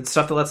 and the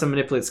stuff that lets him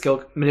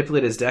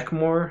manipulate his deck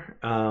more,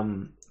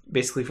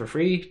 basically for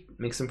free,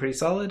 makes him pretty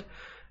solid.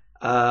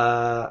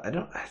 Stats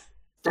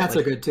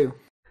are good too.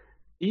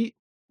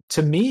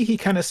 To me, he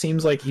kind of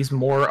seems like he's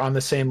more on the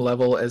same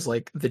level as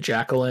like the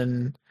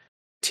Jacqueline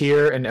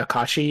tier and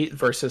Akashi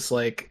versus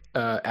like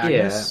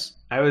Agnes.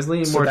 Yeah, I was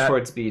leaning more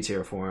towards B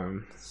tier for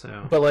him.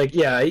 So, but like,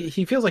 yeah,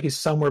 he feels like he's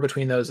somewhere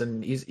between those,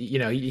 and he's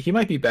he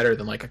might be better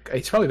than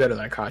he's probably better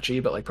than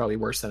Akashi, but like probably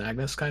worse than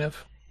Agnes, kind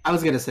of. I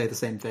was gonna say the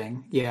same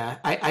thing. Yeah,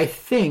 I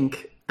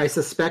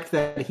suspect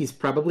that he's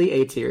probably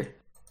A tier,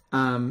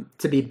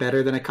 to be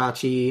better than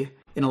Akachi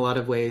in a lot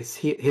of ways.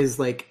 His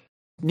like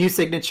new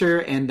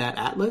signature and that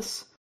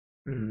Atlas.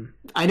 Mm-hmm.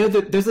 I know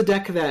that there's a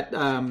deck that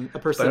a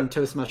person,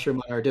 Toast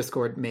Mushroom, on our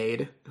Discord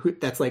made.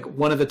 That's like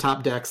one of the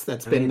top decks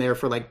that's been there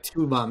for like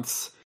 2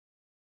 months.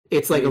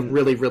 It's like a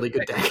really, really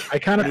good deck. I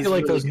kind of feel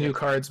like those new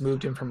cards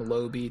moved him from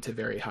low B to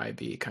very high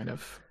B, kind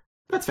of.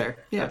 That's fair.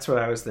 Yeah, that's what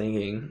I was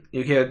thinking.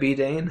 You okay with B,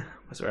 Dane?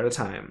 Was right out of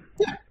time.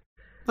 Yeah,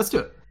 let's do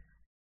it.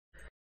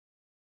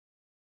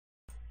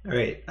 All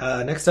right.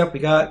 Next up, we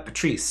got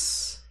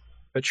Patrice.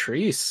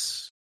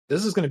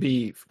 This is going to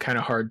be kind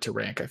of hard to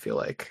rank, I feel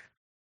like.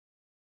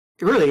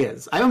 It really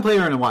is. I haven't played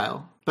her in a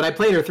while, but I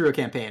played her through a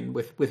campaign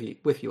with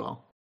you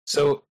all.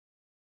 So,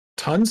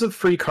 tons of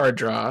free card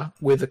draw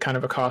with a kind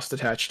of a cost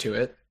attached to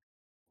it.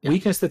 Yeah.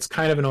 Weakness that's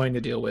kind of annoying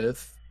to deal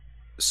with.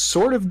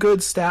 Sort of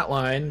good stat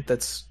line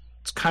that's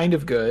kind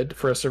of good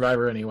for a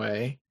survivor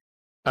anyway.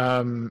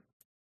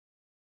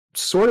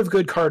 Sort of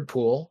good card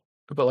pool,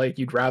 but like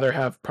you'd rather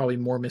have probably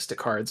more mystic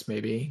cards.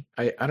 Maybe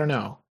I don't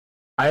know.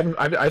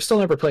 I've still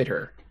never played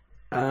her.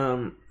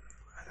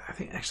 I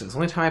think actually the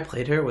only time I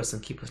played her was in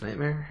Keeper's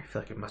Nightmare. I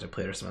feel like I must have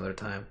played her some other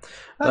time.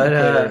 But played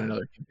her in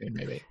another campaign,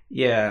 maybe.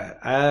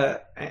 Yeah,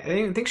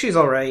 I think she's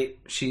all right.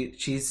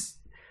 She's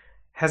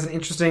has an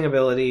interesting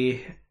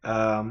ability.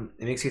 It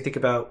makes you think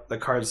about the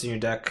cards in your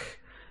deck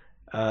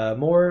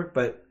more,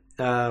 but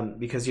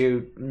because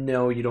you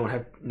don't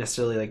have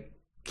necessarily like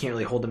can't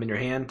really hold them in your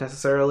hand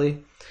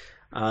necessarily.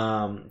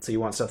 So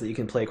you want stuff that you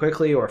can play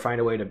quickly or find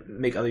a way to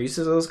make other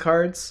uses of those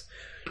cards.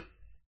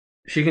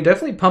 She can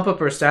definitely pump up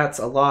her stats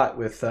a lot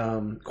with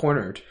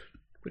Cornered,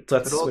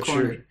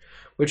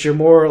 which you're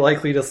more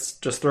likely to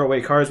just throw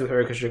away cards with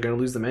her because you're going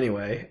to lose them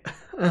anyway.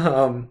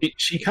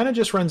 She kind of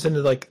just runs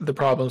into like the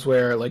problems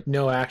where like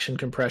no action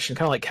compression,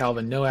 kind of like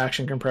Calvin, no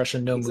action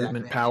compression, no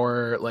movement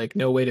power, like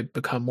no way to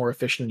become more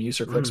efficient and use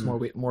her clicks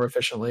more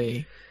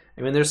efficiently.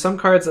 I mean, there's some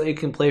cards that you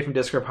can play from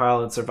Discard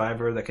Pile and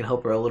Survivor that can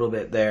help her a little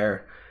bit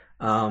there.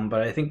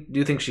 But I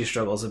do think she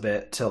struggles a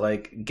bit to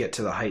like get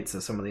to the heights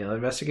of some of the other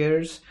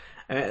investigators.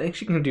 I think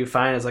she can do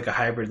fine as like a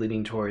hybrid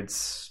leading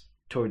towards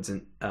clues,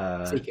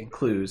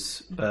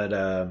 but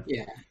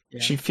yeah.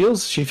 She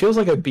feels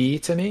like a B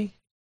to me.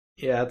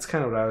 Yeah, that's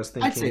kind of what I was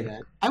thinking. I'd say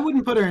that. I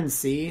wouldn't put her in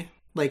C.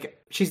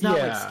 Like she's not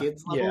like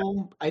Skids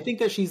level. Yeah. I think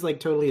that she's like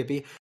totally a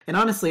B. And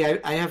honestly,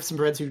 I have some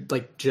friends who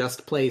like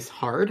just plays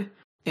hard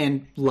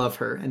and love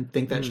her and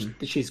think that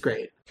she's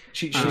great.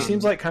 She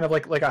seems like kind of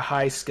like a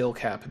high skill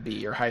cap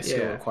B or high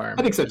skill requirement.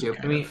 I think so too.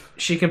 I mean,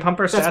 she can pump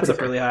her stats up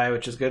really high,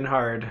 which is good and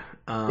hard.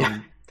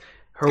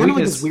 Her weakness,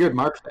 like this weird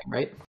mark thing,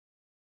 right?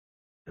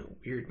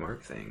 Weird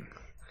mark thing.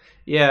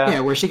 Yeah,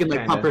 where she can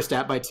like pump her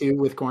stat by 2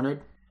 with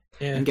Cornered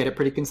and get it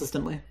pretty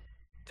consistently.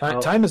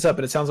 Time is up,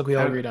 but it sounds like we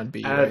all agreed on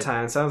B. Out of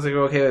time. Sounds like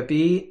we're okay with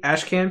B.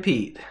 Ashcan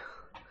Pete.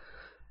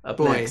 Up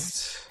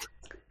next.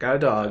 Got a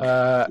dog.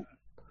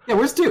 Yeah,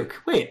 where's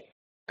Duke? Wait.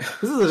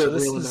 This is a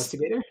real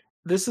investigator.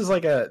 This is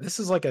like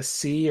a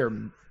C, or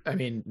I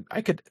mean,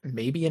 I could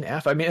maybe an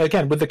F. I mean,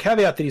 again, with the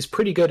caveat that he's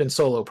pretty good in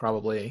solo,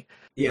 probably.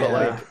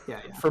 Yeah.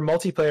 But for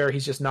multiplayer,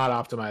 he's just not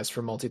optimized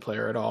for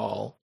multiplayer at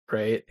all,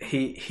 right?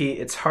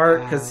 It's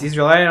hard because he's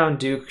relying on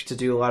Duke to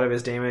do a lot of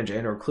his damage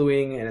and or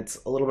cluing, and it's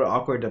a little bit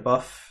awkward to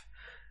buff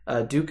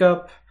Duke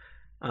up.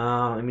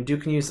 I mean,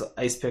 Duke can use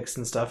ice picks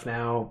and stuff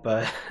now,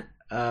 but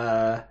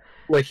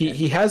like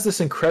he has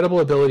this incredible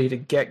ability to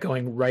get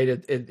going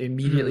right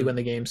immediately when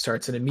the game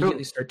starts and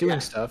immediately start doing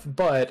stuff.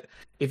 But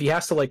if he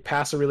has to like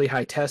pass a really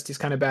high test, he's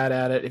kind of bad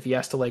at it. If he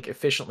has to like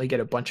efficiently get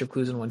a bunch of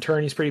clues in one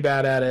turn, he's pretty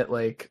bad at it.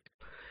 Like,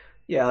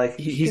 Yeah, like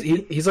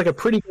he's like a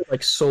pretty good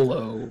like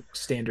solo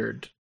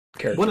standard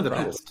character. One of the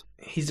probably. best.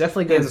 he's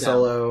definitely good in Hands down.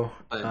 solo.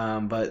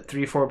 But- But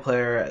 3-4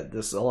 player,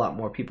 there's a lot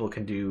more people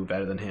can do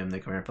better than him. They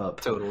can ramp up.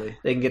 Totally.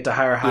 They can get to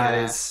higher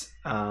highs.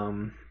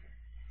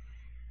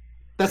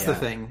 That's the Yeah.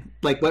 thing.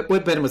 Like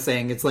what Ben was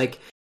saying, it's like,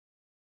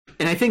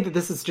 and I think that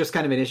this is just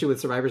kind of an issue with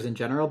survivors in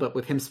general, but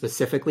with him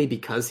specifically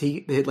because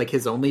he like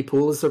his only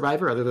pool is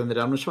survivor, other than the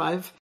Dunwich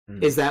 5,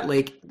 is that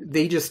like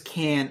they just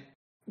can't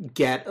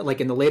get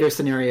like in the later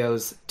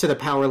scenarios to the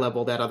power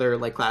level that other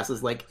like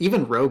classes like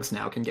even rogues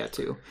now can get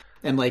to,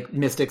 and like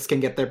mystics can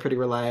get there pretty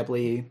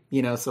reliably.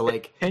 So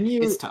like Can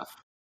you? it's tough.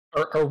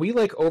 Are we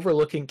like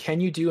overlooking?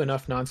 Can you do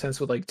enough nonsense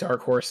with like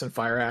Dark Horse and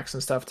Fire Axe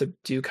and stuff to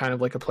do kind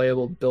of like a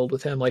playable build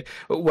with him? Like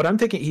what I'm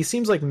thinking, he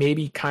seems like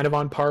maybe kind of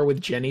on par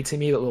with Jenny to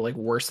me, but like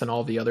worse than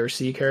all the other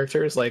C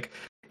characters. Like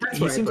That's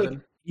he where I seems put like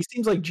him. he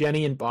seems like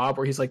Jenny and Bob,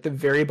 where he's like the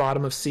very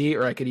bottom of C,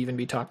 or I could even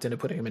be talked into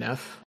putting him in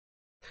F.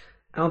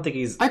 I don't think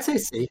he's. I'd say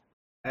C.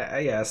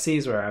 Yeah, C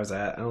is where I was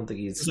at. I don't think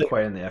he's It's like-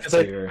 quite in the F 'Cause,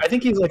 like, tier. I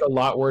think he's like a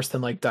lot worse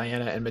than like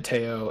Diana and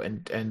Mateo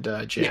and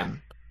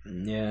Jim.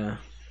 Yeah.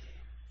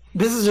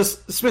 This is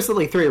just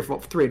specifically 3 and 4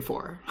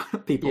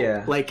 people.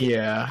 Yeah. Like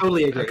Yeah.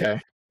 totally agree. Okay.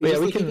 We Yeah, just,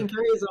 we like, he can. can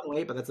carry his own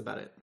weight, but that's about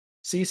it.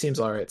 C seems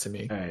all right to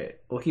me. All right,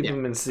 we'll keep Yeah.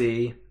 him in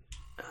C.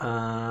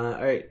 All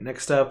right,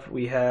 next up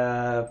we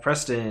have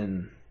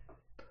Preston.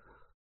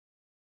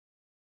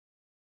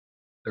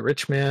 The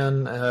rich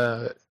man,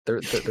 the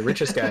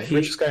richest guy, He-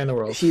 richest guy in the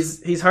world.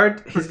 He's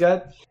hard. He's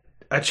got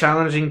a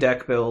challenging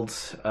deck build.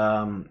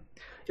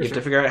 You have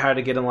to figure out how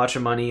to get him lots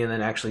of money and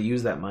then actually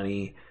use that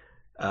money.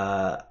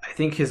 I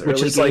think his Which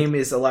early is, like- game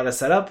is a lot of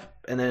setup,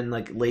 and then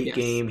like late Yes.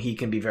 game he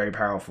can be very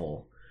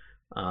powerful.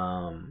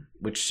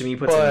 Which to me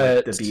puts him in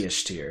like, the But-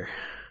 B-ish tier.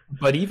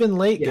 But even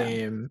late Yeah.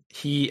 game,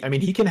 he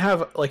can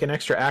have like an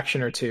extra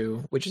action or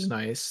two, which is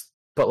nice.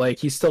 But like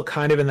he's still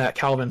kind of in that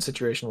Calvin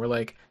situation where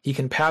like he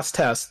can pass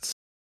tests,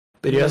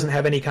 but he doesn't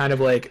have any kind of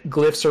like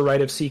glyphs or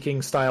rite of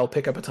seeking style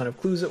pick up a ton of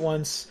clues at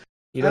once.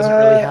 He doesn't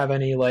really have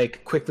any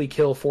like quickly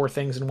kill 4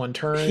 things in one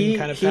turn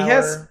kind of power.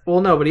 Has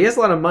but he has a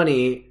lot of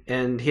money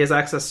and he has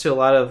access to a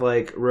lot of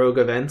like rogue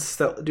events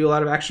that do a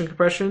lot of action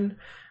compression,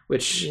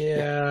 which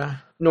yeah.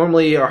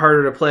 normally are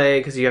harder to play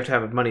because you have to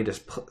have money to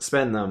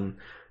spend them.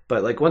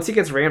 But like once he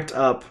gets ramped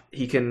up,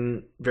 he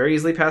can very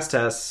easily pass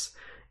tests,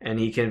 and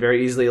he can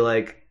very easily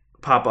like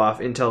pop off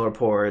intel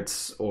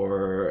reports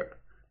or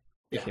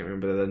I can't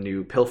remember the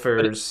new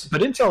pilfers.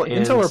 But Intel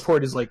And- Intel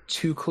report is like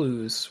 2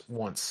 clues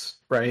once,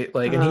 right?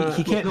 Like, and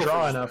he can't Pilfers,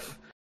 draw though. enough.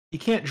 He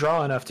can't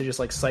draw enough to just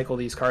like cycle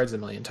these cards a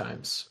million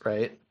times,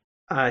 right?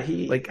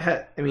 He like-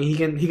 I mean he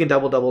can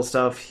double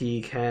stuff.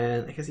 He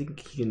can I guess he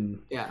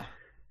can. Yeah.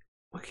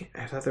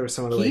 I thought there was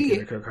some of the He-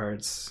 late game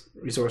cards.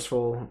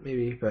 Resourceful,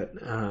 maybe, but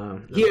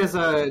no. He has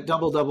a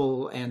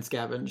double and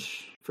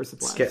scavenge for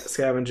supplies.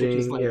 Scavenging, Which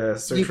is, like, yeah,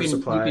 search you for can,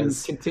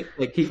 supplies. You can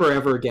like He-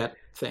 forever get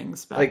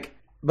things back. Like,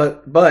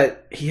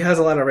 but he has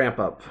a lot of ramp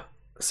up.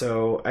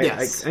 So I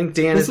Yes. think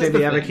Dan This is is maybe the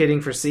thing.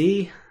 advocating for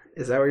C.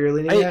 Is that where you're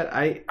leaning at?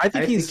 I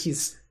think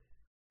he's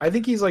I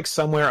think he's like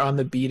somewhere on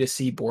the B to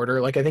C border.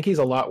 Like I think he's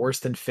a lot worse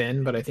than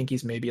Finn, but I think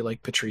he's maybe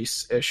like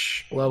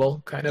Patrice-ish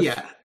level kind of.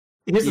 yeah.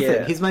 Here's the Yeah.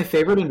 thing. He's my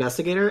favorite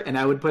investigator, and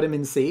I would put him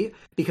in C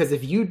because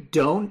if you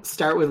don't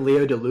start with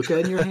Leo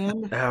DeLuca in your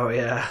hand, Oh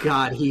yeah.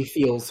 God, he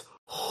feels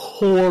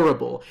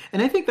horrible.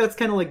 And I think that's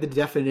kind of like the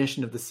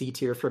definition of the C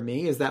tier for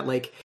me is that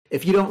like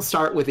if you don't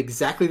start with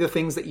exactly the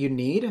things that you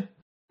need,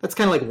 that's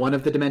kind of like one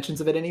of the dimensions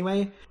of it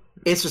anyway.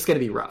 It's just going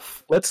to be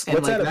rough. Let's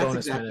And like add a that's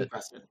bonus exactly minute.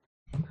 Preston.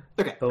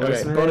 Okay. Bonus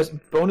Okay,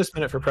 minute? bonus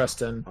minute for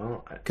Preston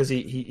Oh, because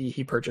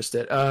he purchased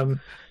it.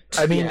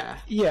 I mean,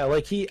 Yeah.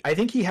 like I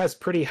think he has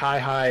pretty high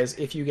highs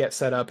if you get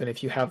set up and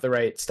if you have the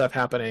right stuff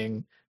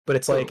happening. But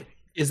it's like,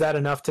 is that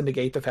enough to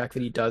negate the fact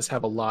that he does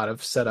have a lot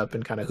of setup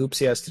and kind of hoops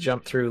he has to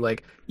jump through?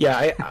 Like,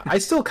 yeah, I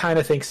still kind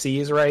of think C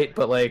is right,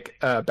 but like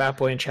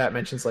Batboy in chat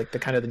mentions like the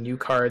kind of the new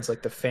cards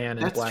like the fan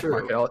and That's black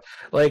true. market.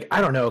 Like,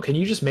 I don't know. Can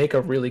you just make a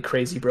really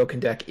crazy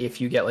broken deck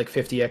if you get like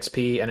 50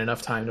 XP and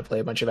enough time to play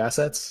a bunch of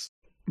assets?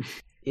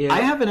 yeah.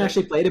 I haven't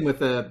actually played him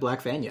with a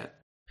Black Fan yet,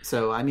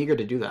 so I'm eager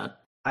to do that.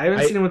 I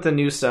haven't seen him with the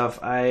new stuff.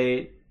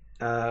 I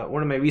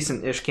one of my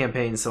recent ish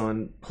campaigns,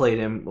 someone played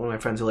him. One of my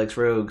friends who likes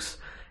rogues,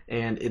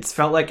 and it's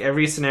felt like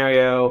every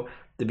scenario.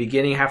 The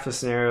beginning half of the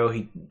scenario,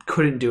 he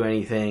couldn't do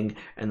anything,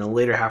 and the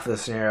later half of the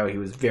scenario, he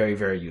was very,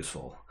 very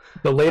useful.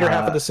 The later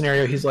half of the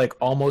scenario, he's like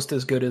almost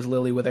as good as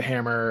Lily with a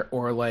hammer,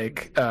 or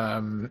like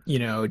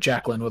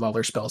Jacqueline with all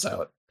her spells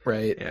out,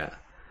 right? Yeah.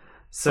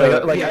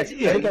 So I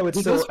think I would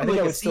he still goes from, like,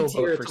 a vote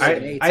C-tier for to C. like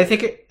an A I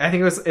think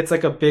it's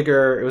like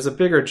it was a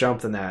bigger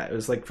jump than that. It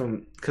was like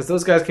from because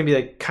those guys can be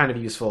like kind of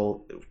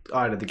useful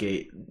out of the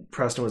gate.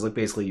 Preston was like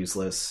basically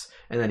useless,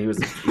 and then he was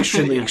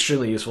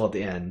extremely useful at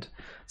the end.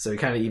 So he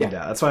kind of evened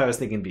out. That's why I was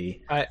thinking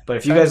B. But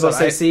if you guys will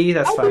say C,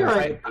 that's I'll be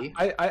fine.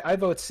 alright. I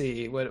vote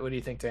C. What do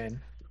you think, Dane?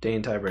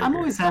 Dane tiebreaker. I'm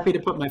always happy to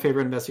put my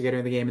favorite investigator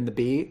in the game in the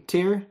B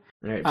tier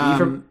All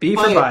right, B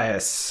for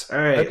bias. All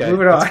right, Okay,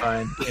 moving on. that's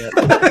fine. Yeah.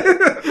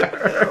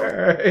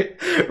 All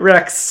right,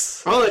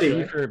 Rex.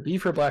 Quality. B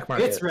for Black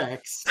Market. It's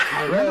Rex.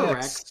 I remember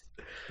Rex.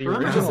 The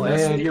Remember original,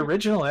 this man? the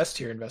original S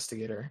tier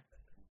investigator.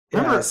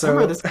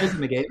 Remember this guy's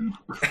in the game?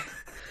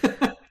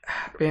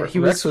 Man, he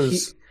Rex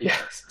was yeah.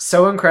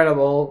 so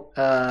incredible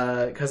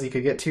because he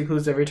could get 2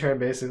 clues every turn.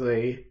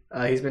 Basically,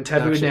 he's been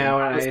tabooed Actually, now,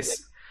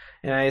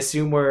 and I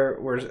assume we're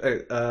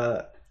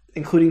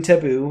including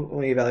taboo when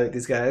we evaluate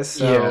these guys.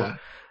 So, yeah.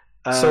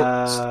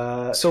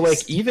 So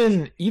like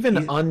even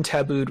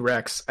untabooed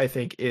Rex, I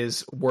think,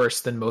 is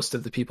worse than most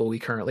of the people we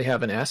currently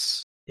have in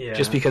S. Yeah.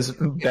 Just because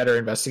better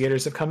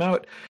investigators have come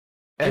out.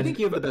 And I think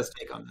you have the best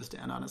take on this,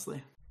 Dan,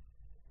 honestly.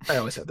 I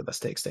always have the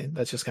best takes, Dane.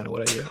 That's just kind of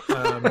what I do.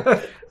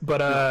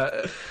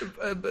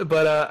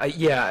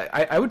 Yeah,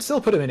 I would still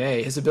put him in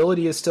A. His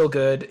ability is still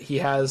good. He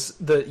has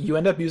you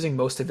end up using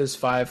most of his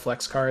 5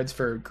 flex cards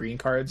for green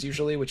cards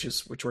usually, which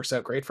works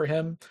out great for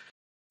him.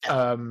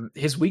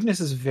 His weakness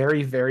is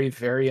very, very,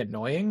 very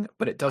annoying,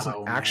 but it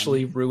doesn't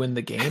actually ruin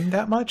the game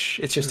that much.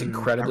 It's just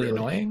incredibly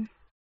annoying.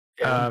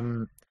 Yeah.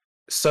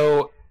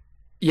 So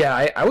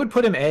yeah, I would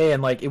put him A,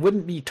 and like it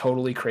wouldn't be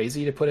totally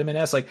crazy to put him in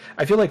S. Like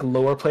I feel like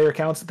lower player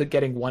counts that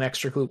getting 1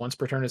 extra clue once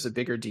per turn is a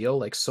bigger deal.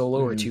 Like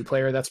solo or 2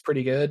 player, that's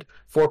pretty good.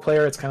 4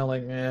 player, it's kind of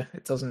like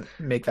it doesn't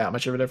make that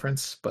much of a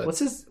difference. But what's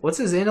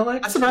his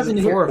intellect? That's surprising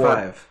to 4 hear. or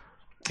 5.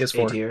 he has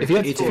 4. A tier. If he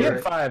had A tier.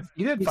 5,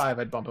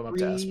 I'd bump him up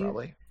to S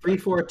probably. 3,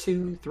 4,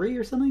 2, 3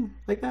 or something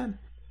like that.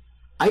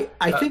 I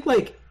think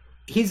like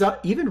he's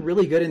even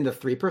really good in the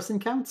 3-person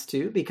counts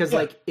too, because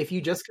like if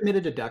you just commit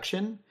a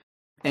deduction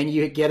and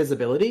you get his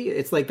ability,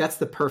 it's like that's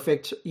the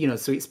perfect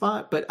sweet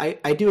spot. But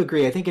I do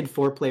agree. I think in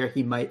 4-player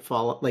he might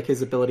fall, like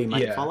his ability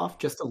might fall off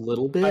just a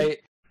little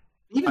bit.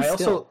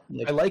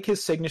 I like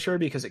his signature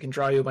because it can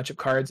draw you a bunch of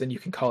cards and you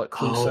can call it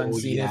Clue Sun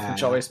Zenith,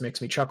 which always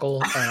makes me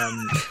chuckle.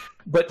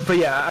 But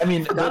yeah, I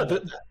mean,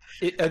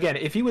 again,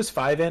 if he was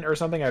 5-int or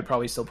something, I'd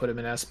probably still put him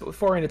in S. But with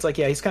 4-int, it's like,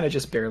 yeah, he's kind of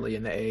just barely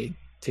in the A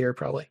tier,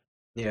 probably.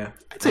 Yeah,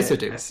 I'd say so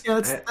too.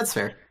 Yeah, that's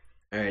fair.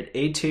 All right,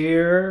 A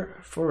tier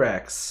for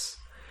Rex.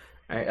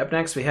 All right, up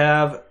next we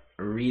have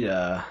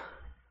Rita.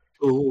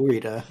 Ooh,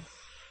 Rita.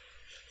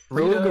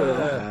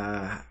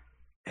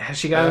 Has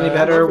she got any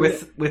better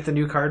with the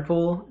new card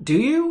pool? Do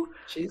you?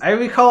 I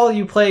recall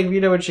you playing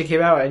Rita when she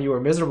came out, and you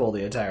were miserable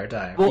the entire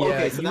time. Well,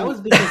 okay, so that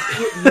was because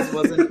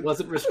PoEs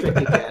wasn't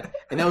restricted yet,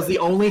 and that was the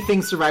only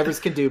thing survivors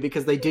could do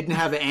because they didn't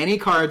have any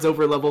cards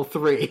over level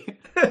 3.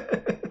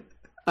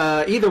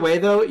 Either way,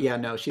 though, yeah,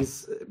 no, she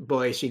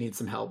needs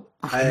some help.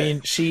 I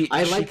mean,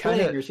 I like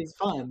playing her; she's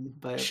fun,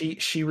 but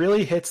she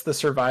really hits the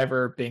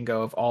survivor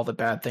bingo of all the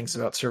bad things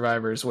about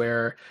survivors,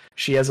 where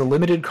she has a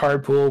limited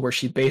card pool where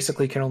she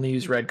basically can only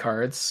use red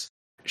cards.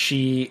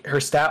 Her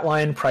stat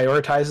line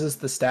prioritizes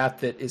the stat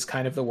that is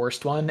kind of the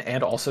worst one,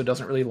 and also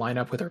doesn't really line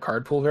up with her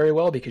card pool very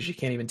well because she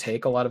can't even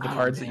take a lot of the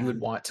cards that you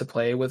would want to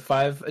play with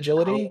 5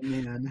 agility. Oh,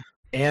 man.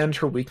 And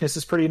her weakness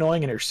is pretty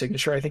annoying, and her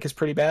signature I think is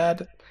pretty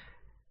bad.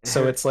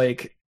 So it's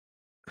like,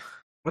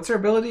 what's her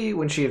ability?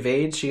 When she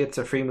evades, she gets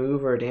a free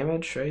move or a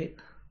damage, right?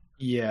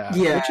 Yeah.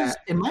 Which is,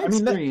 in my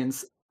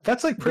experience,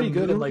 that's like pretty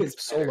good in like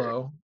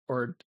solo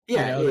or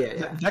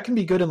that can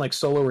be good in like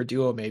solo or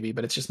duo maybe,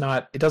 but it's just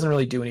not. It doesn't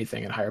really do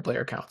anything in higher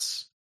player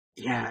counts.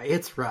 Yeah,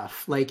 it's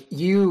rough. Like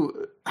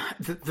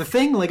the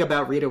thing like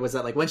about Rita was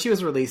that like when she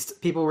was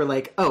released, people were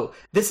like, "Oh,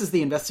 this is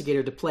the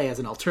investigator to play as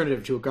an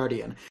alternative to a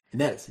guardian,"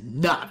 and that is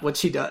not what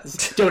she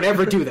does. Don't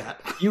ever do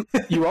that.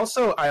 You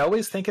also, I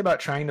always think about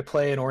trying to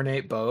play an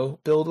ornate bow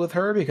build with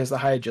her because the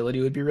high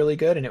agility would be really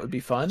good and it would be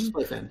fun.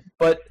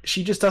 But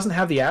she just doesn't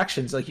have the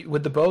actions. Like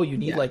with the bow, you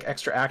need like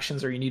extra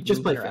actions or you need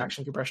movement or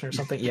action compression or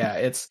something. Yeah,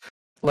 it's.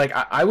 Like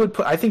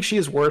I think she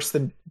is worse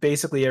than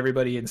basically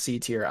everybody in C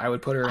tier. I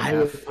would put her in F. I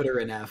would put her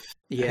in F.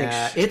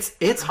 Yeah,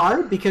 it's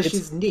hard because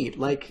she's neat.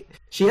 Like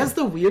she has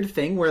the weird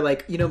thing where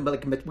like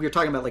like we were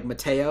talking about like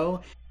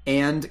Mateo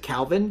and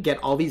Calvin get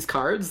all these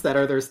cards that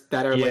are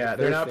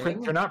they're not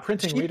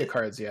printing Rita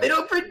cards yet. They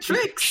don't print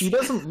tricks. She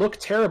doesn't look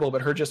terrible,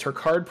 but her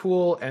card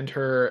pool and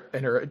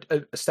her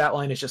stat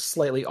line is just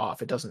slightly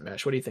off. It doesn't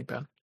mesh. What do you think,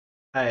 Ben?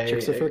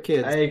 Tricks are for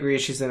kids. I agree.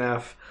 She's in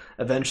F.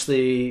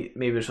 Eventually,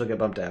 maybe she'll get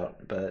bumped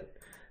out, but.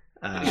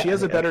 She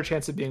has a better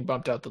chance of being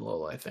bumped out than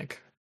Lola, I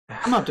think.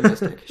 I'm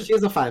optimistic. She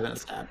has a 5 in a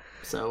stat,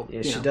 so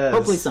yeah, she does.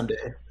 Hopefully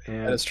someday.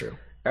 Yeah. That is true.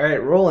 All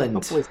right,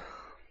 Roland.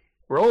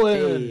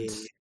 Roland.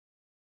 Hey.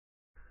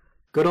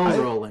 Good old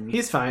Roland.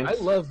 He's fine. I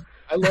love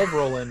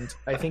Roland.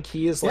 I think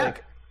he is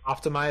like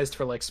optimized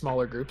for like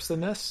smaller groups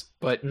than this,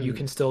 but you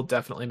can still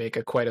definitely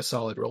make quite a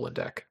solid Roland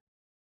deck.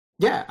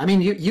 Yeah, I mean,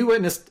 you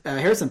witnessed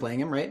Harrison playing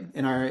him, right?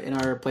 In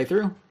our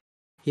playthrough,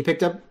 he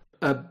picked up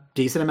a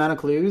decent amount of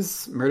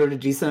clues, murdered a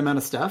decent amount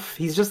of stuff.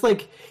 He's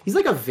like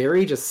a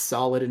very just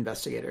solid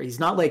investigator. He's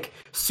not like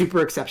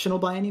super exceptional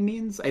by any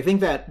means. I think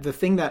that the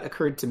thing that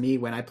occurred to me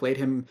when I played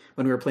him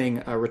when we were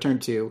playing Return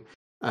to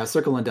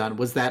Circle Undone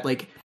was that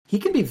like he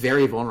can be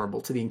very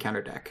vulnerable to the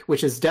encounter deck,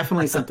 which is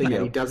definitely something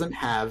that he doesn't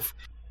have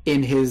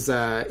in his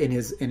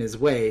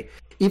way.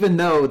 even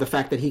though the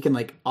fact that he can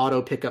like auto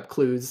pick up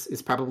clues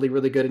is probably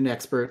really good in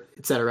expert,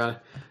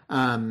 etc.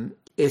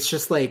 It's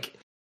just like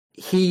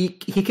he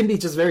can be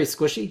just very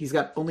squishy. He's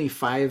got only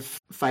five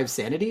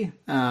sanity,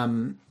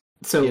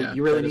 so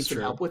you really need some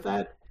help with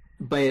that.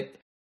 But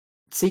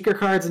Seeker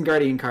cards and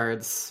Guardian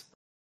cards,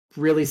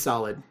 really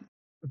solid.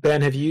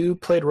 Ben, have you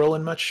played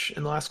Roland much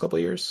in the last couple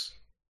of years?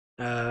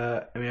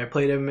 I mean, I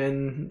played him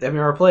in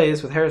MMR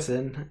Plays with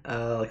Harrison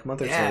like a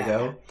month or so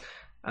ago.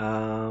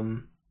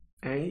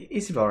 And he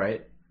seemed all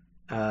right.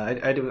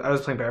 I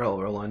was playing Barrel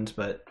Roland,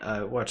 but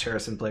watched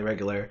Harrison play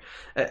regular.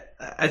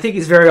 I think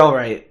he's very all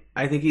right.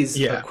 I think he's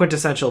a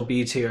quintessential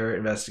B tier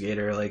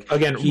investigator. Like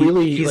again,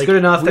 he's like, good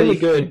enough really that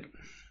good,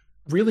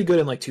 really good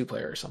in like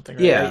 2-player or something.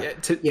 Right?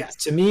 Yeah.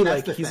 To me,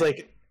 like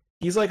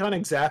he's like on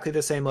exactly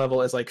the same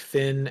level as like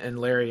Finn and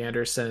Larry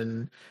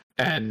Anderson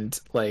and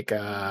like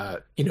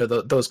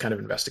those kind of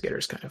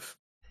investigators, kind of.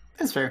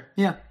 That's fair.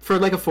 Yeah, for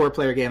like a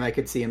 4-player game, I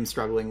could see him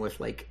struggling with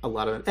like a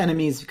lot of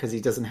enemies because he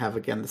doesn't have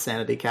again the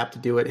sanity cap to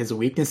do it. His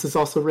weakness is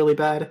also really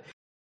bad.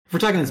 If we're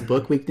talking his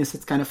book weakness,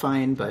 it's kind of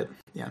fine, but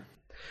yeah.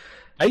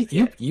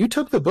 You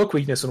took the book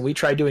weakness when we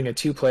tried doing a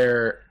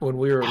 2-player when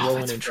we were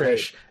Roland and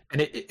Trish,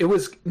 and it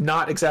was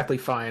not exactly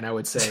fine. I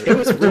would say it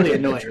was really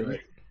annoying.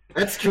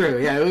 That's true.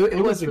 Yeah,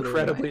 it was really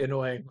incredibly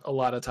annoying a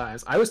lot of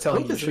times. I was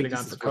telling you should have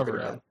gone for cover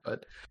up,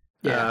 but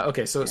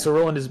okay. So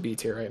Roland is B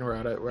tier, right? And we're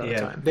out of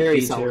time. Very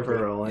B tier for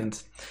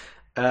Roland.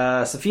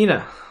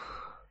 Safina.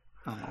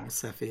 Oh,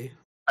 Seffi.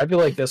 I feel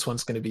like this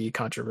one's going to be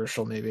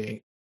controversial,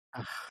 maybe.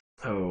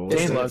 Oh,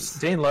 Dane loves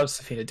Safina.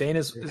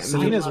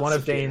 Safina is one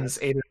of Dane's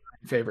 8 or 9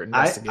 favorite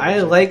investigators.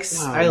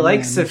 I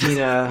like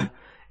Safina,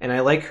 and I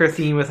like her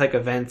theme with like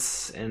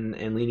events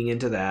and leaning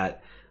into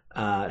that.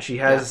 She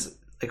has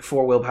like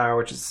 4 willpower,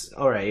 which is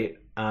all right,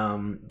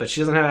 but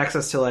she doesn't have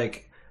access to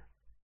like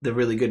the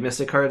really good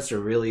mystic cards to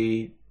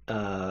really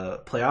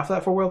play off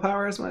that 4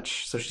 willpower as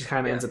much. So she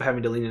kind of ends up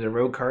having to lean into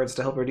rogue cards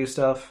to help her do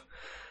stuff,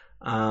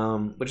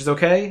 which is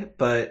okay.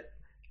 But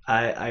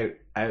I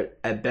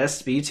at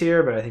best B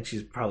tier, but I think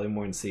she's probably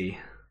more in C.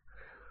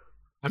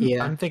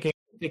 I'm thinking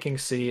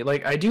C.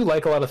 Like, I do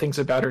like a lot of things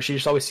about her. She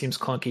just always seems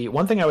clunky.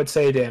 One thing I would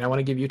say, Dan, I want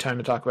to give you time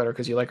to talk about her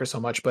because you like her so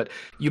much, but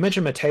you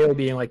mentioned Mateo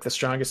being like the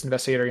strongest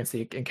investigator against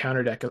the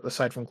encounter deck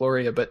aside from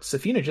Gloria, but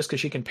Safina, just because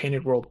she can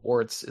Painted World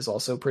wards, is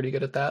also pretty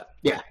good at that.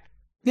 Yeah,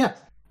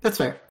 that's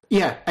fair.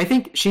 Yeah, I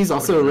think she's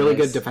also a really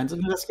good defensive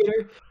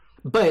investigator,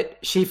 but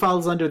she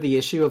falls under the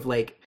issue of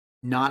like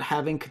not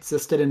having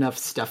consistent enough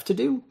stuff to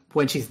do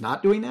when she's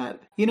not doing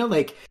that. You know,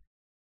 like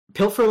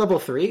Pilfer level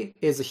 3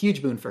 is a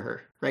huge boon for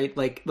her, right?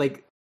 Like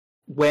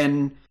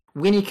when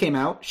Winnie came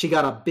out, she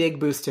got a big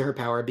boost to her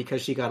power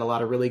because she got a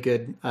lot of really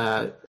good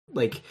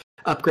like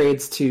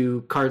upgrades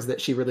to cards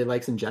that she really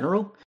likes in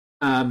general.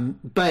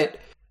 But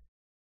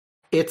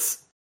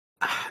it's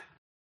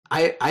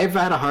I've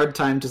had a hard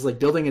time just like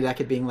building a deck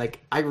and being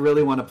like, I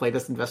really want to play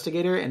this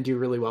investigator and do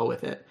really well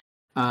with it.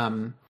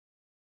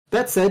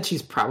 That said,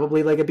 she's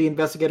probably like a B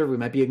investigator. We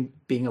might be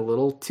being a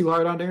little too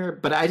hard on her,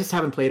 but I just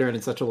haven't played her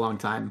in such a long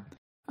time.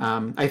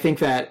 I think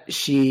that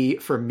she,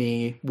 for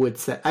me,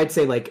 I'd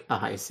say like a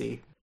high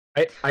C.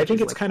 I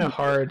think it's kind of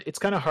hard. It's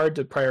kind of hard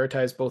to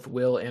prioritize both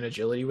will and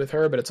agility with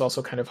her, but it's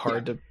also kind of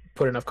hard to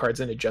put enough cards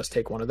in to just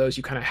take one of those.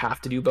 You kind of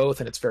have to do both,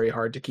 and it's very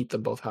hard to keep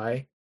them both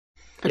high.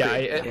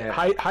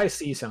 High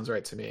C sounds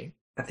right to me.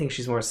 I think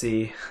she's more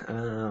C.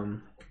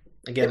 Again,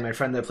 my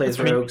friend that plays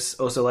Rogues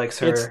also likes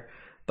her,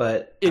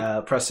 but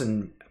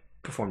Preston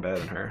performed better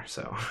than her.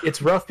 So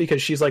it's rough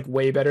because she's like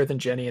way better than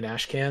Jenny and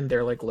Ashcan.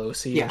 They're like low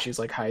C, and she's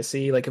like high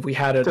C. Like if we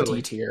had a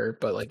D tier,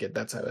 but like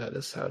that's how it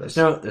is. There's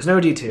no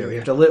D tier. We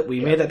have to live. We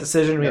made that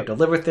decision. We have to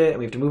live with it, and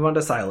we have to move on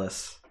to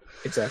Silas.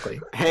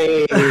 Exactly.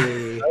 Hey,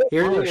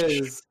 here it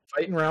is,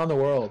 fighting around the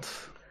world.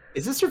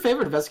 Is this your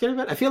favorite investigator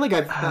event? I feel like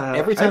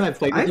every time I've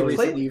played with you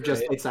recently, you've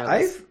just played Silas.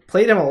 I've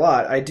played him a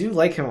lot. I do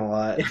like him a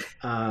lot.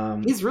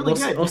 He's really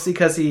good. Mostly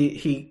because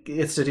he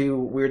gets to do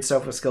weird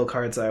stuff with skill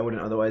cards that I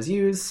wouldn't otherwise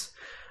use.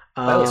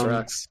 Silas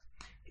rocks.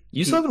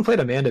 You still haven't played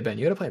Amanda, Ben.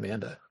 You got to play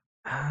Amanda.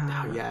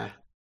 Yeah.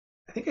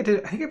 I think I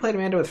did. I think I played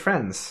Amanda with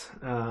friends,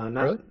 not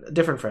really?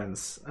 Different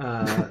friends.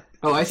 I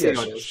see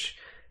how it is.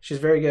 She's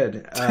very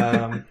good.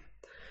 Yeah.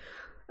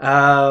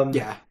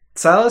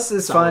 Silas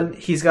is fun.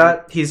 He's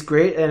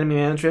great at enemy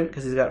management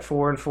because he's got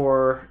 4 and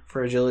 4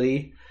 for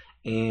agility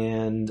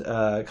and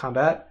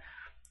combat.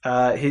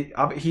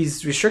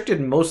 He's restricted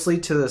mostly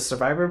to the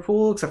survivor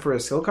pool except for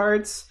his skill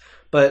cards,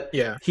 but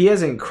he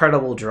has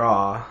incredible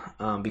draw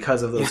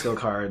because of those skill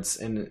cards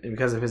and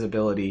because of his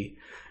ability.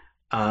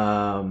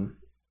 I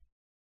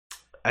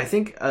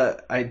think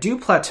I do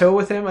plateau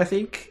with him. I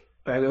think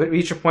I would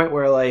reach a point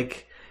where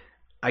like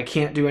I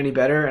can't do any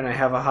better and I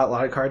have a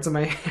lot of cards in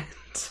my hand.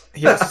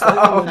 He has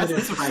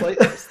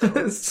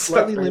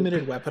slightly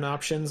limited weapon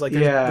options. Like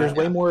there's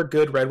way more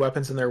good red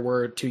weapons than there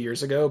were 2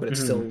 years ago, but it's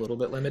still a little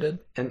bit limited.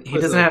 And he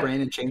doesn't have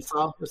Brand and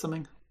Chainsaw or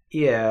something.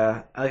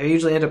 Yeah, I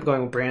usually end up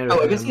going with Brand.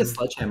 I guess he has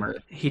Sledgehammer.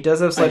 He does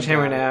have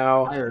Sledgehammer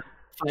now.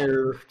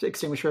 fire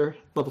extinguisher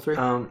level 3.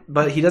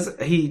 But he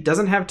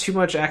doesn't have too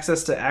much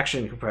access to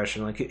action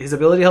compression. Like his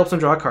ability helps him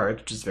draw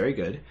cards, which is very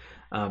good,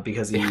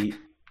 because he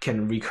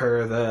can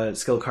recur the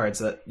skill cards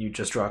that you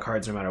just draw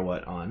cards no matter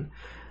what on.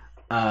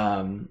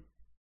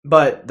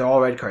 But they're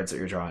all red cards that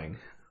you're drawing.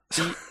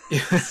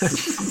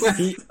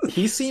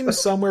 he seems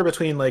somewhere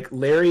between like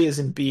Larry is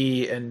in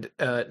B and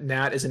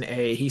Nat is in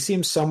A. He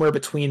seems somewhere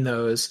between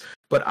those,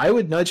 but I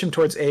would nudge him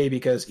towards A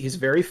because he's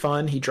very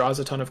fun. He draws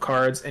a ton of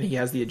cards and he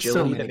has the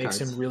agility that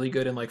makes him really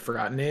good in like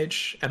Forgotten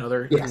Age and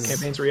other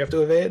campaigns where you have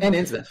to evade. And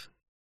Innsmouth.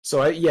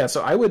 So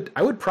I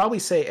would probably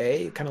say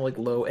A, kind of like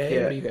low A.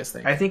 Yeah. What do you guys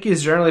think? I think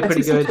he's generally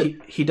pretty good.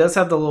 He does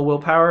have the little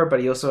willpower, but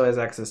he also has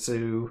access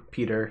to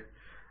Peter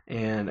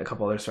and a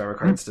couple other survivor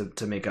cards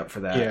to make up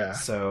for that. Yeah.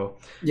 So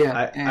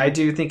I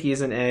do think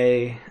he's an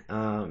A.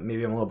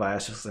 Maybe I'm a little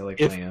biased just because I like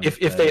playing him.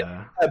 If they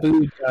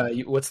tabooed,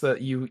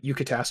 you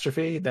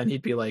Catastrophe, then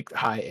he'd be like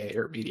high A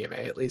or medium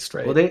A at least,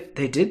 right? Well,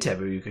 they did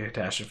taboo you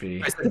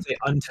Catastrophe. I said they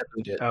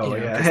untabooed it. Oh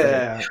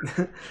yeah.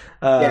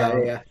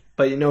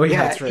 But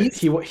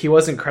he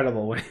was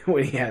incredible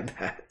when he had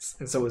that,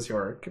 and so was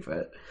York.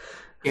 But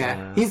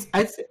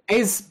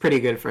A's pretty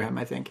good for him.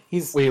 I think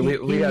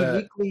we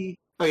gotta.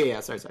 Oh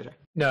yeah, sorry.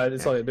 No,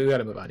 it's all good. But we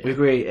gotta move on. Yeah. We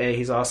agree. A,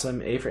 he's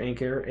awesome. A for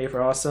Anchor. A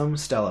for awesome.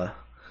 Stella.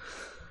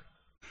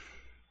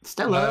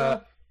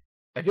 I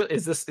feel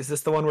is this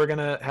the one we're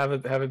gonna have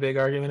a big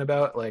argument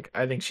about? Like,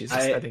 I think she's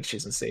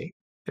in C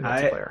in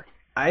multiplayer.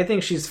 I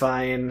think she's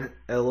fine.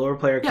 At lower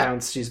player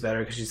counts, she's better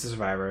because she's a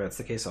survivor. That's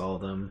the case of all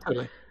of them.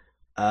 Totally.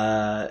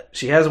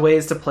 She has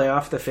ways to play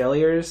off the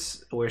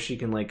failures where she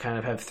can like kind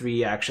of have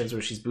 3 actions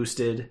where she's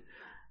boosted.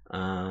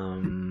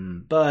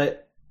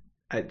 But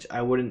I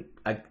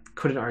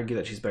couldn't argue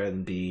that she's better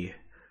than B,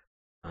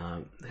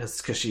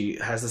 because she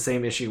has the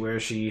same issue where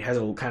she has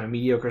a kind of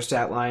mediocre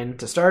stat line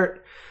to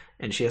start,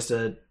 and she has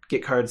to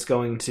get cards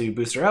going to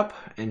boost her up,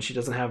 and she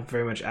doesn't have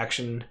very much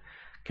action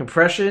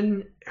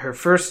compression.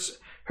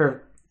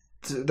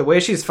 The way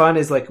she's fun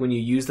is like when you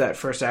use that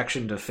first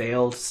action to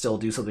fail to still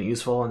do something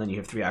useful, and then you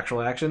have 3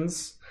 actual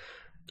actions.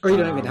 Or you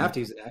don't even have to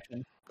use an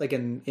action. Like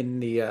in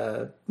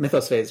the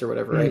Mythos phase or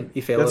whatever, right?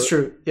 You fail. That's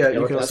true. Yeah,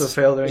 you can also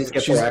fail during.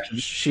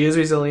 She is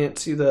resilient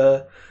to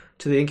the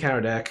encounter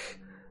deck.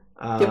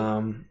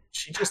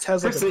 She just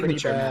has like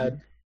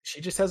She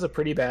just has a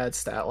pretty bad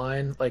stat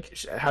line. Like,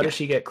 how does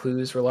she get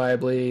clues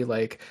reliably?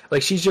 Like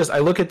she's just. I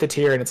look at the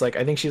tier and it's like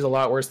I think she's a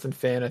lot worse than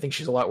Finn. I think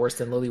she's a lot worse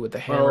than Lily with the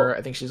hammer.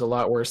 I think she's a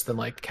lot worse than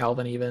like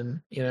Calvin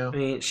even. You know. I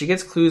mean, she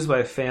gets clues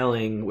by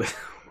failing with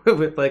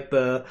like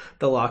the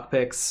lock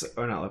picks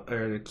or not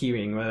or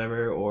keyring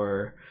whatever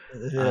or.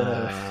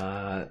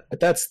 But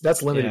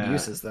that's limited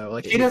uses though.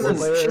 Like she doesn't.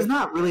 She's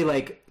not really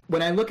like.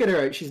 When I look at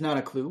her, she's not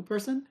a clue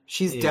person.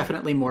 She's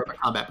definitely more of a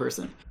combat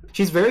person.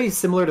 She's very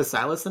similar to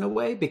Silas in a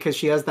way because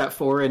she has that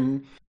 4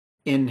 in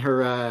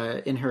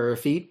her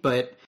feet,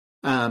 but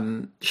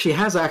she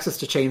has access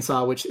to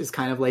chainsaw, which is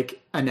kind of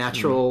like a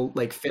natural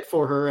like fit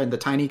for her, and the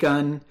tiny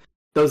gun.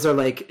 Those are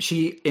like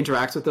she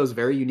interacts with those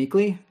very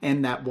uniquely,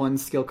 and that one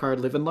skill card,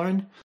 Live and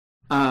Learn,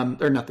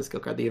 or not the skill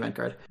card, the event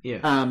card.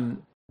 Yeah.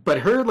 But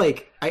her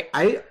like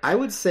I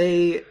would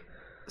say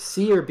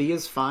C or B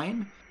is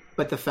fine.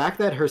 But the fact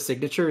that her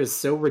signature is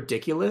so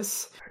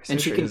ridiculous and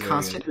she can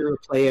constantly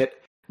replay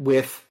it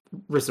with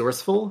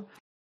resourceful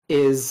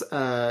is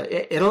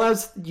it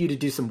allows you to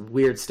do some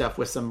weird stuff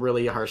with some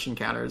really harsh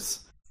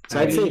encounters. So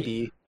I'd say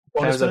B.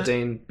 Time's up,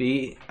 Dane.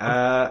 B.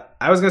 I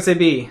was gonna say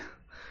B.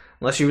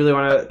 Unless you really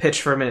want to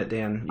pitch for a minute,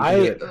 Dan.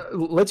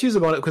 Let's use a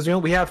bonus because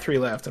we have 3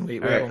 left, and we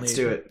only let's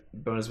do it.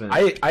 Bonus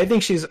minute. I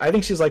think she's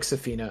like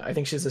Safina. I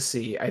think she's a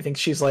C. I think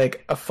she's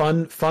like a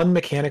fun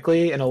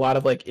mechanically and a lot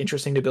of like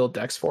interesting to build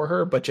decks for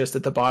her. But just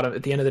at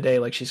the end of the day,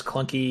 like she's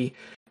clunky.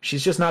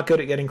 She's just not good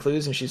at getting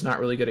clues, and she's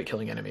not really good at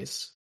killing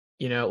enemies.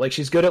 You know, like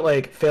she's good at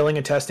like failing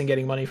a test and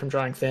getting money from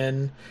drawing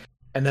thin.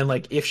 And then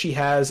like if she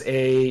has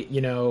a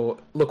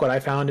look what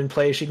I found in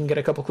play, she can get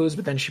a couple clues.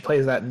 But then she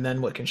plays that, and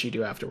then what can she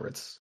do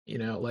afterwards?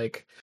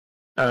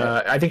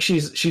 I think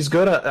she's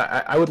good.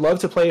 I would love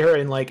to play her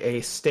in like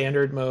a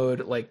standard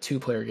mode, like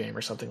 2-player game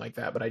or something like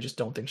that. But I just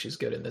don't think she's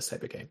good in this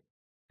type of game.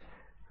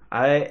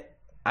 I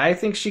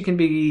think she can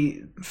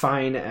be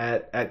fine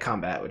at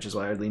combat, which is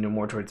why I would lean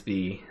more towards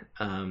B.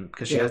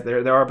 Because she has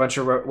there are a bunch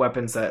of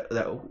weapons that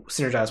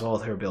synergize well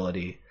with her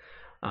ability.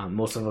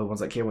 Most of the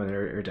ones that came with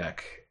her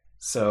deck.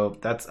 So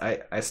that's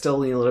I still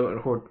lean a little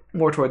bit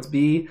more towards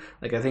B.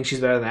 Like I think she's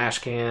better than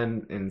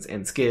Ashcan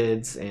and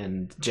Skids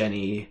and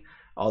Jenny,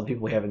 all the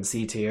people we have in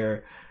C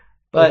tier.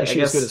 But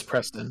she's as good as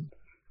Preston.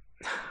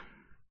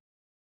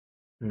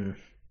 I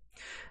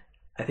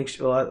think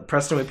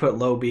Preston we put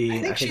low B.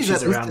 I think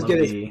she's around low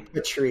B.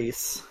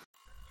 Patrice.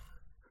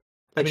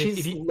 Like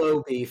she's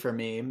low B for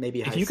me,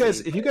 maybe high C.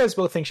 If you guys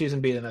both think she's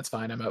in B, then that's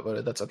fine. I'm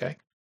outvoted. That's okay.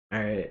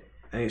 All right.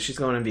 I think she's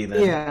going in B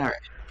then. Yeah. All right.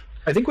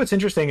 I think what's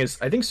interesting is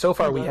I think so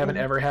far we haven't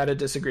ever had a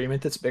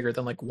disagreement that's bigger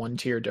than like 1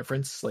 tier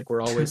difference. Like we're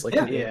always like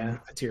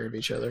a tier of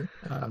each other.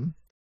 All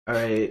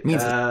right,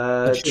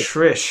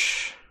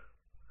 Trish.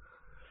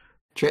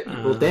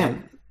 Well,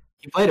 Dan,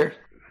 you played her.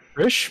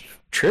 Trish,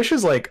 Trish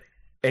is like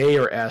A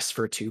or S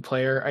for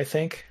 2-player, I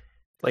think.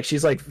 Like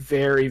she's like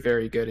very,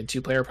 very good in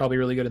 2-player, probably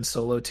really good in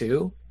solo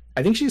too.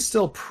 I think she's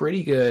still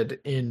pretty good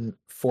in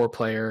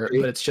 4-player,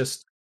 but it's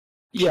just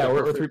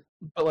or 3,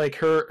 but like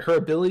her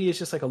ability is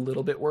just like a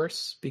little bit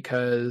worse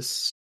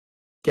because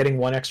getting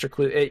one extra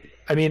clue.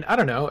 I mean, I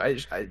don't know.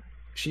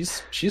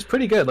 She's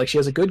pretty good. Like she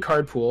has a good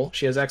card pool.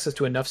 She has access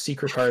to enough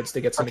secret cards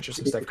to get some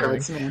interesting stuff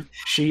going.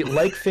 She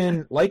like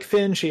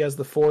Finn, she has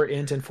the 4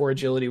 int and 4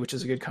 agility, which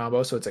is a good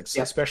combo. So it's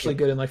especially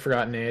good in like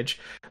Forgotten Age.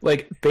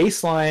 Like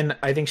baseline,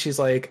 I think she's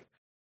like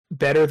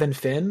better than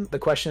Finn. The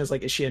question is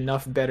like, is she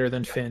enough better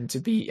than Finn to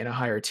be in a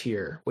higher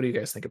tier? What do you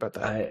guys think about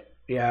that?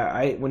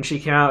 When she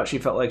came out, she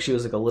felt like she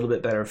was like a little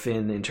bit better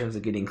Finn in terms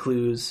of getting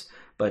clues,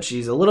 but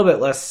she's a little bit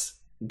less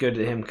good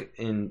to him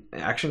in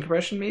action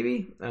compression,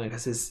 maybe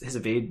because his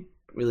evade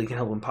really can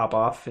help him pop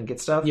off and get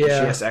stuff. Yeah,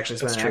 she has to actually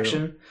spend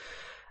action.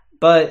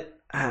 But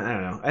I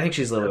don't know. I think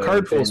she's a little her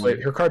card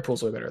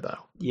pool's way better though.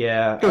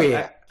 Yeah. Oh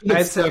yeah.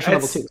 I'd say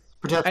level 2.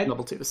 Protection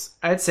level 2s.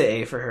 I'd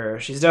say A for her.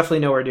 She's definitely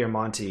nowhere near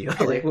Monty.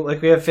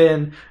 like we have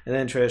Finn and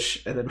then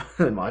Trish and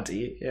then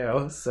Monty. You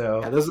know,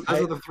 so those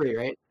are the 3,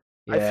 right?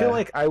 Yeah. I feel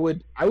like I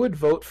would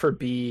vote for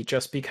B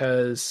just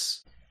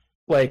because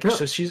like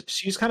so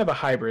she's kind of a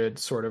hybrid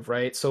sort of,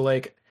 right? So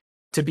like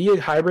to be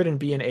a hybrid and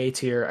be an A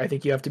tier, I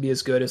think you have to be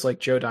as good as like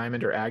Joe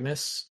Diamond or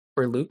Agnes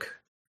or Luke.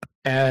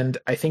 And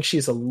I think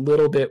she's a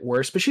little bit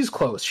worse, but she's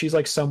close. She's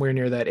like somewhere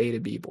near that A to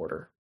B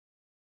border.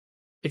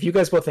 If you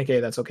guys both think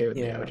A, that's okay with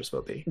me. I would just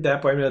vote B.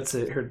 That point, that's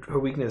it. Her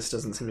weakness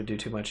doesn't seem to do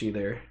too much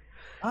either.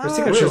 Her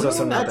secret shows us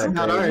not that's that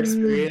not great. our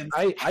experience.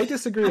 I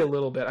disagree a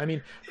little bit. I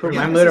mean,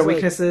 Remind me what her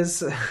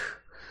weaknesses.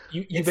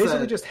 You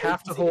basically just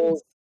have to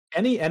hold.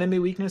 Any enemy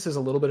weakness is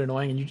a little bit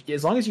annoying, and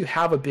as long as you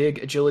have a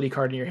big agility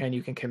card in your hand,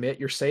 you can commit.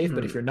 You're safe,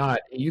 but if you're not,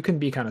 you can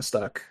be kind of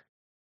stuck.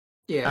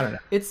 Yeah, I don't know.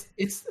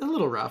 It's a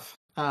little rough.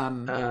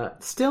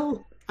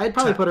 Still, I'd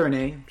probably put her in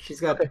A. She's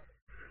got.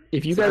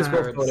 If you guys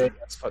both vote A,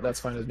 that's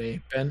fine with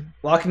me. Ben,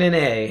 locking in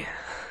A.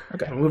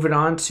 Okay, moving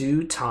on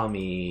to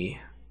Tommy.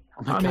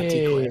 Oh my God,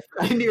 T-Cliff.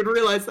 I didn't even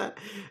realize that.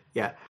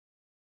 Yeah,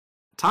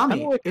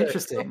 Tommy,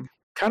 interesting.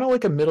 Kind of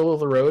like a middle of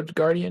the road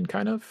guardian,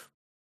 kind of.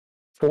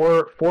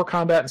 4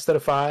 combat instead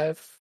of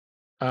 5.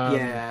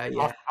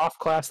 Off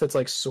class that's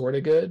like sort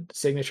of good.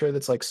 Signature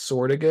that's like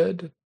sort of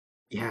good.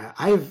 Yeah,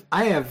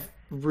 I have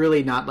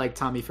really not liked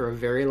Tommy for a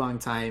very long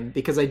time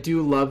because I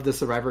do love the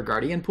Survivor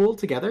Guardian pool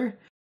together,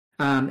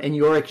 and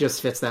Yorick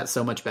just fits that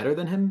so much better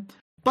than him.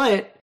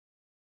 But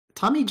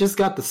Tommy just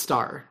got the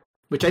star,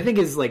 which I think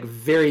is like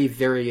very,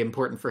 very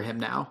important for him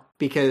now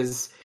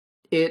because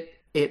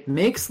it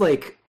makes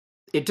like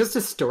it just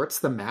distorts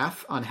the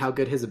math on how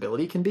good his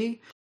ability can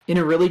be. In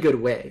a really good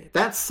way.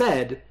 That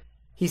said,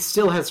 he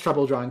still has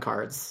trouble drawing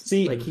cards.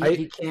 See, like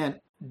he can't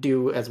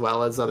do as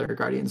well as other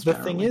Guardians. The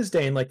thing is,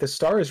 Dane, like the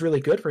star is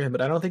really good for him,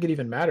 but I don't think it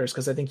even matters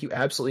because I think you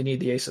absolutely need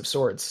the Ace of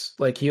Swords.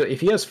 Like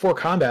if he has 4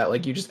 combat,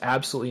 like you just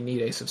absolutely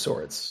need Ace of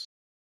Swords.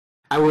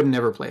 I would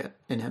never play it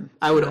in him.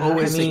 I would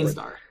always take the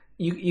star.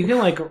 You can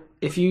like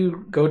if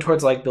you go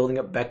towards like building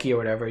up Becky or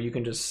whatever, you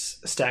can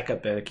just stack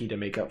up Becky to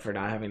make up for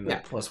not having the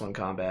 +1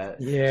 combat.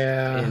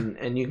 Yeah,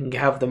 and you can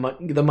have the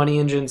money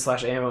engine /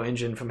 ammo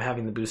engine from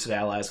having the boosted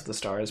allies with the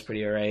stars.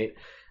 Pretty alright.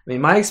 I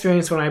mean, my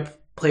experience when I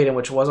played him,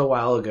 which was a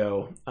while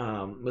ago,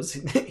 was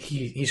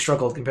he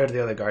struggled compared to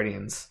the other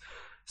Guardians.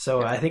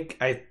 So I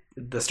think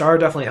the star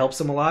definitely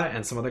helps him a lot,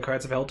 and some other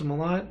cards have helped him a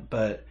lot,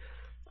 but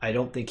I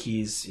don't think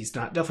he's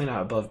definitely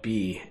not above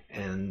B,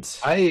 and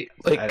I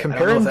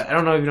compare him. I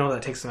don't even know if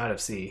that takes him out of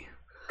C.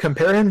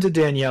 Compare him to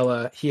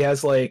Daniela. He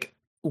has like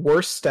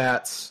worse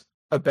stats,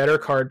 a better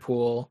card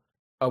pool,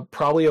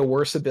 probably a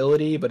worse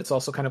ability, but it's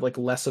also kind of like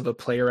less of a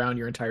play around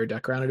your entire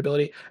deck rounded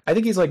ability. I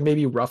think he's like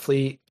maybe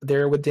roughly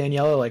there with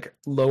Daniela, like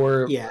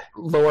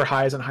lower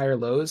highs and higher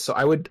lows. So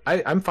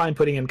I'm fine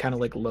putting him kind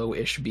of like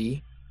low-ish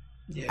B.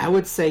 Yeah, I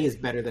would say he's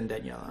better than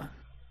Daniela.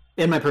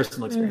 In my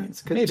personal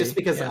experience, just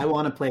because I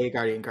want to play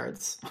Guardian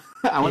cards.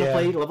 I want to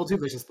play level 2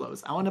 Vicious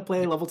Blows. I want to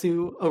play level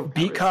 2 Overpowers.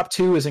 Beat Cop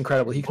 2 is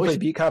incredible. He can play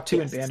Beat Cop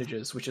 2 and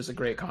Bandages, which is a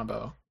great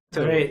combo.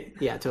 Totally. Right.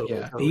 Yeah, totally.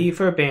 Yeah. B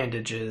for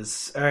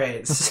Bandages. All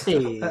right.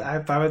 So,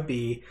 I'm fine with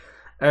B.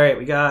 All right,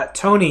 we got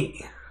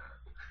Tony.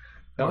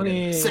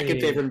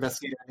 Second favorite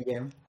investigator in the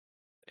game.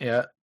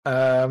 Yeah.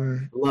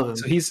 Love him.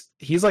 So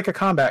he's like a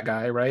combat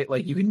guy, right?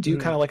 Like you can do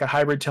kind of like a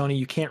hybrid Tony.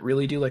 You can't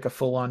really do like a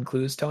full-on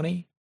clues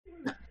Tony.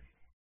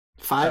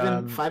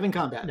 5 in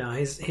combat. No,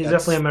 he's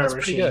definitely a murder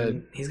machine.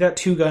 Good. He's got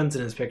 2 guns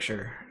in his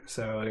picture,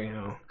 so you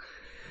know.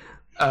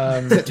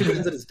 He's got 2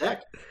 guns in his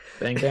deck.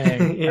 Bang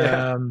bang.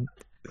 Yeah.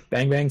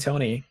 Bang bang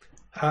Tony.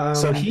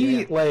 So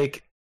he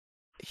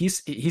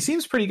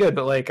seems pretty good,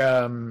 but like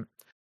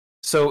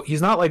so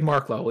he's not like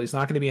Mark level. He's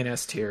not going to be an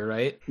S tier,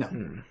 right? No.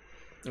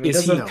 I mean,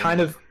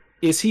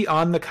 is he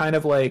on the kind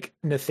of like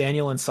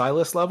Nathaniel and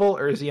Silas level,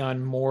 or is he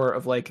on more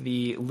of like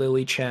the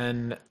Lily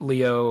Chen,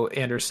 Leo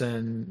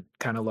Anderson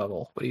kind of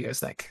level? What do you guys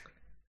think?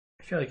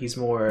 I feel like he's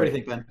more. What do you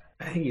think, Ben?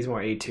 I think he's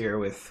more A tier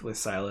with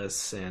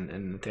Silas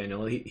and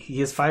Nathaniel. He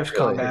has 5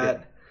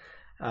 combat.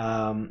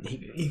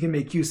 He can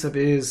make use of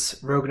his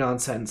rogue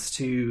nonsense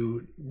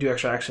to do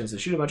extra actions to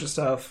shoot a bunch of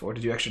stuff or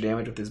to do extra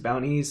damage with his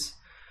bounties.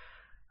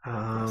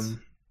 And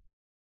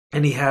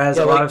he has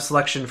a lot of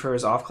selection for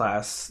his off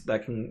class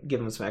that can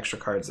give him some extra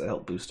cards that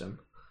help boost him.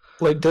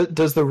 Like,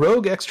 does the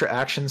rogue extra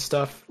action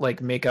stuff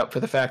like make up for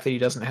the fact that he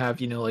doesn't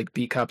have, like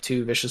Beat Cop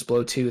 2, Vicious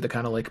Blow 2, the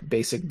kind of like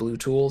basic blue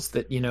tools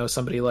that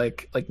somebody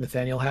like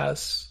Nathaniel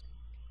has?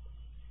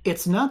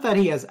 It's not that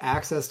he has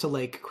access to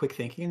like quick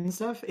thinking and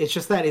stuff. It's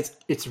just that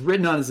it's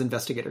written on his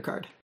investigator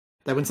card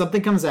that when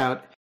something comes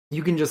out,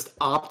 you can just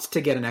opt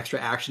to get an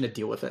extra action to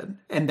deal with it,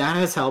 and that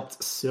has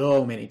helped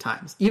so many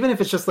times. Even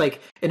if it's just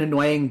like an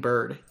annoying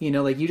bird,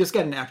 like you just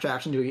get an extra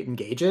action to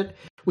engage it,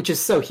 which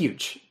is so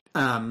huge.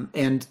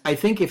 And I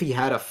think if he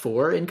had a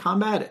 4 in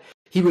combat,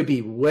 he would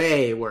be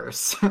way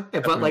worse.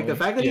 But like the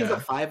fact that he's a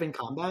 5 in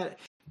combat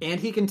and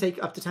he can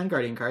take up to 10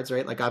 guardian cards,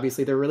 right? Like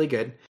obviously they're really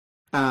good.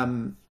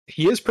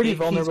 He is pretty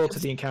vulnerable to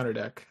the encounter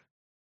deck.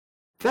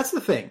 That's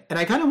the thing. And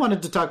I kind of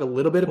wanted to talk a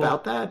little bit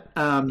about that.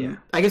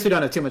 I guess we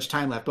don't have too much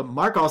time left, but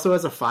Mark also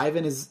has a 5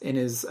 in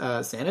his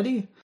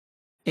sanity.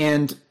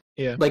 And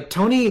like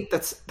Tony,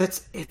 it's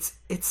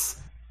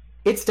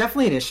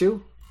definitely an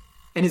issue.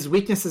 And his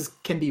weaknesses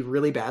can be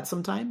really bad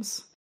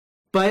sometimes.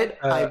 But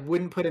I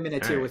wouldn't put him in a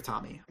tier with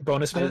Tommy.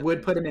 Bonus minute? I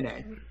would put him in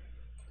A.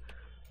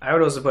 I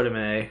would also put him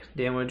in A.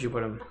 Dan, would you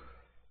put him?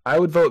 I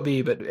would vote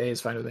B, but A is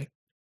fine with me.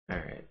 All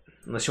right.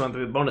 Unless you want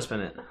the bonus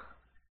minute.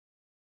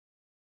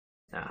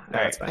 No. All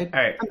That's right.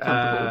 fine. All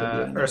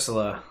right.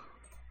 Ursula.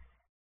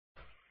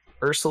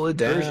 Ursula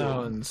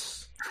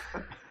Downs.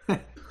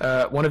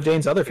 One of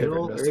Dane's other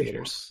favorite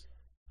investigators.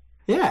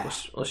 Yeah.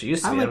 Well, she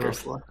used to I be. like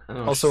Ursula.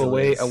 Also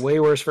a way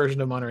worse version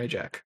of Monterey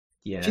Jack.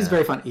 Yeah. She's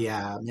very fun.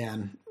 Yeah,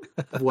 man.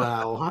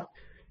 Wow.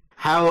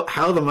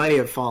 How the mighty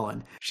have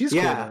fallen. She's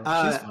cool,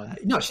 she's fun.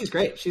 No, she's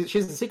great. She's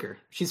a seeker.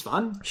 She's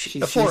fun.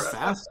 She's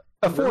fast.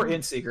 A 4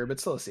 in seeker, but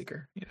still a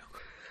seeker.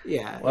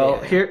 Yeah. Well,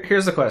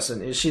 here's the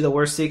question: is she the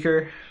worst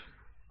seeker,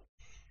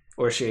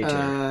 or is she A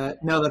tier?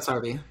 No, that's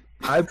Harvey.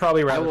 I'd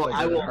probably rather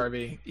play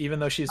Harvey, even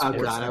though she's. Oh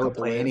god, I would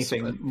play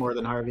anything more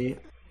than Harvey.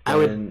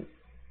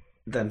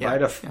 Then by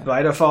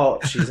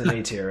default, she's an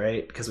A tier,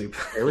 right? Because we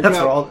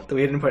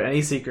didn't put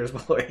any seekers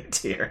below A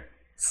tier.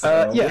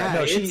 So,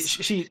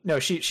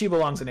 she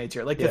belongs in A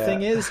tier. Like the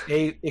thing is,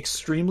 a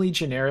extremely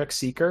generic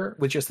seeker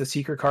with just the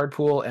seeker card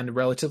pool and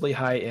relatively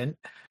high int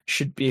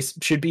should be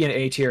an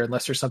A tier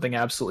unless there's something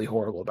absolutely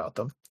horrible about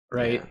them,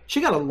 right? Yeah.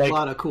 She got a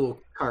lot of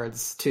cool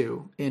cards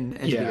too in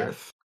End of the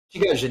Earth. She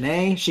got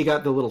Janae. She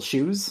got the little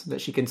shoes that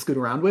she can scoot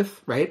around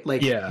with, right?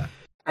 Like,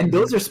 and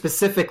those are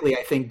specifically,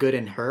 I think, good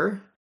in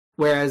her.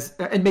 Whereas,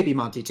 and maybe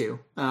Monty too.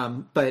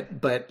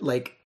 But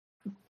like,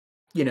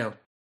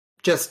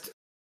 just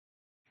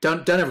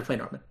don't ever play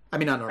Norman. I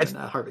mean, not Norman,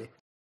 Harvey.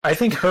 I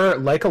think her,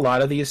 like a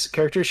lot of these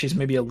characters, she's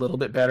maybe a little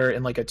bit better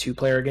in like a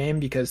 2-player game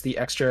because the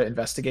extra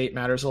investigate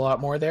matters a lot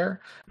more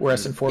there.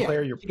 Whereas in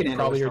 4-player, you're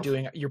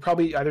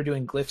probably either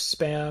doing glyph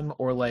spam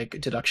or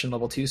like deduction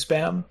level 2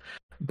 spam.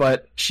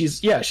 But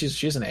she's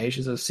an A.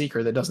 She's a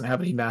seeker that doesn't have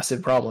any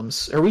massive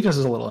problems. Her weakness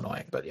is a little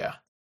annoying, but yeah,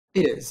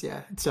 it is.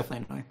 Yeah, it's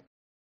definitely annoying.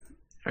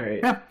 All right.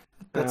 Yeah,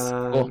 that's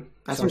cool.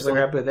 That's what's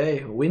up with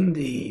A.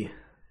 Wendy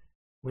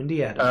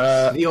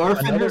Adams, the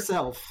orphan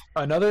herself.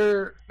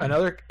 Another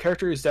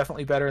character who's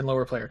definitely better in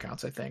lower player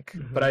counts, I think.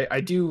 Mm-hmm. But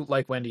I do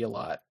like Wendy a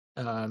lot.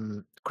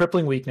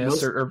 Crippling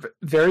weakness or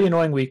very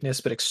annoying weakness,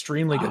 but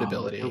extremely good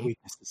ability.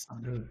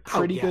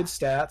 Pretty good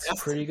stats.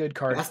 Pretty good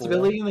card. Best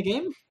ability in the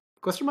game?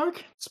 Question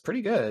mark? It's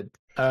pretty good.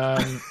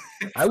 I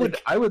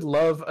would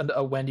love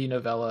a Wendy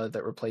novella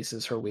that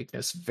replaces her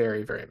weakness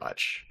very, very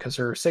much because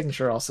her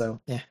signature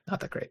also, not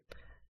that great.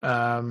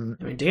 I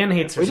mean, Dan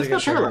hates her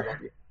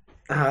signature.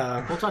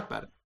 We'll talk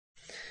about it.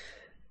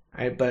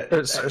 All right,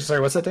 but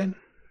sorry, what's that, Dan?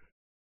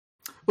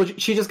 Well,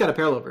 she just got a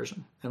parallel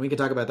version, and we can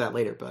talk about that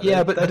later. But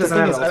but that doesn't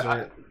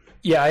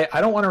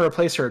I don't want to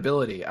replace her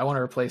ability. I want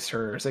to replace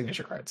her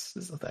signature cards.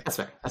 Is the thing.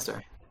 That's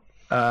fair.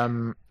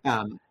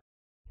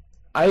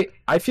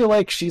 I feel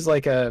like she's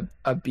like a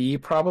B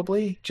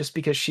probably, just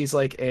because she's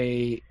like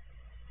a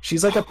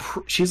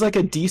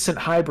decent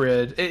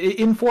hybrid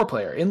in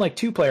 4-player. In like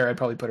 2-player, I'd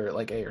probably put her at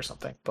like A or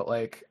something. But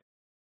like,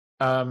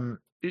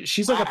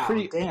 she's like a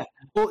pretty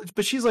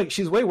but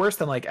she's way worse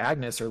than like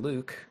Agnes or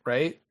Luke,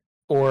 right?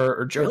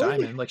 Or Joe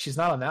Diamond. Like she's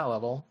not on that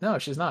level. No,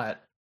 she's not.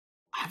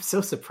 I'm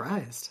so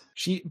surprised.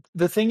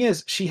 The thing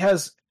is, she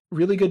has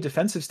really good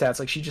defensive stats.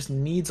 Like she just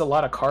needs a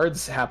lot of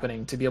cards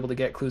happening to be able to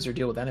get clues or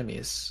deal with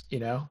enemies.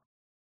 Yeah,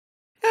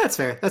 that's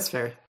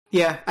fair.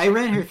 Yeah, I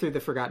ran her through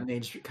the Forgotten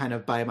Age kind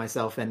of by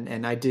myself,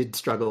 and I did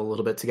struggle a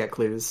little bit to get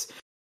clues.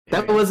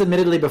 That was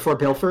admittedly before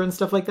Pilfer and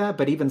stuff like that,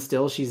 but even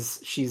still,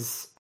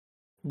 she's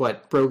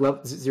what, rogue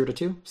level 0 to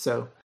 2.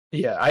 So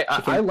yeah,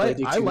 I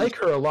like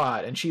her a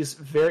lot, and she's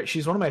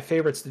one of my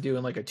favorites to do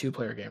in like a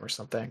 2-player game or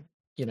something.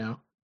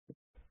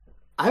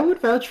 I would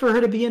vouch for her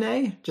to be an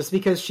A, just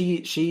because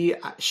she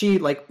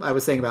like I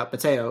was saying about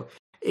Mateo,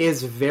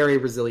 is very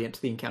resilient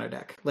to the encounter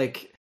deck.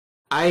 Like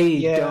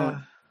I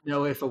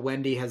know if a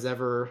Wendy has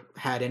ever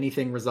had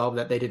anything resolved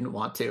that they didn't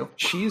want to.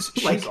 She's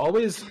Like-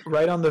 always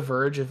right on the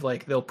verge of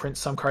like they'll print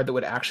some card that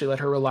would actually let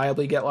her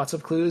reliably get lots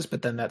of clues,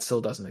 but then that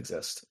still doesn't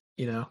exist.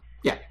 You know,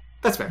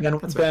 That's fair. Ben,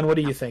 That's fair. ben what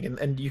do you think?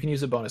 And you can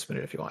use a bonus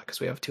minute if you want because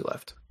we have 2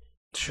 left.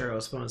 Sure,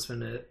 let's bonus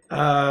minute.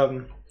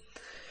 Yeah,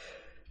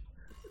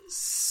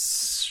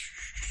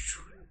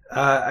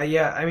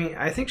 I mean,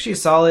 I think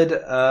she's solid.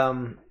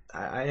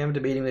 I am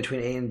debating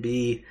between A and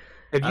B.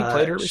 Have you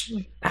played her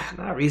recently?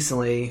 Not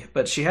recently,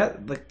 but she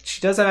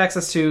does have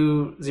access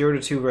to 0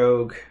 to 2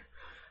 rogue,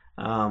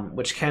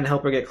 which can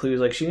help her get clues.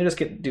 Like she can just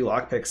do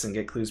lockpicks and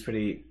get clues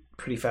pretty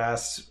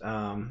fast.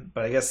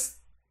 But I guess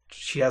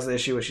she has the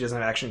issue where she doesn't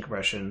have action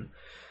compression.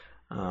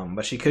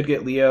 But she could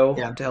get Leo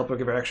to help her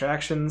give her extra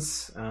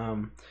actions.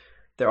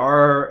 They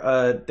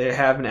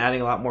have been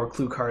adding a lot more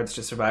clue cards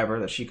to Survivor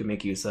that she could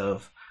make use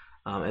of,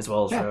 as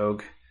well as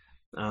Rogue.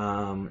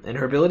 And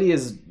her ability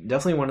is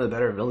definitely one of the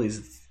better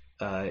abilities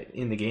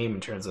in the game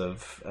in terms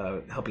of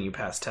helping you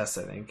pass tests.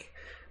 I think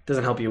it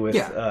doesn't help you with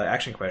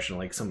action question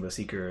like some of the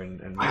Seeker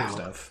and Rogue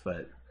stuff,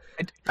 but.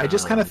 I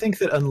just kind of think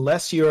that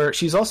unless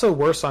she's also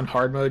worse on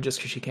hard mode just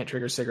because she can't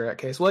trigger cigarette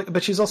case. Well,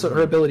 but she's also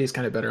her ability is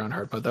kind of better on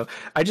hard mode though.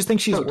 I just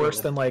think she's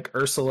worse than like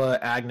Ursula,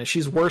 Agnes.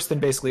 She's worse than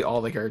basically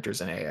all the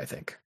characters in A. I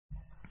think.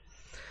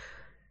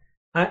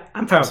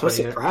 I'm fine with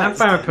putting her. I'm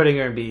fine with putting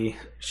her in B.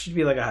 She'd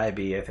be like a high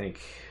B, I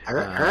think. All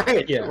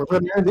right, yeah, we're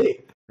putting her in B.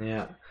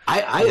 Yeah.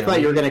 I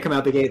thought you were going to come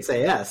out the gate and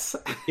say yes.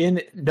 Not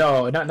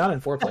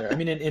in 4-player. I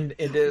mean,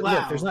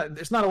 Wow. look,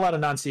 there's not a lot of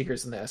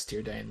non-seekers in the S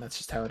tier, Dane. That's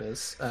just how it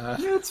is. Yeah,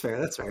 that's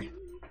fair. That's fair.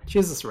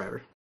 She's a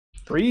survivor.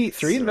 Three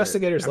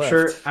investigators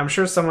left. I'm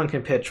sure someone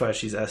can pitch why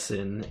she's S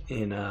in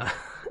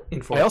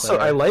 4-player.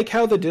 I like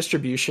how the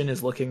distribution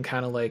is looking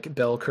kind of like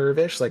bell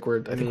curve-ish. Like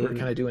I think we're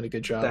kind of doing a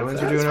good job. That of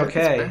ones that. are doing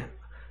okay.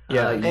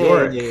 Yeah,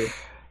 Yorick.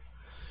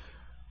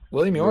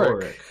 William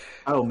Yorick.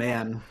 Oh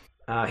man,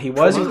 he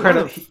was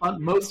incredible.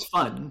 Most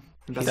fun.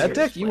 That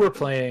deck you were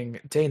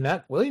playing, Dane,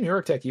 that William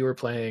Yorick deck you were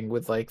playing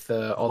with like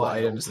all the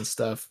items and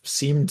stuff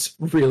seemed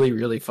really,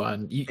 really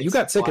fun. You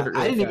got sick of it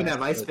really I didn't even fast,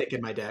 have Ice Pick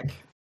in my deck.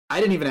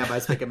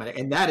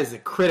 And that is a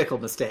critical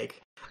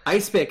mistake.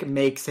 Ice Pick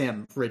makes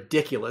him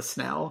ridiculous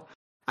now.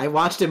 I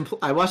watched him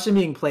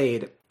being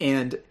played,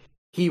 and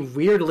he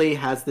weirdly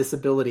has this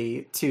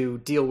ability to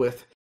deal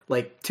with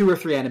like 2 or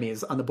 3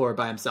 enemies on the board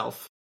by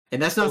himself. And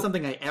that's not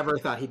something I ever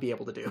thought he'd be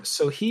able to do.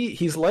 So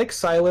he's like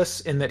Silas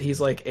in that he's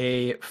like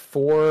a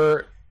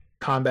 4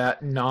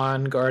 combat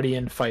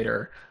non-guardian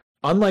fighter.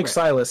 Unlike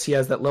Silas, he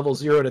has that level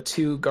 0 to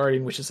 2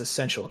 guardian, which is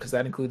essential because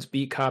that includes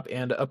Beat Cop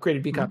and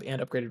upgraded Beat Cop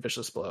and upgraded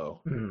Vicious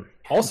Blow.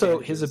 Also,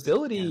 his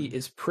ability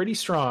is pretty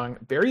strong.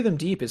 Bury Them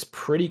Deep is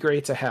pretty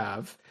great to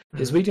have.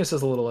 His weakness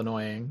is a little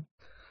annoying.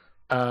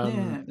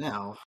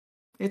 No,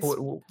 it's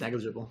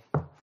negligible.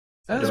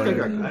 I don't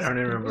even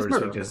remember what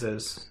his weakness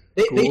is.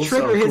 They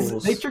trigger his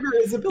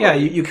ability. Yeah,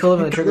 you kill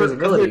them and trigger his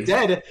ability.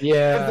 They're dead.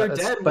 Yeah, they're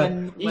dead.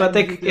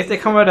 If they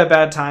come out at a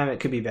bad time,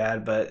 it could be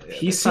bad. But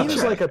he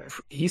seems like a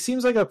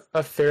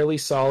fairly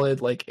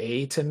solid like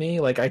A to me.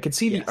 Like I could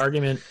see the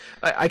argument.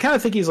 I kind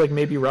of think he's like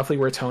maybe roughly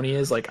where Tony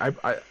is. Like I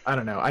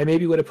don't know. I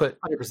maybe would have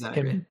put 100%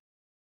 him. agree.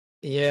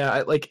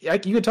 Yeah,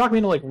 you could talk me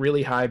into like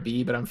really high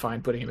B, but I'm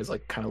fine putting him as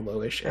like kind of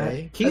lowish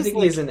A.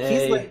 He's an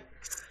A. He's like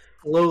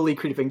slowly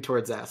creeping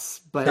towards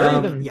S, but he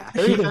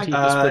was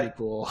pretty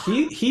cool.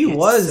 He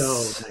was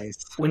so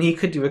nice. When he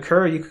could do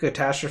occur, you could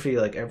catastrophe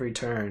like every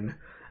turn.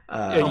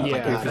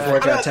 Before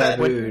it got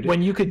tabooed.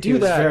 When you could do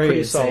that, very pretty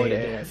insane. solid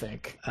A, I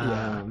think.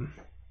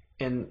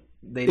 And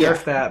they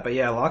nerfed that, but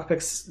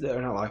lockpicks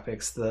or not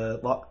lockpicks.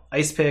 The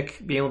ice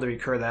pick, being able to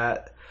recur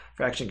that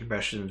for action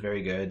compression is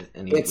very good,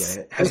 and he has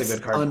a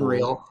good card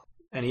unreal. pool.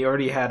 And he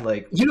already had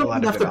like you don't a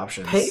lot have of good to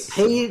options.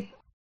 Pay.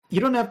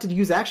 You don't have to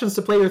use actions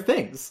to play your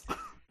things.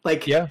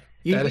 Like you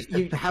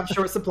have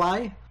short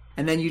supply,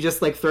 and then you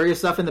just like throw your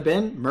stuff in the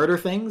bin, murder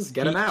things,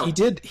 get them out.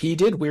 He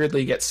did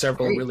weirdly get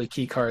several really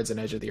key cards in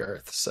Edge of the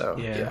Earth. So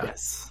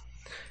yes.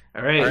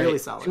 All right, really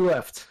solid. 2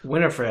 left.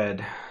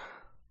 Winifred,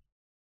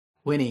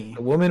 Winnie,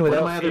 a woman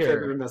without one of my fear. other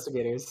favorite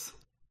investigators.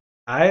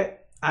 I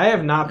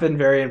have not been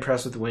very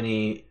impressed with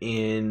Winnie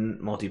in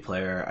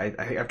multiplayer.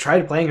 I've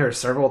tried playing her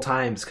several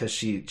times because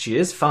she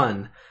is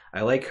fun.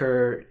 I like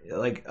her,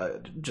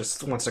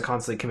 just wants to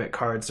constantly commit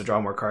cards to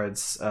draw more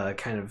cards,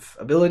 kind of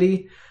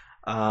ability.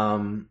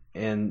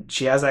 And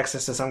she has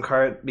access to some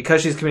card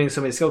because she's committing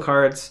so many skill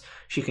cards.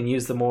 She can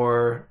use the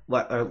more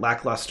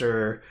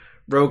lackluster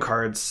rogue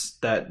cards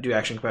that do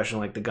action compression,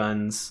 like the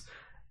guns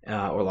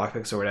or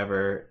lockpicks or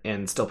whatever,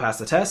 and still pass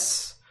the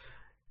tests.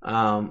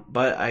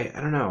 But I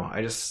don't know.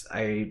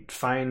 I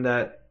find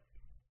that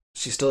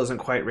she still doesn't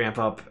quite ramp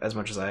up as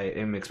much as I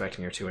am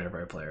expecting her to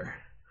whenever I play her.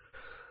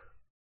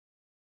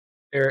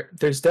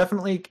 There's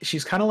definitely,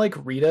 she's kind of like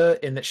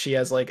Rita in that she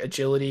has like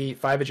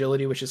 5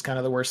 agility, which is kind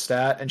of the worst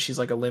stat, and she's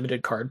like a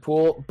limited card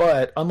pool.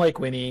 But unlike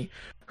Winnie,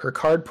 her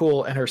card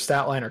pool and her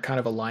stat line are kind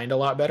of aligned a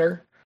lot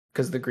better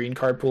because the green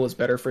card pool is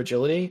better for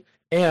agility,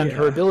 and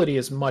her ability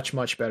is much,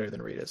 much better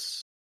than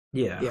Rita's.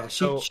 Yeah. Yeah,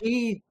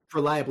 she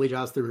reliably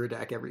draws through her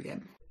deck every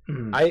game.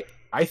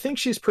 I think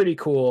she's pretty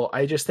cool.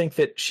 I just think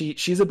that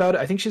she's about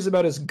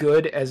as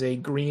good as a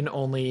green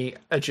only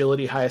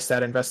agility highest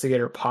stat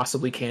investigator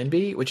possibly can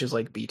be, which is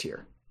like B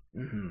tier.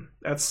 Mm-hmm.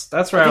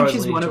 That's where I would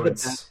lean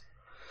towards.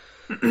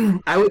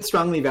 I would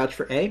strongly vouch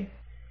for A,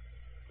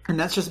 and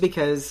that's just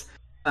because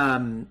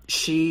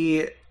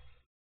she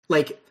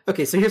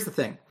okay. So here's the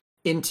thing: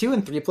 in 2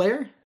 and 3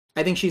 player,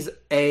 I think she's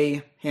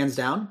A hands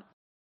down.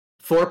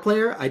 4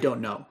 player, I don't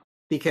know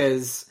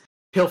because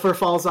Pilfer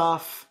falls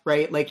off,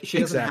 right? Like she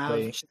doesn't have.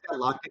 She's got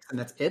lockpicks, and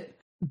that's it.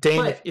 Dane,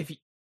 but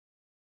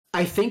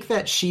I think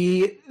that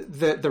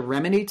the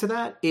remedy to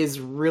that is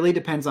really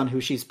depends on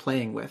who she's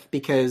playing with,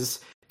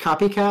 because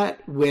Copycat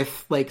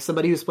with like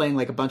somebody who's playing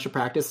like a bunch of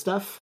practice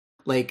stuff,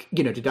 like,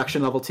 you know,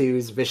 deduction level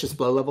 2s, vicious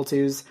blow level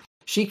 2s,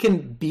 she can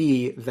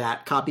be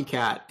that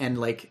Copycat. And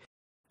like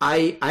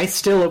I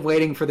still am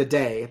waiting for the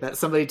day that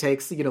somebody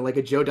takes, you know, like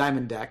a Joe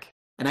Diamond deck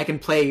and I can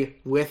play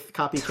with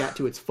Copycat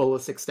to its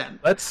fullest extent.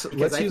 Let's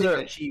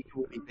use she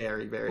will be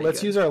very, very Let's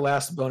good. use our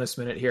last bonus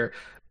minute here.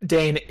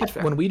 Dane,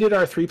 when we did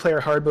our 3-player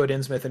Hardboiled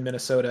Innsmouth in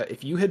Minnesota,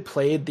 if you had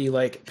played the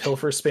like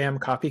Pilfer spam,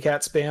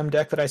 Copycat spam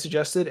deck that I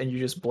suggested, and you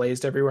just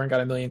blazed everywhere and got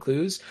a million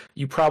clues,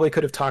 you probably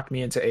could have talked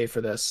me into A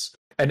for this.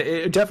 And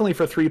definitely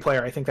for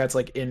 3-player, I think that's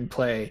like in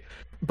play.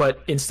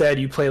 But instead,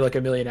 you play like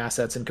a million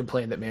assets and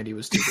complain that Mandy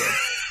was too good.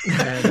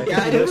 I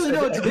don't really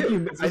know what to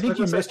do. I think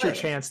you missed your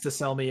chance to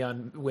sell me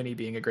on Winnie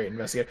being a great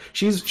investigator.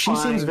 She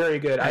seems very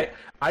good.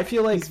 I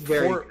feel like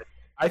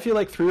I feel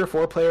like 3 or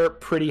 4 player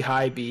pretty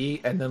high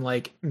B, and then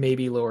like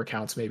maybe lower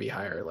counts, maybe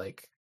higher.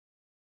 Like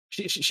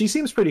she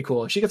seems pretty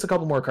cool. If she gets a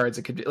couple more cards,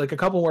 it could be like a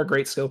couple more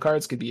great skill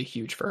cards could be a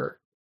huge for her.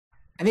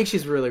 I think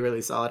she's really,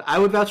 really solid. I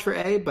would vouch for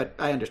A, but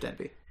I understand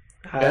B.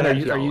 I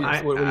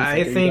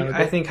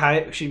think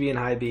she'd be in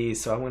high B,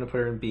 so I'm going to put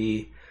her in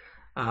B.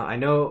 I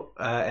know,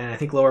 and I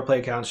think lower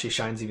player counts she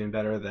shines even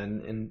better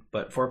than in,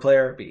 but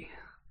 4-player B.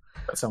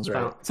 That sounds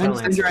right.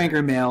 Send your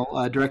angry mail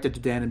directed to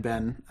Dan and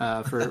Ben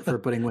for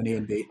putting Winnie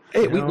in B.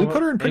 Hey, we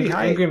put her in pretty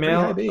high. Angry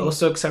mail.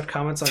 Also accept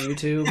comments on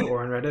YouTube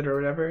or on Reddit or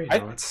whatever.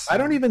 I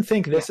don't even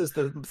think this is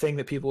the thing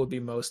that people would be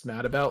most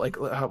mad about. Like,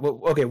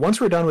 okay, once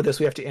we're done with this,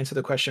 we have to answer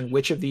the question: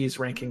 which of these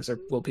rankings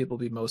will people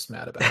be most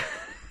mad about?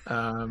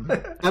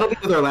 That'll be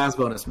with our last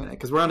bonus minute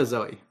because we're on to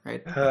Zoe,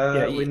 right?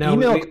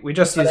 We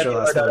just used our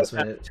last bonus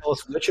minute. Tell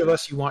us which of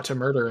us you want to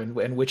murder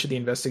and which of the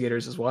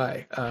investigators is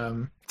why.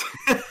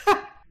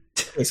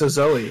 Okay, so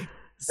Zoe.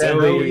 I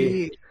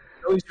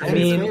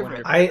mean,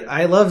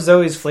 I love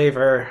Zoe's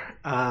flavor,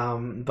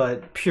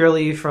 but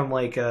purely from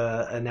like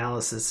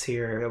analysis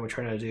here that we're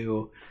trying to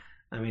do.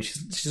 I mean,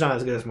 she's not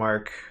as good as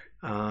Mark.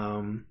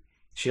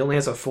 She only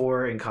has a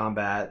 4 in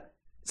combat,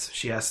 so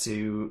she has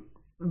to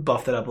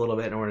buff that up a little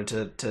bit in order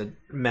to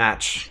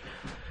match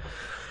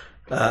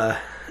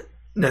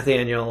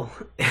Nathaniel.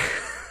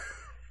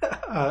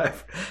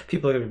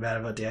 People are gonna be mad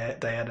about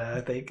Diana.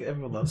 I think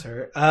everyone loves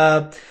her.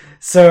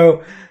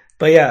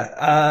 But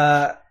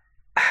yeah,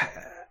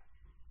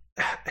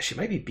 she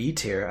might be B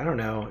tier. I don't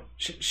know.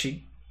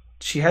 She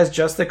has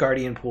just the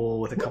Guardian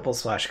pool with a couple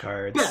splash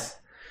cards.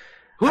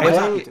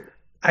 Yeah.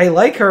 I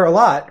like her a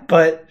lot,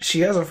 but she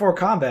has a 4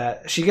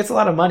 combat. She gets a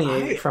lot of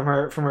money from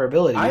her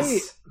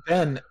abilities.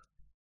 Ben,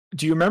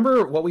 do you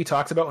remember what we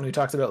talked about when we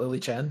talked about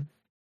Lily Chen?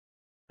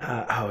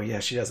 Oh yeah,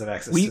 she does have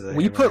access to the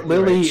we hammer. put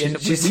Lily in.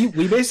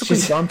 We basically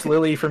bumped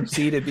Lily from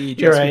C to B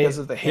just because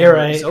of the hammer.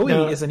 Right.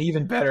 Zoe is an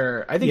even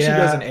better. I think she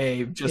does an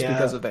A just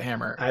because of the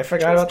hammer. I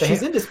forgot about the hammer.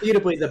 She's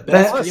indisputably the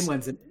best green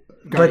ones.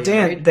 But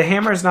Dan, right? The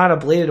hammer is not a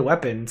bladed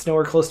weapon. It's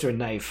nowhere close to a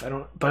knife.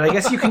 But I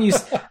guess you can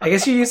use. I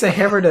guess you use a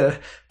hammer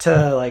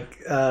to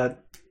like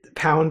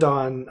pound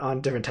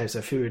on different types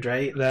of food,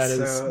 right? That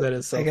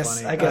is so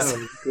funny. I guess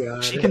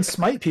she can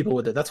smite people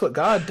with it. That's what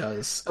God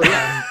does.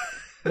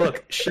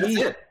 Look,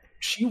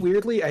 she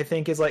weirdly, I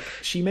think, is like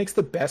she makes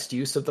the best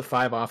use of the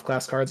 5 off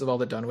class cards of all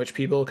the Dunwich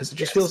people because it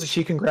just feels like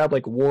she can grab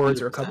like wards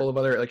 100%. Or a couple of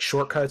other like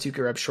shortcuts. You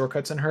can grab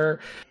shortcuts in her,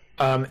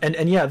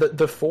 and yeah,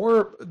 the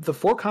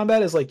 4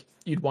 combat is like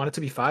you'd want it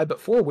to be 5,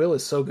 but 4 will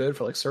is so good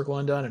for like Circle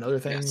Undone and other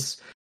things.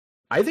 Yes.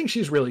 I think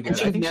she's really good.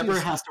 And I think never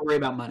has to worry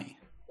about money.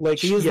 Like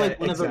she is like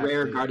one of the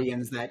rare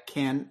guardians that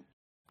can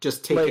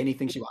just take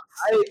anything she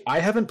wants. I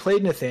haven't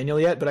played Nathaniel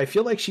yet, but I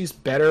feel like she's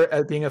better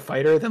at being a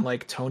fighter than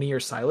like Tony or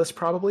Silas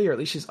probably, or at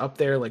least she's up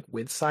there like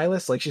with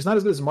Silas. Like she's not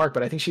as good as Mark,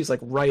 but I think she's like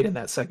right in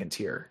that second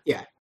tier.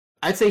 Yeah.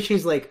 I'd say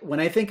she's like,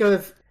 when I think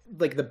of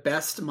like the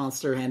best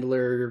monster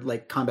handler,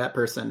 like combat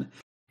person,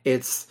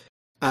 it's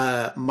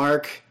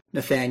Mark,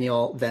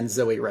 Nathaniel, then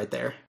Zoe right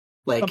there.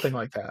 Like something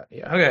like that.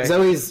 Yeah. Okay.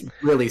 Zoe's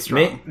really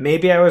strong.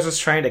 Maybe I was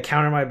just trying to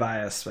counter my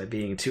bias by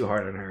being too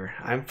hard on her.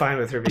 I'm fine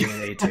with her being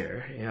an A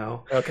tier, you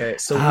know. Okay.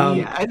 So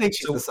I think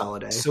she's a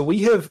solid A. So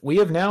we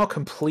have now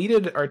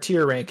completed our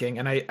tier ranking,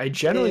 and I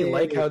generally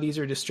like how these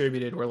are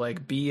distributed where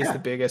like B is the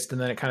biggest and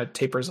then it kind of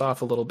tapers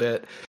off a little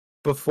bit.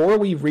 Before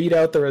we read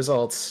out the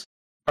results,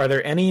 are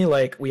there any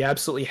like we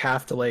absolutely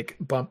have to like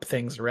bump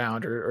things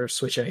around or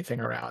switch anything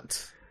around?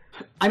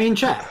 I mean,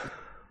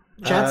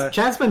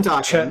 Chat's been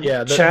talking.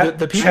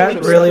 The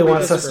chat really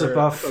wants us to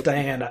buff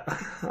Diana.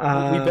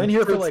 We've been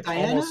here for like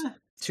Diana? almost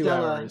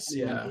Stella, hours. and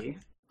Yeah. Wendy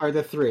are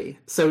the three.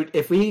 So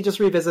if we just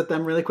revisit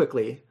them really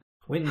quickly,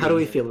 Wendy. how do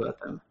we feel about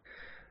them?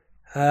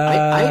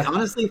 I Uh,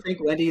 honestly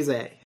think Wendy's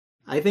A.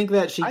 I think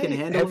that she can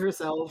handle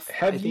herself. I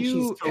Have think you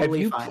she's totally have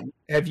you fine.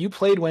 have you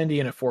played Wendy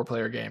in a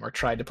 4-player game or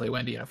tried to play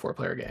Wendy in a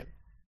 4-player game?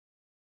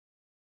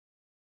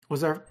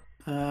 Was our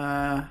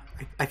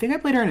I think I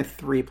played her in a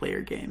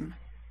 3-player game.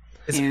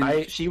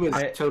 And she was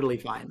totally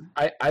fine.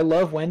 I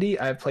love Wendy.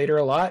 I've played her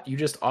a lot. You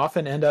just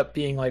often end up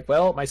being like,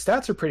 well, my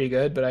stats are pretty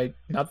good, but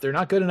they're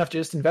not good enough to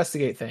just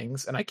investigate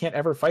things, and I can't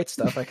ever fight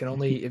stuff. I can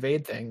only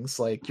evade things.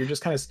 Like you're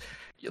just kind of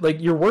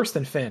like you're worse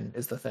than Finn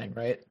is the thing,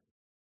 right?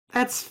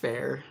 That's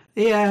fair.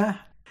 Yeah.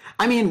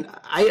 I mean,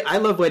 I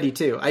love Wendy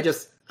too.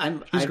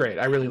 She's great.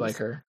 I really like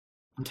her.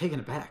 I'm taken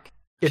aback.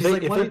 If She's they-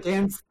 like if one they- of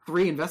Dan's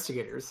 3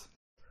 investigators.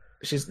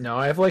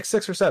 I have like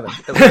 6 or 7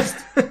 at least.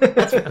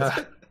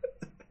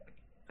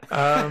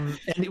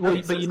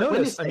 But you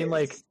notice, I mean,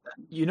 like,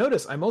 you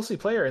notice I mostly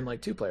play her in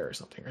like 2-player or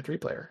something or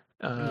 3-player.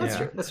 That's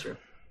true. That's true.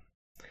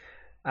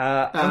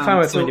 I'm fine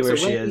with Wendy where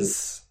she Wendy-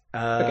 is.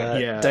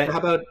 Okay. Yeah. How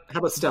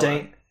about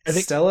Stella? I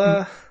think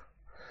Stella.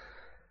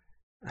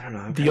 I don't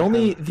know. the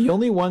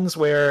only ones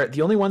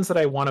that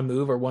I want to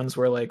move are ones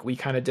where like we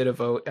kind of did a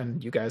vote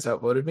and you guys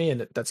outvoted me,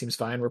 and that seems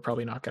fine. We're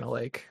probably not gonna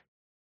like,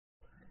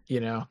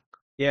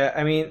 Yeah,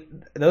 I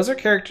mean, those are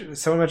characters.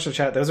 Someone mentioned in the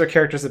chat. Those are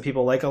characters that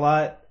people like a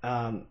lot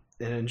and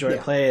enjoy to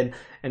play.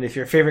 And if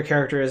your favorite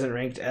character isn't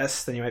ranked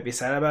S, then you might be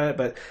sad about it.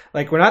 But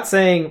like, we're not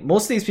saying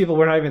most of these people.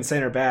 We're not even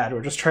saying are bad.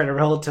 We're just trying to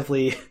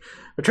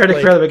we're trying to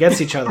compare them against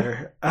each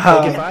other.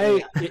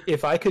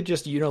 If I could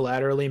just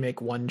unilaterally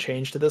make one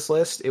change to this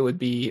list, it would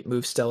be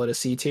move Stella to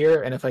C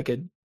tier. And if I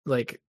could,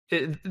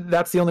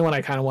 that's the only one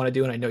I kind of want to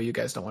do, and I know you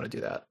guys don't want to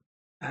do that.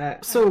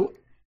 So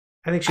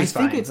I think she's I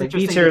think fine. it's Like, B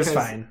interesting tier is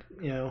because- fine.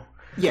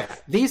 yeah,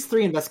 these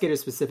 3 investigators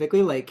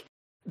specifically, like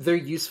their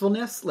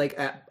usefulness, like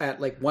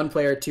at like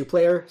 1-player,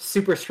 2-player,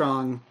 super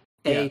strong,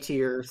 A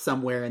tier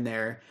somewhere in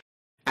there.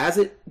 As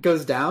it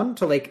goes down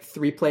to like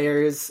 3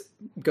 players,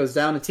 goes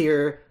down a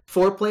tier.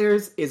 4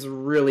 players is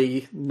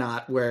really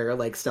not where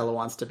like Stella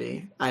wants to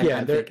be.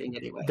 I'm thinking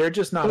anyway. They're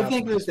just not. But I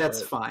think optimized that's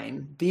for it.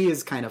 fine. D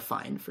is kind of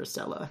fine for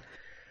Stella.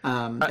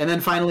 And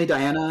then finally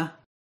Diana.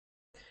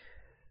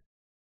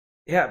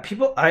 Yeah,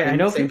 people. I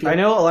know. Same I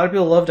know a lot of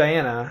people love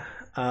Diana.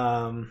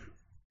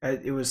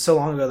 It was so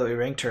long ago that we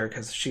ranked her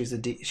because she's a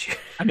D.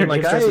 I mean,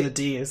 like, starts with a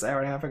D is an hour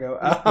and a half ago.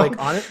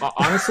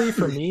 Honestly,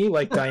 for me,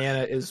 like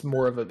Diana is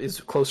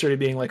is closer to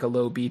being like a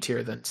low B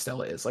tier than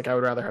Stella is. Like I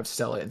would rather have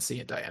Stella in C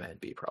and Diana in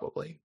B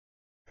probably.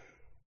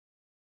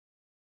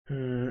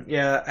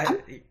 Yeah,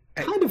 I'm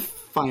kind of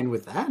fine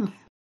with that.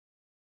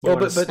 Well,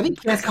 but I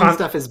think casting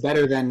stuff is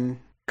better than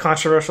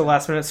controversial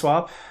last minute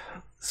swap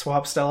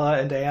Stella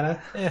and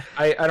Diana.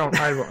 I don't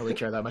really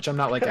care that much. I'm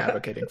not like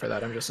advocating for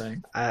that. I'm just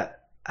saying.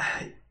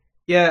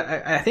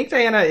 Yeah, I think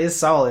Diana is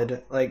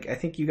solid. Like, I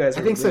think you guys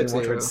are think so, really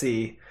more too. towards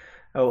C.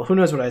 Oh, who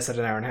knows what I said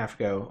an hour and a half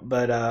ago?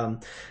 But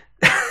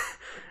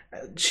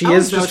she I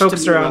is would just vouch to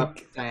focused move around. up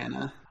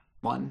Diana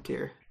 1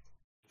 tier.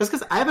 Just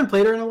because I haven't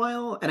played her in a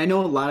while, and I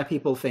know a lot of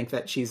people think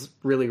that she's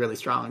really, really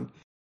strong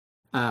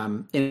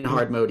in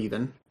hard mode,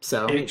 even.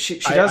 So I mean, she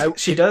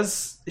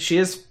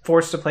is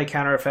forced to play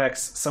counter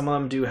effects. Some of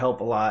them do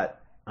help a lot,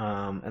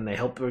 and they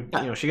help.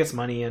 She gets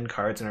money and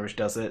cards whenever she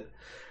does it.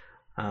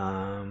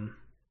 And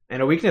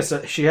a weakness,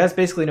 she has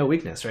basically no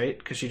weakness, right?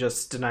 Because she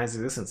just denies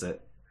existence.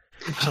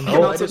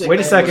 Wait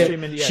a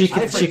second. She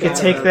could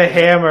take the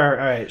hammer.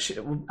 All right.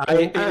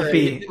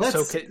 B.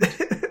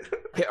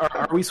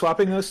 Are we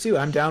swapping those two?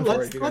 I'm down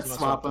for it. Let's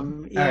swap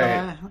them.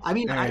 Yeah, right. I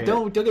mean,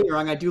 don't get me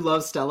wrong. I do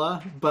love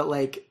Stella, but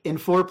like in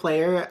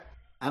 4-player,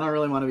 I don't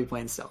really want to be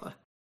playing Stella.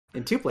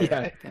 In 2-player,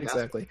 yeah,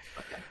 exactly.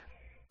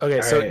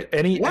 Okay, so right.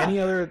 Any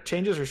other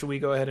changes, or should we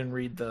go ahead and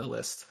read the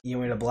list? You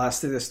want me to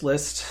blast through this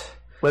list?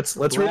 Let's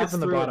read it from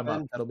the bottom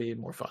up. That'll be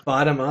more fun.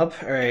 Bottom up.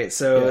 All right.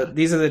 So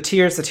these are the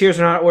tiers. The tiers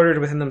are not ordered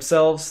within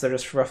themselves. They're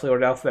just roughly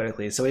ordered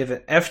alphabetically. So we have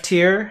an F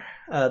tier.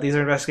 These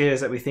are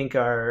investigators that we think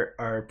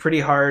are pretty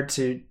hard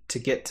to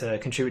get to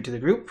contribute to the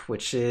group,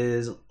 which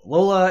is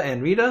Lola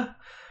and Rita.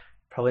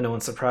 Probably no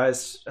one's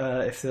surprised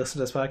if they listen to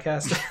this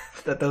podcast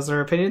that those are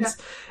our opinions.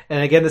 Yeah.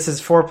 And again, this is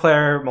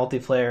 4-player,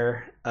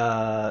 multiplayer,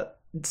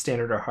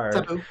 standard or hard.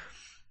 Taboo.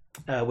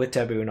 With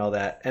Taboo and all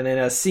that. And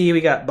then C,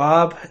 we got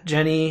Bob,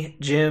 Jenny,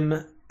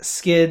 Jim,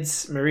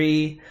 Skids,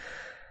 Marie,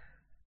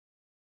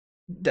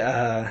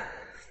 Sister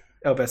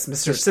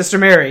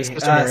Mary,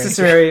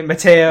 Sister Mary,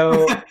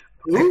 Mateo.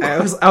 I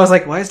was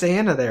like, why is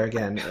Diana there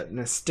again? And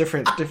it's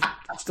different.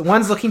 The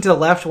one's looking to the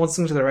left, one's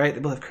looking to the right. They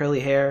both have curly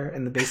hair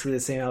and they're basically the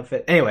same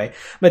outfit. Anyway,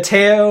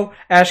 Mateo,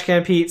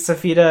 Ashcan, Pete,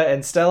 Safita,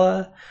 and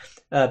Stella.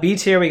 B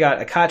tier, we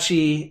got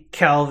Akachi,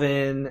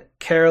 Calvin,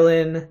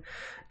 Carolyn,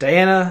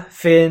 Diana,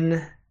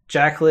 Finn,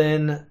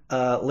 Jacqueline,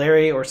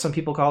 Larry, or some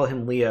people call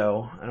him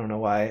Leo. I don't know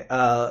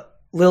why.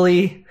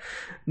 Lily,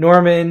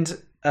 Normand,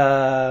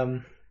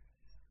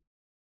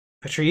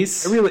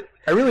 Patrice. I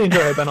really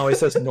enjoy how Ben always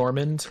says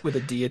Normand with a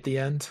D at the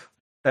end.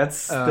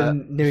 That's the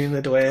New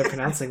England way of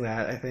pronouncing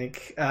that, I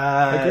think. My, my Uh, grandfather way of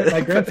pronouncing that, I think.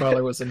 My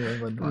grandfather was a New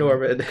England one.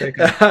 Norman. Okay,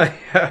 good.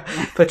 Yeah.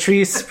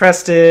 Patrice,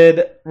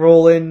 Preston,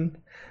 Roland.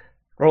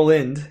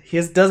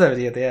 He does have a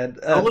D at the end.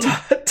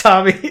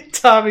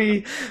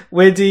 Tommy,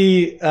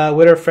 Wendy,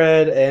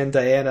 Winifred, and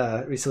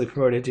Diana recently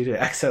promoted due to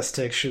access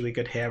to extremely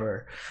good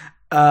hammer.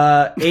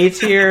 A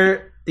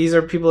tier. These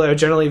are people that are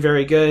generally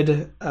very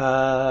good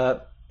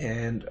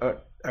and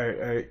are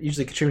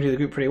usually contributing to the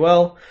group pretty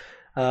well.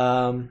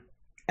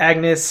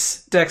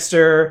 Agnes,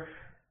 Dexter.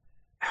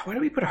 Why do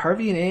we put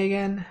Harvey in A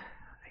again?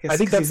 I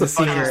think that's the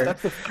seeker.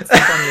 That's the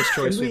funniest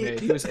choice we made.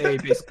 He was A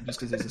basically just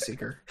because he's a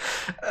seeker.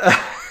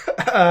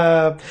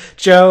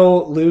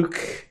 Joe,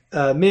 Luke,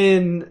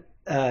 Min,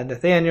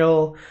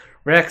 Nathaniel,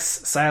 Rex,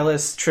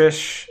 Silas,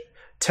 Trish,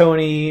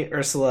 Tony,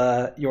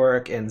 Ursula,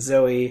 York, and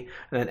Zoe.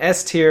 And then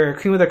S tier,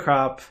 cream of the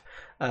crop.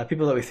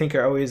 People that we think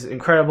are always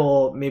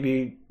incredible,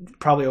 maybe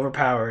probably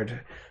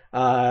overpowered.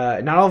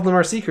 Not all of them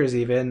are seekers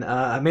even.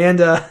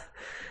 Amanda,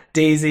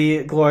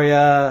 Daisy,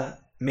 Gloria,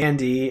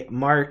 Mandy,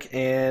 Mark,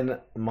 and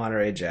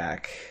Monterey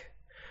Jack.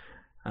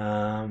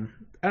 I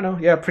don't know.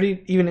 Yeah,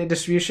 pretty even in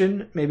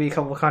distribution. Maybe a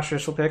couple of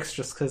controversial picks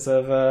just because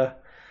of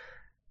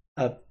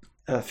a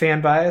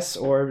fan bias,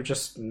 or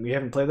just we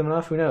haven't played them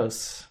enough. Who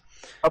knows?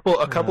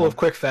 A couple of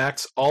quick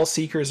facts. All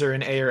seekers are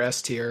in A or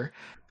S tier,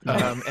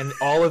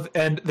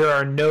 and there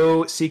are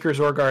no seekers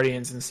or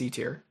guardians in C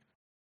tier.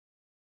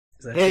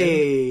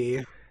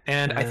 Hey,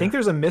 and I think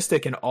there's a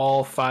mystic in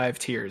all 5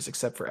 tiers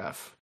except for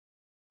F.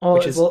 Oh,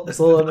 Which it's is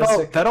a little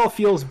mystic. that all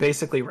feels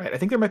basically right. I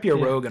think there might be a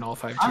rogue in all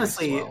 5 tiers.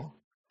 Honestly, as well.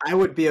 I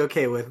would be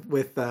okay with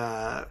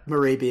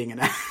Marie being an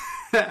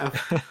F.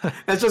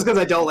 That's just because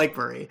I don't like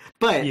Marie.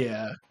 But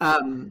yeah,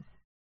 no,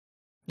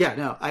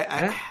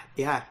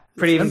 yeah.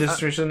 Pretty even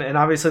distribution, and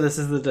obviously this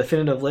is the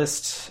definitive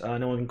list.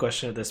 No one can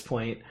question at this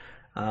point.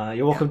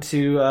 You're welcome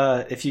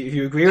to if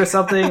you agree with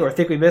something or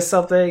think we missed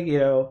something,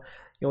 you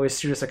always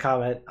shoot us a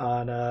comment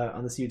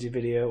on this YouTube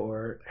video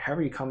or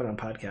however you comment on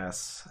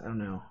podcasts. I don't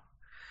know.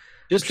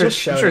 Just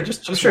shout it.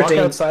 Just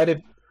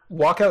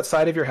walk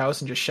outside of your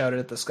house and just shout it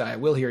at the sky.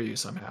 We'll hear you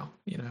somehow.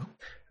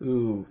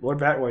 Ooh, Lord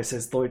Batboy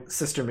says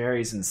Sister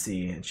Mary's in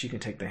C and she can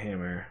take the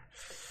hammer.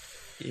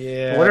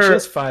 Yeah,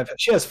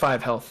 she has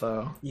 5 health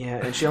though.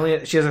 Yeah, and she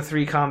has a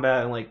 3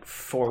 combat and like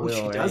 4 will.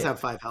 She does have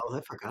 5 health.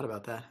 I forgot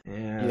about that.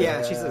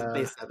 Yeah, she's a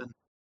base 7.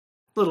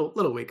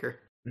 Little weaker.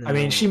 No. I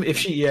mean, she can't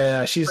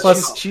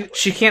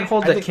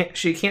hold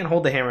she can't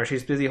hold the hammer.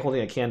 She's busy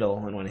holding a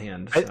candle in one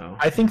hand. So.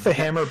 I think the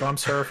hammer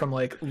bumps her from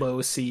like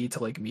low C to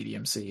like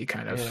medium C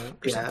kind of.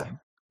 Yeah.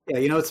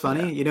 You know what's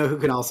funny? Yeah. You know who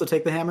can also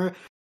take the hammer?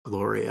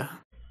 Gloria.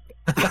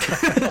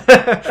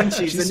 And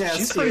she's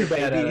pretty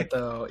bad at it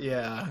though.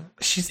 Yeah,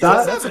 she's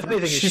not. That's the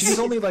funny thing. She's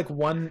only like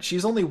one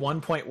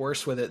point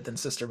worse with it than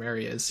Sister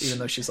Mary is, even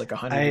though she's like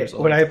 100 years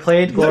old. When I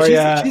played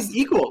Gloria, no, she's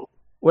equal.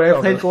 When I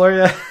played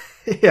Gloria,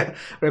 when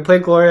I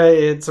played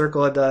Gloria in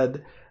Circle of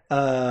Dud,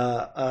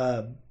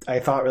 I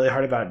thought really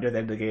hard about it near the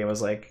end of the game. I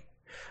was like,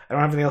 I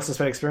don't have anything else to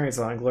spend experience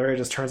on. Gloria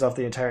just turns off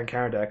the entire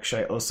encounter deck. Should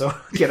I also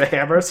get a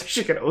hammer so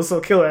she can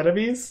also kill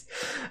enemies?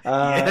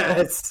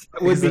 Yes.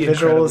 The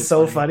visual is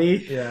so funny.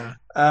 Yeah.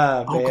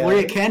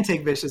 Gloria can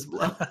take vicious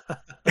blow.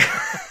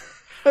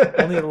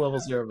 Only the level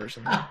 0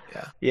 version.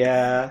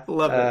 Yeah.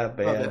 Love it.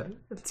 Love it.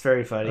 It's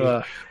very funny.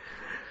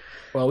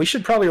 Well, we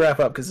should probably wrap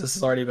up because this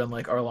has already been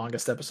like our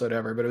longest episode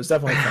ever, but it was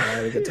definitely fun. I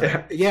had a good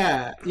time.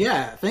 Yeah.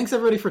 Thanks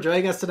everybody for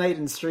joining us tonight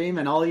in stream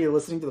and all of you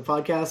listening to the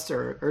podcast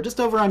or just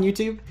over on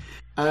YouTube.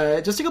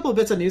 Just a couple of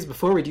bits of news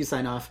before we do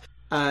sign off.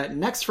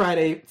 Next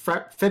Friday,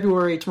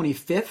 February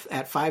 25th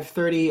at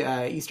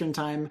 5:30 Eastern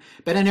Time,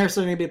 Ben and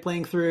Harrison are going to be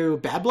playing through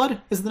Bad Blood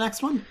is the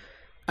next one.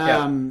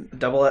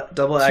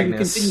 Double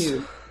Agnes.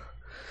 Continue.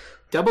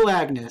 Double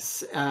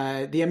Agnes,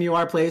 the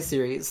MUR Plays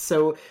series.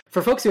 So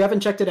for folks who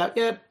haven't checked it out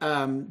yet,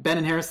 Ben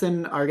and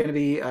Harrison are going to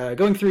be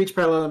going through each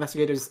Parallel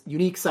Investigator's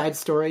unique side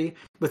story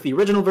with the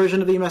original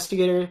version of the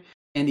Investigator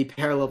and the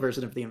parallel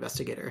version of the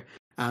Investigator.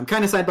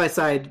 Kind of side by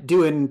side,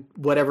 doing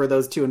whatever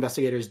those two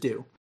investigators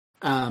do.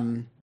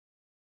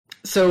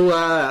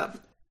 So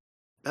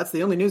that's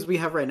the only news we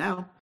have right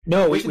now.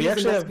 No, we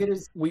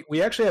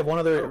actually have one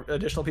other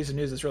additional piece of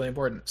news that's really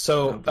important.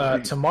 So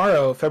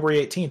tomorrow,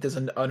 February 18th, is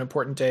an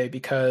important day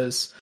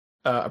because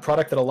a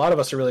product that a lot of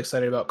us are really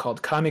excited about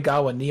called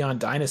Kamigawa Neon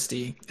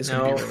Dynasty is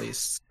going to be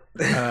released.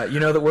 You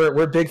know that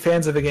we're big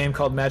fans of a game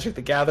called Magic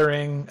the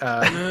Gathering.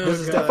 This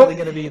is definitely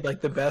going to be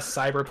like the best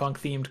cyberpunk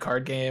themed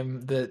card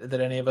game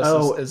that any of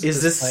us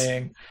is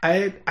playing.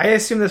 I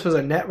assume this was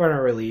a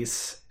Netrunner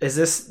release. Is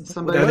this?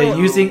 Are they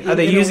using the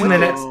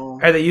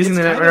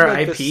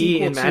Netrunner IP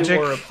in Magic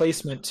or a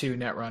replacement to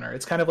Netrunner?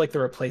 It's kind of like the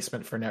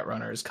replacement for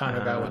Netrunner. It's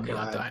Kamigawa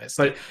Neon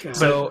Dynasty. Who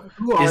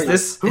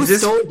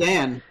stole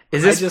Dan?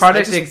 Is this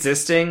product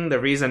existing? The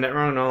reason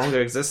Netrunner no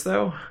longer exists,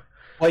 though.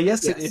 Well,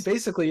 yes. It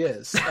basically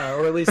is,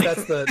 or at least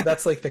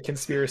that's like the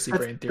conspiracy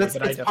brain theory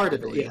that I definitely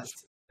believe.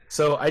 Yes.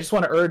 So I just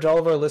want to urge all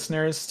of our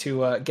listeners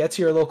to get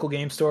to your local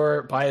game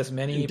store, buy as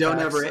many Don't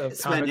packs ever of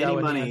spend any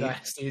Kamigawa money. Neon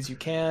Dynasty as you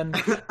can.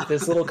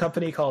 This little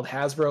company called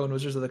Hasbro and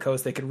Wizards of the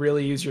Coast, they could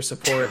really use your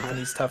support in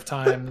these tough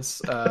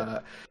times.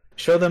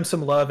 Show them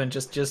some love and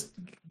just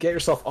get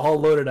yourself all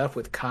loaded up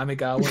with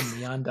Kamigawa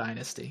Neon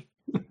Dynasty.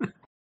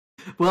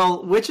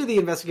 Well, which of the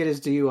investigators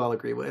do you all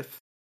agree with?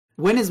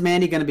 When is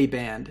Mandy going to be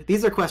banned?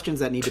 These are questions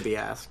that need to be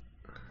asked.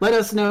 Let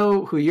us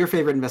know who your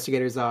favorite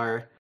investigators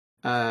are,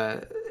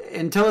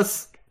 and tell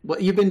us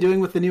what you've been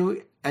doing with the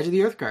new Edge of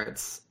the Earth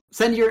cards.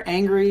 Send your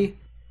angry,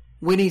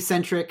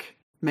 Winnie-centric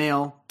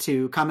mail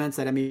to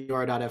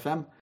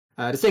comments@mur.fm.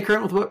 To stay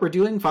current with what we're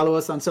doing, follow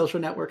us on social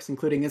networks,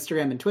 including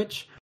Instagram and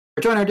Twitch,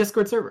 or join our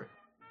Discord server.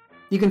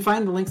 You can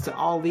find the links to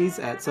all these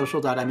at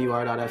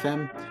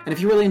social.mur.fm. And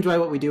if you really enjoy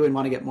what we do and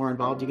want to get more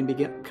involved, you can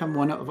become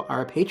one of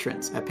our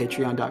patrons at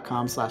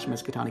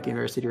patreon.com/Miskatonic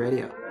University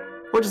Radio.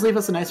 Or just leave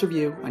us a nice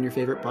review on your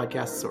favorite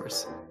podcast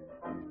source.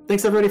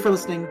 Thanks everybody for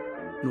listening,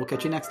 and we'll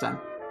catch you next time.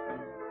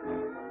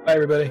 Bye,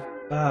 everybody.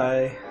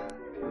 Bye.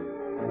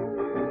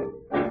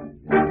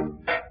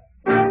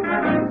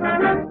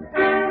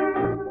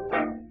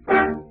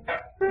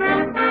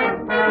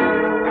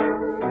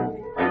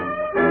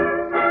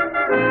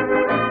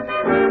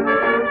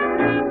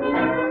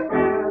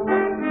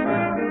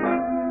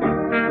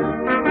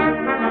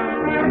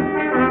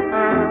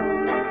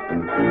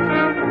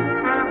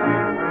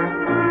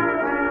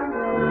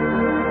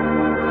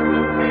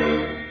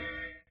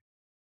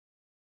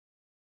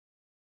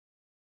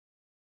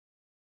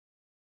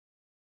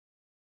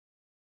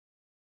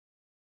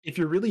 If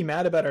you're really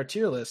mad about our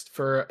tier list,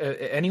 for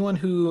anyone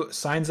who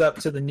signs up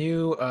to the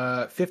new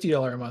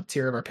 $50 a month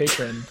tier of our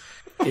patron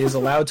is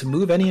allowed to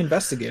move any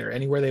investigator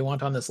anywhere they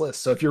want on this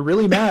list. So if you're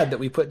really mad that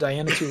we put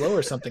Diana too low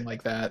or something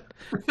like that,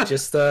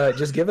 just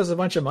give us a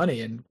bunch of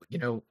money and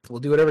we'll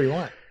do whatever you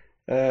want.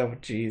 Oh,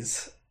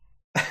 jeez.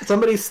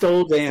 Somebody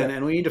stole Dan,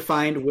 and we need to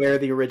find where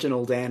the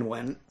original Dan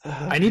went.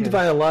 I need to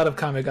buy a lot of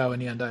Kamigawa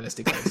Neon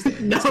Dynasty cards.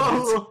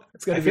 No!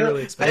 It's going to be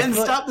really expensive.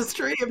 Ben, stop the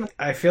stream!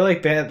 I feel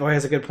like Bad Boy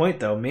has a good point,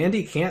 though.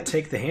 Mandy can't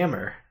take the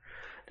hammer.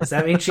 Does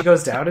that mean she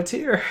goes down a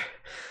tier?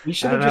 We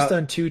should have just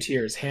done 2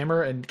 tiers,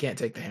 hammer and can't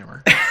take the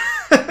hammer.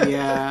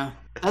 Yeah,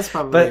 that's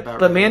probably about right.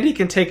 But Mandy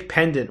can take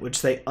pendant,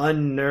 which they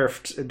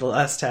unnerfed in the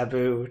last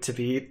taboo to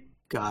be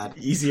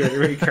easier to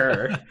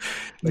recur.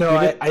 No,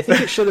 I think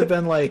it should have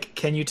been like,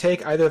 can you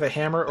take either the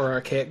hammer or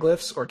archaic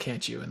glyphs, or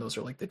can't you? And those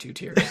are like the 2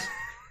 tiers.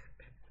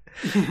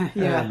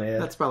 Yeah,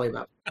 man. that's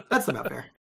about fair.